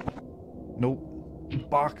 Box. Nope.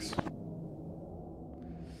 Box.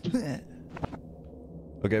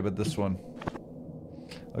 Okay, but this one.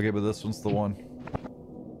 Okay, but this one's the one.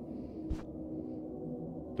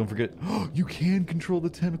 Don't forget. You can control the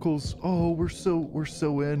tentacles. Oh, we're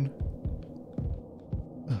so in.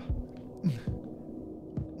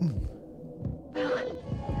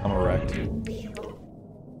 I'm erect.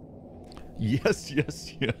 Yes,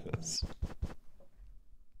 yes, yes.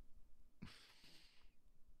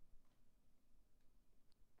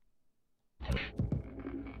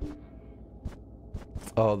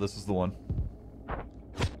 Oh, this is the one.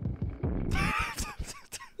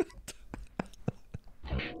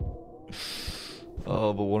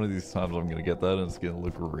 Oh, but one of these times I'm gonna get that and it's gonna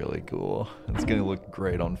look really cool. It's gonna look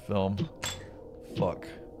great on film. Fuck.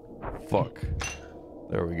 Fuck.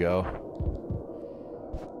 There we go.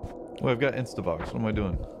 Oh, I've got Instabox. What am I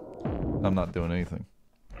doing? I'm not doing anything.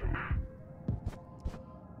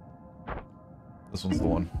 This one's the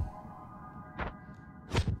one.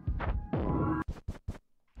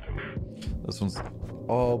 This one's...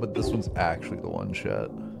 Oh, but this one's actually the one, chat.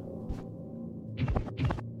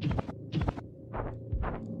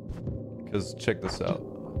 Because check this out.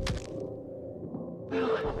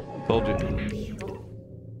 Told you.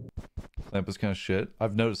 Clamp is kind of shit.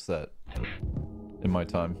 I've noticed that in my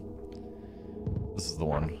time. This is the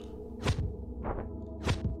one.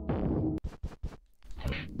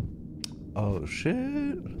 Oh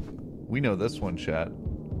shit. We know this one, chat.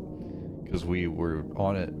 Because we were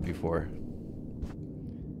on it before.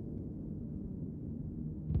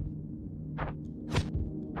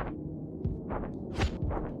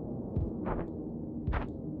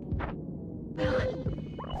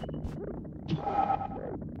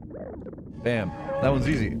 Bam. That one's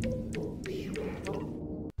easy.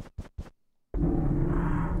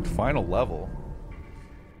 Final level.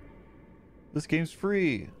 This game's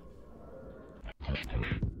free.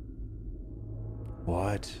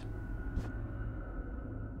 What?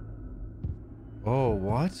 Oh,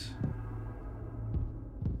 what?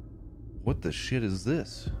 What the shit is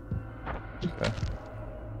this? Okay.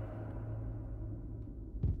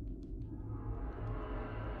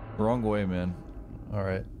 Wrong way, man.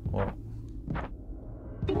 Alright, well.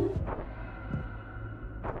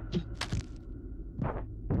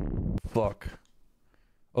 Fuck.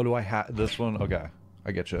 Oh, do I have this one? Okay,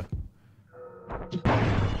 I get you.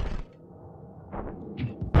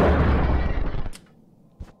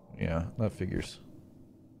 Yeah, that figures.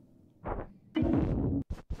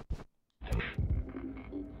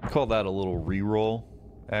 Call that a little re-roll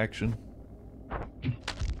action.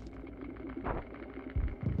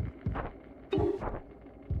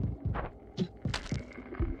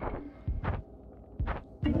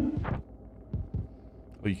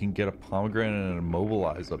 Oh, you can get a pomegranate and an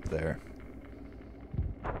immobilize up there.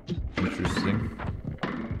 Interesting.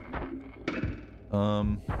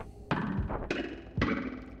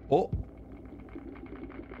 Oh.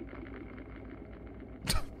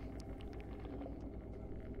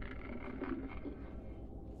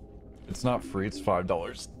 It's not free, it's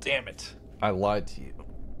 $5. Damn it. I lied to you.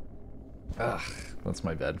 Ugh, that's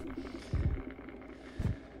my bad.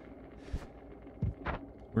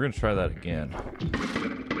 We're gonna try that again.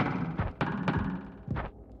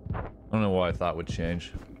 I don't know why I thought would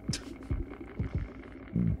change.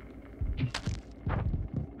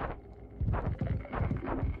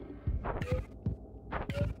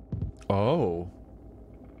 Oh.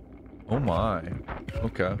 Oh my.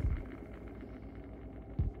 Okay.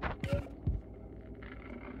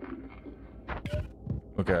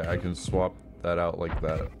 Okay, I can swap that out like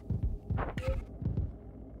that.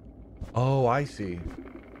 Oh, I see.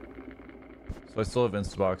 So I still have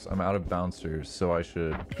Instabox. I'm out of bouncers, so I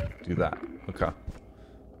should do that. Okay.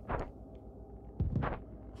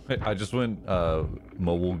 I just went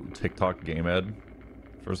mobile TikTok game ad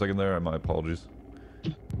for a second there. My apologies.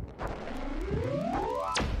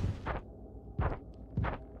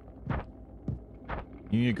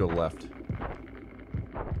 You need to go left.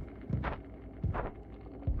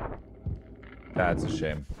 That's a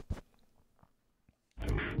shame.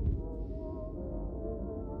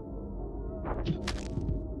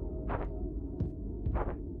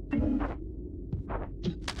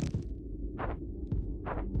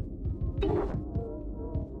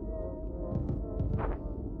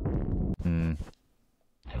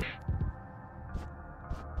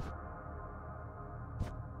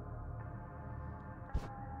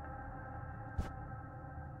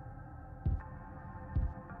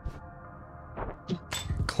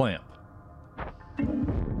 Clamp.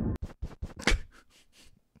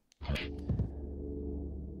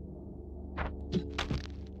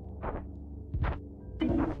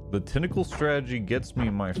 The tentacle strategy gets me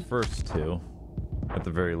my first two, at the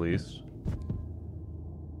very least.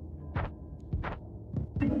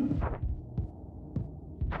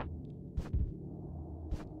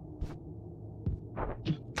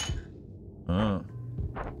 Oh.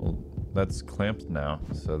 Well, that's clamped now,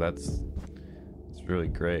 so that's really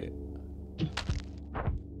great.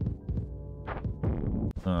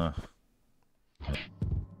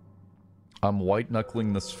 I'm white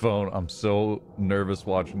knuckling this phone. I'm so nervous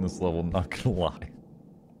watching this level, not gonna lie.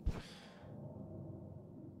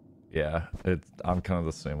 Yeah, I'm kind of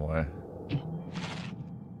the same way.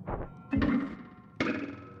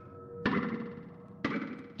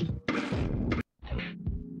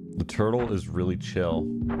 The turtle is really chill.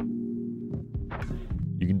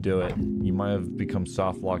 You can do it. You might have become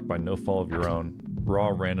soft locked by no fault of your own. Raw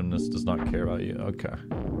randomness does not care about you. Okay.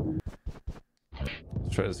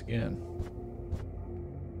 Let's try this again.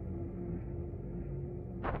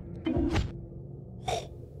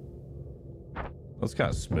 That's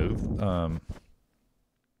kind of smooth.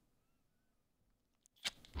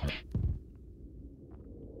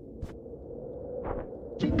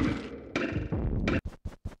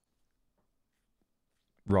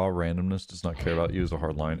 Raw randomness does not care about you is a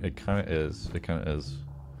hard line. It kind of is. It kind of is.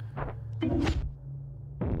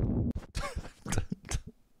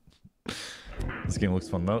 This game looks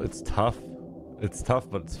fun though. It's tough. It's tough,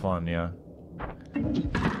 but it's fun, yeah.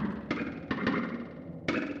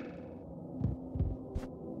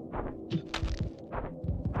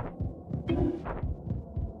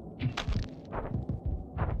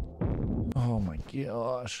 Oh my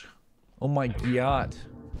gosh. Oh my god.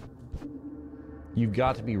 You've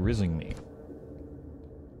got to be rizzing me.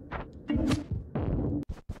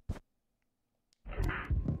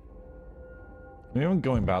 Maybe I'm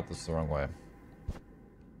going about this the wrong way.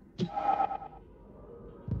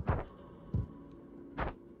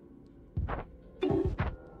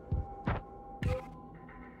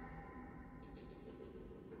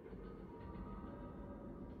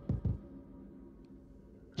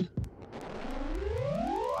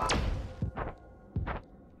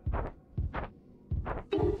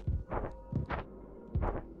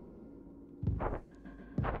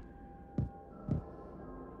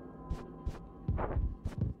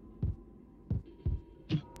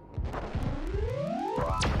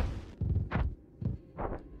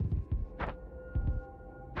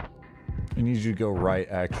 I need you to go right,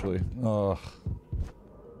 actually. Ugh.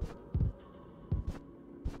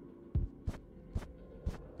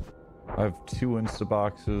 I have 2 Insta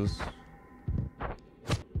boxes.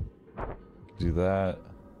 Do that.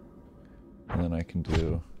 And then I can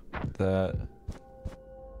do that.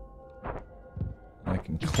 And I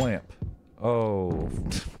can clamp. Oh.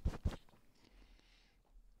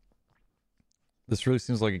 This really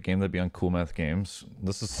seems like a game that'd be on Cool Math Games.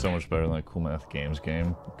 This is so much better than a Cool Math Games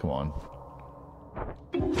game. Come on.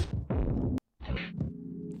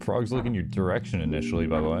 Frogs look in your direction initially,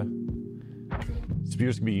 by the way.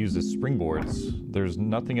 Spears can be used as springboards. There's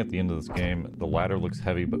nothing at the end of this game. The ladder looks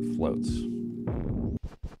heavy but floats.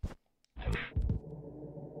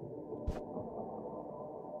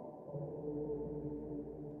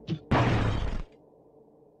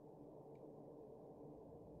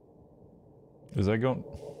 Is that going?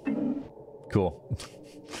 Cool.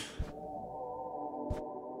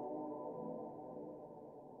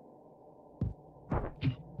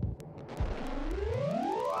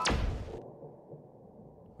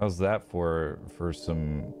 How's that for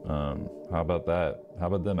some, how about that? How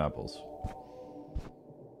about them apples?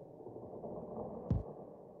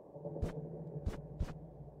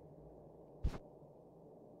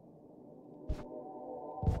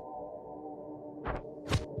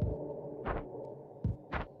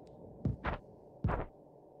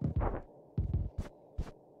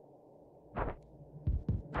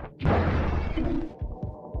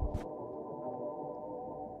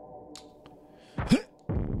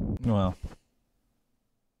 Well,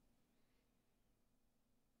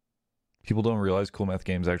 people don't realize Cool Math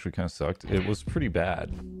Games actually kind of sucked. It was pretty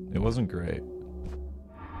bad. It wasn't great.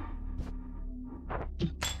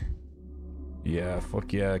 Yeah,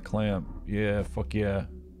 fuck yeah, clamp. Yeah, fuck yeah.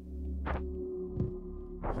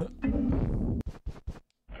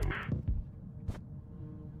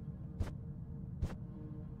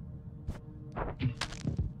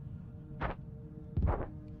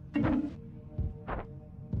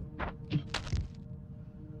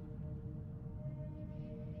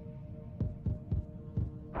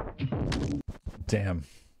 Damn.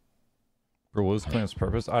 Bro, what was Clamp's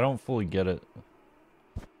purpose? I don't fully get it.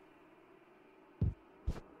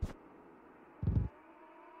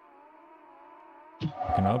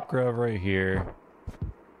 I can upgrade right here.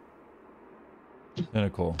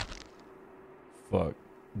 Pinnacle. Fuck.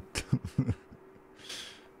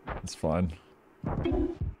 It's fine.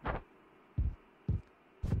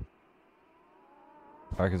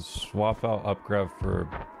 I could swap out upgrade for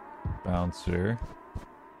bouncer,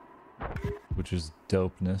 which is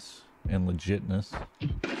dopeness and legitness.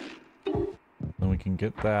 Then we can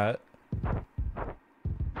get that.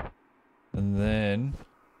 And then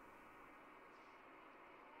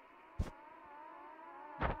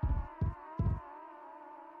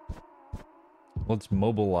let's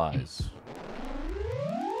mobilize.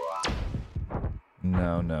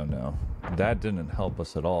 No, no, no. That didn't help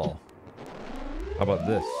us at all. How about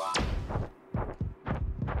this?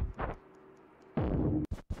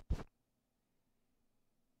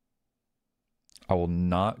 I will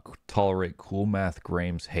not tolerate Cool Math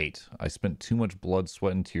Graham's hate. I spent too much blood,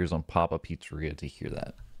 sweat, and tears on Papa Pizzeria to hear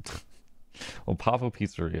that. Well, Papa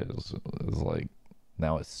Pizzeria is like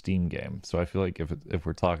now a Steam game, so I feel like if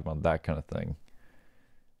we're talking about that kind of thing,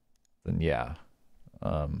 then yeah,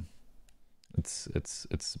 it's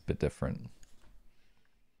a bit different.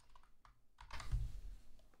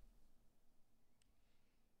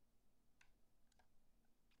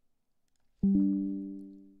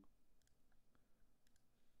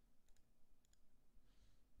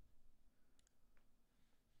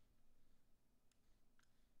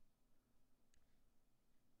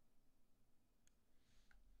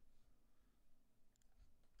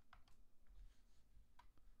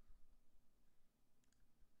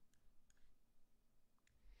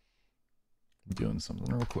 Doing something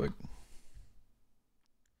real quick.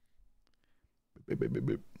 Beep, beep, beep,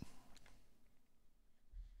 beep.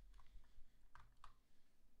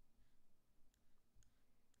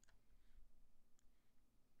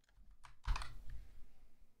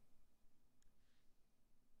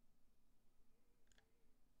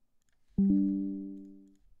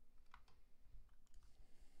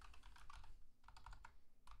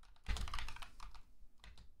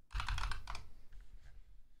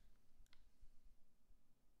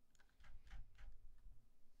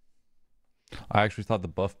 I actually thought the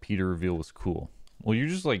Buff Peter reveal was cool. Well, you're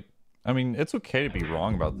just like, I mean, it's okay to be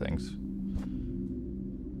wrong about things.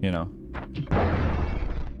 You know?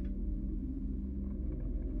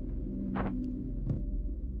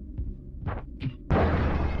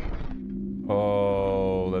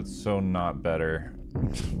 Oh, that's so not better.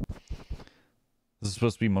 This is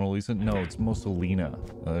supposed to be Mona Lisa? No, it's mosa lina.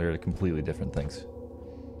 They're completely different things.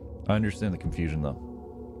 I understand the confusion though.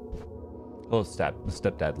 Hello,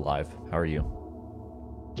 stepdad live. How are you?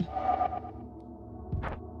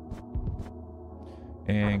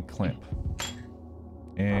 And clamp.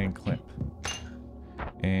 And clamp.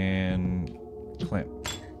 And clamp.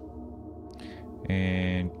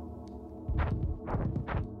 And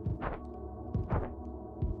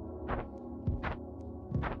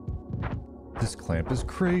this clamp is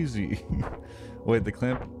crazy. Wait, the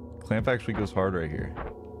clamp actually goes hard right here.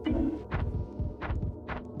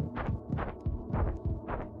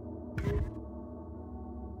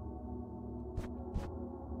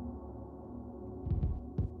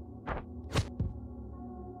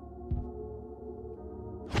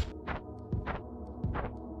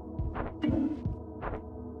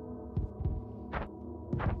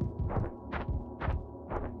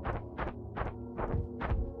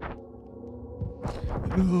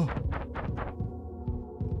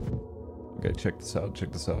 Okay, check this out,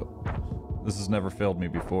 check this out. This has never failed me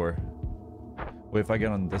before. Wait, if I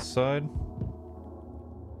get on this side?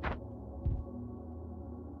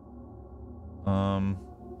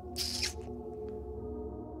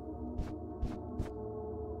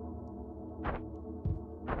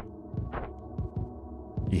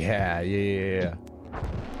 Yeah.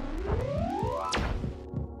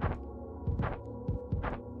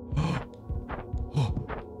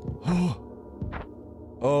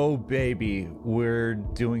 Oh, baby, we're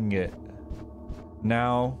doing it.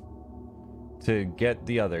 Now, to get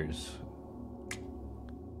the others.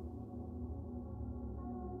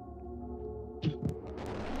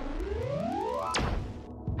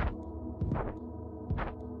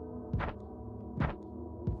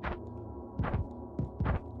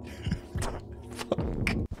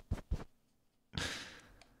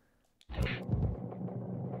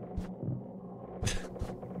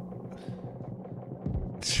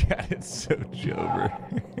 Chat, it's so Jover.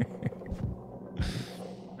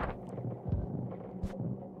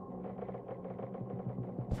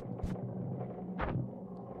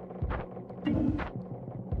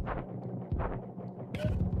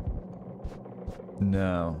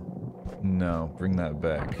 No, bring that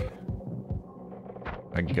back.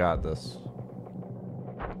 I got this.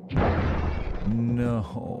 No.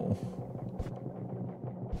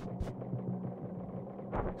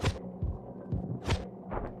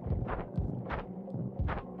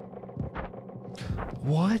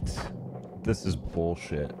 What? This is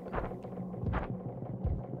bullshit.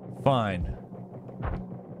 Fine.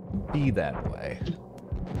 Be that way.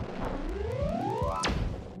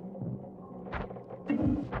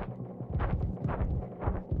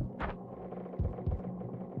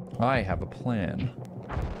 I have a plan.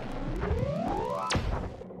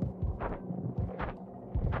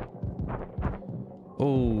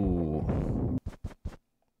 Oh.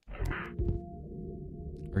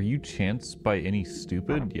 Are you Chance by any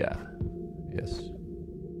stupid? Yeah. Yes.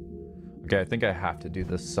 Okay, I think I have to do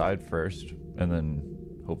this side first and then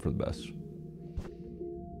hope for the best.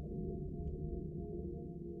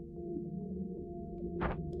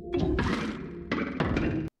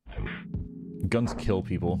 Guns kill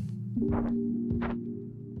people.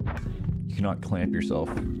 You cannot clamp yourself.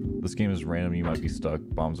 This game is random, you might be stuck.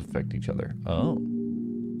 Bombs affect each other. Oh.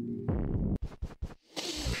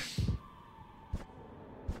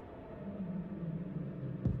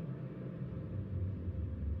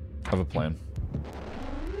 I have a plan.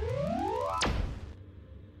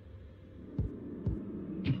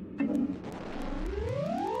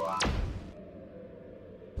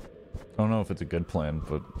 I don't know if it's a good plan,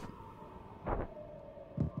 but...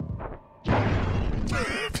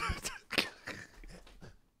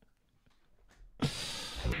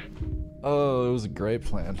 Oh, it was a great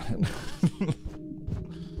plan.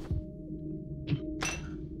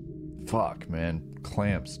 Fuck, man.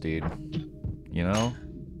 Clamps, dude. You know?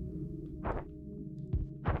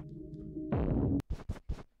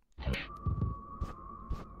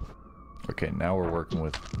 Okay, now we're working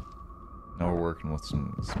with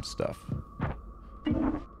some stuff.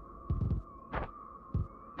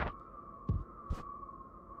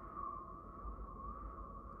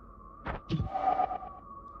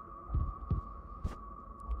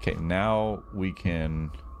 Okay, now we can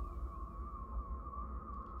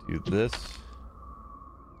do this.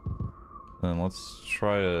 And let's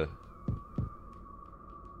try to...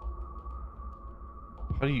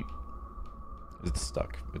 How do you... It's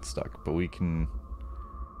stuck. It's stuck. But we can...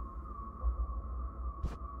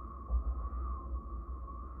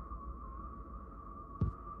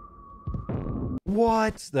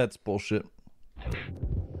 What? That's bullshit.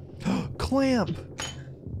 Clamp!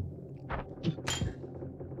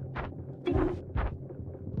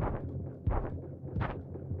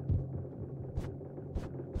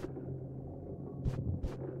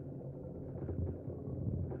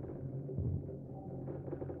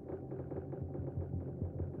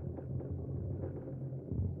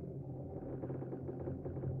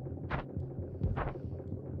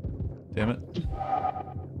 Damn it.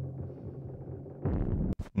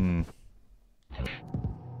 Hmm.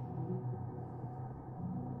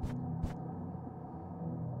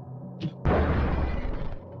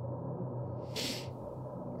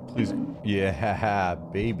 Please. Yeah,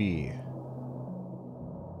 baby.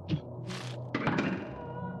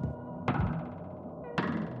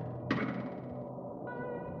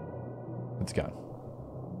 It's gone.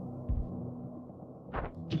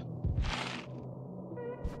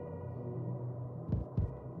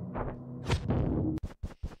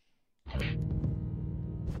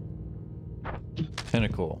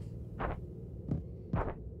 Tentacle.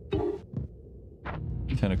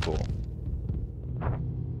 Tentacle.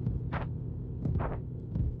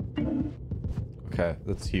 Okay,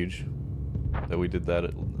 that's huge. That we did that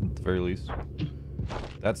at the very least.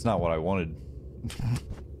 That's not what I wanted.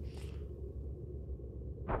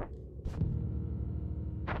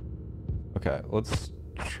 Okay, let's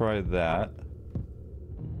try that.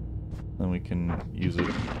 Then we can use it.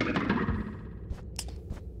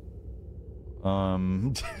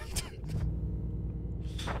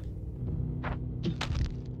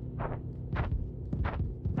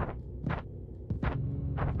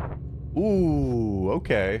 Ooh,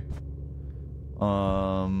 okay.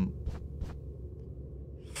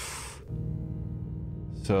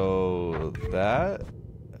 So that,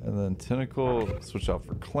 and then tentacle, switch out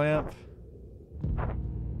for clamp.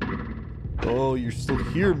 Oh, you're still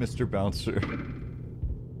here, Mr. Bouncer.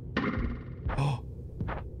 Oh.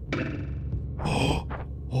 Oh.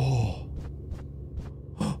 Oh.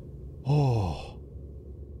 Oh.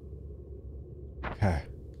 Okay.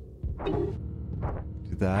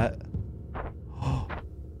 Do that.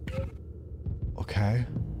 Okay.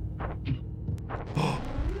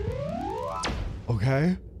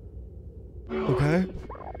 Okay. Okay.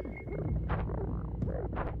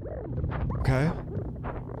 Okay.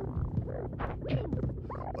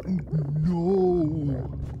 No.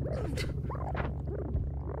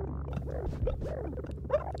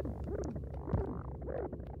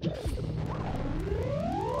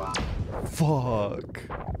 Fuck.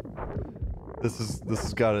 This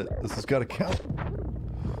has gotta count.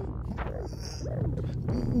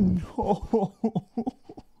 No.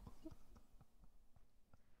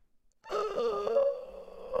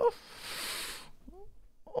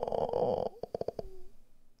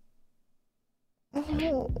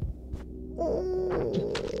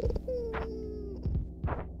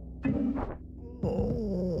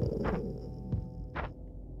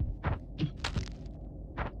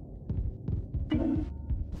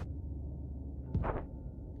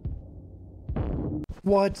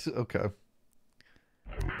 What? Okay.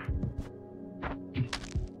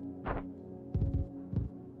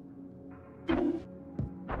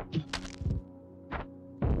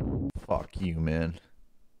 Fuck you, man.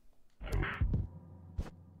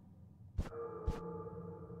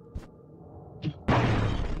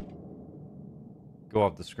 Go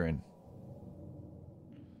off the screen.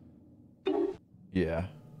 Yeah.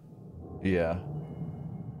 Yeah.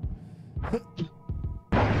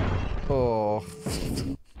 Oh.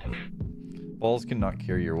 Balls cannot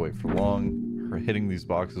carry your weight for long. Hitting these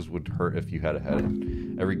boxes would hurt if you had a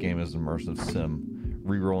head. Every game is an immersive sim.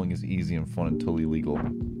 Rerolling is easy and fun until illegal.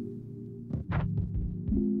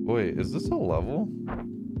 Wait, is this a level?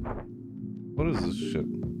 What is this shit?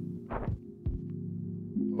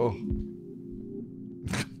 Oh.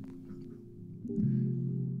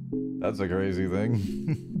 That's a crazy thing.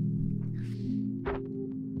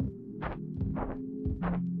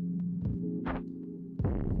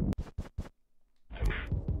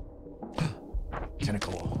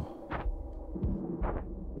 Tentacle.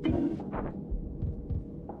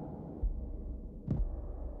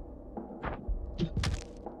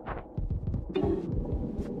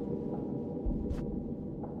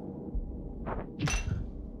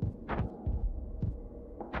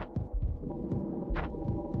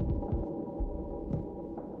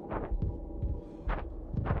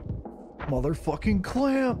 Motherfucking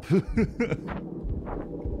clamp.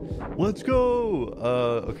 Let's go.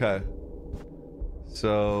 Okay.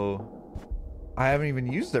 So I haven't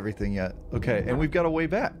even used everything yet. Okay, and we've got a way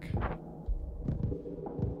back.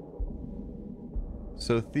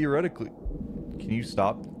 So theoretically, can you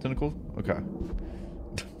stop, Tentacle? Okay.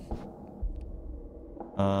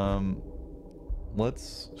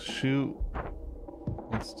 Let's shoot.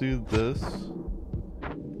 Let's do this.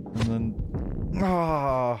 And then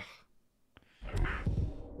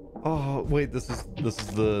oh, wait, this is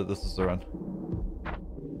the run.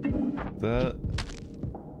 That.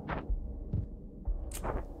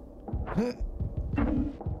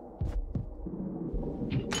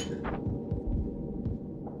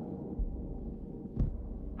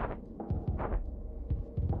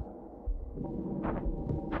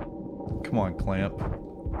 Come on, clamp.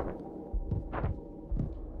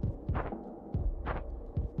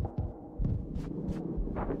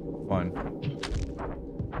 Fine.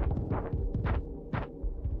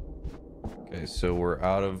 Okay, so we're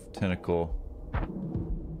out of tentacle.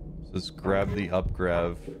 So let's grab the up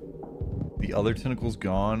grab. The other tentacle's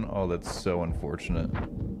gone. Oh, that's so unfortunate.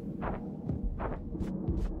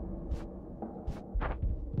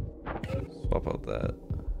 Swap out that.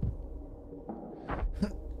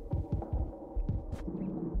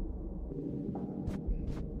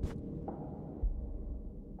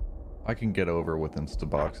 I can get over with insta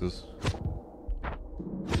boxes.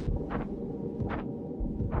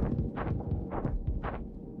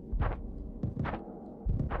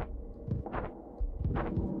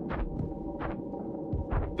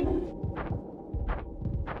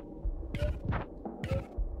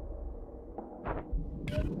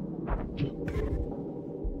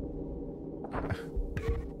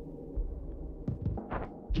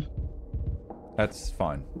 That's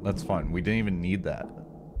fine. That's fine. We didn't even need that.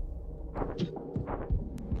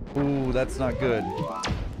 Ooh, that's not good.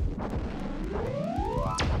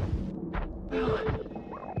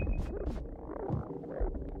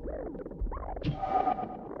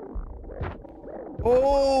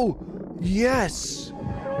 Oh, yes.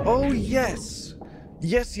 Oh, yes.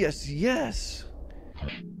 Yes, yes, yes.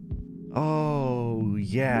 Oh,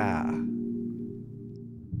 yeah.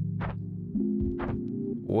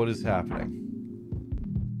 What is happening?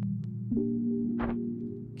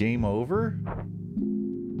 Game over?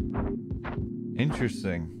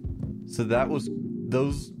 Interesting. So that was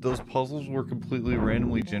those puzzles were completely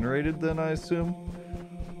randomly generated then, I assume?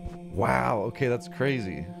 Wow, okay, that's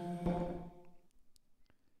crazy.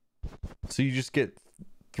 So you just get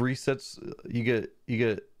 3 sets, you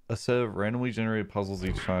get a set of randomly generated puzzles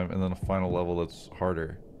each time and then a final level that's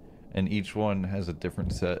harder. And each one has a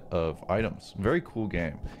different set of items. Very cool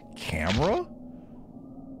game. Camera?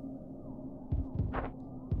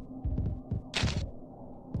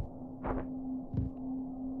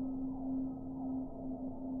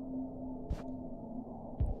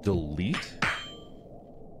 Delete?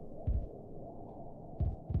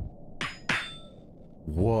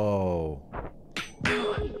 Whoa.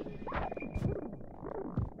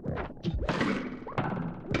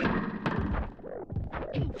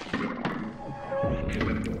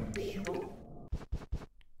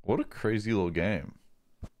 What a crazy little game.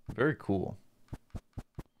 Very cool.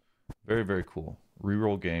 Very, very cool.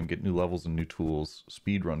 Reroll game, get new levels and new tools.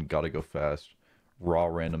 Speedrun, gotta go fast. Raw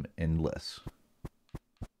random endless.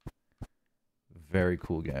 Very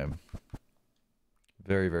cool game.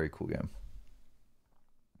 Very, very cool game.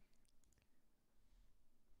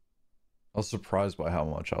 I was surprised by how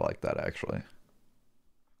much I like that, actually.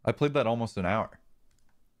 I played that almost an hour.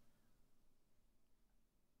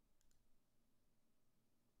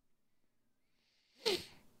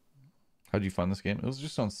 How'd you find this game? It was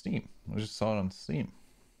just on Steam. I just saw it on Steam.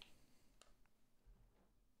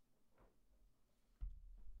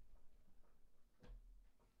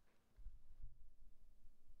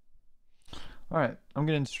 Alright, I'm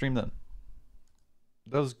gonna stream then.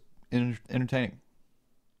 That was entertaining.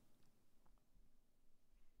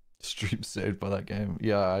 Stream saved by that game.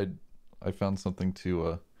 Yeah, I found something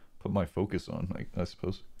to put my focus on, I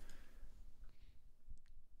suppose.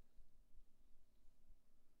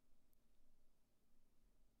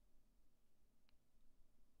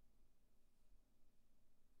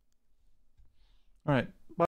 All right.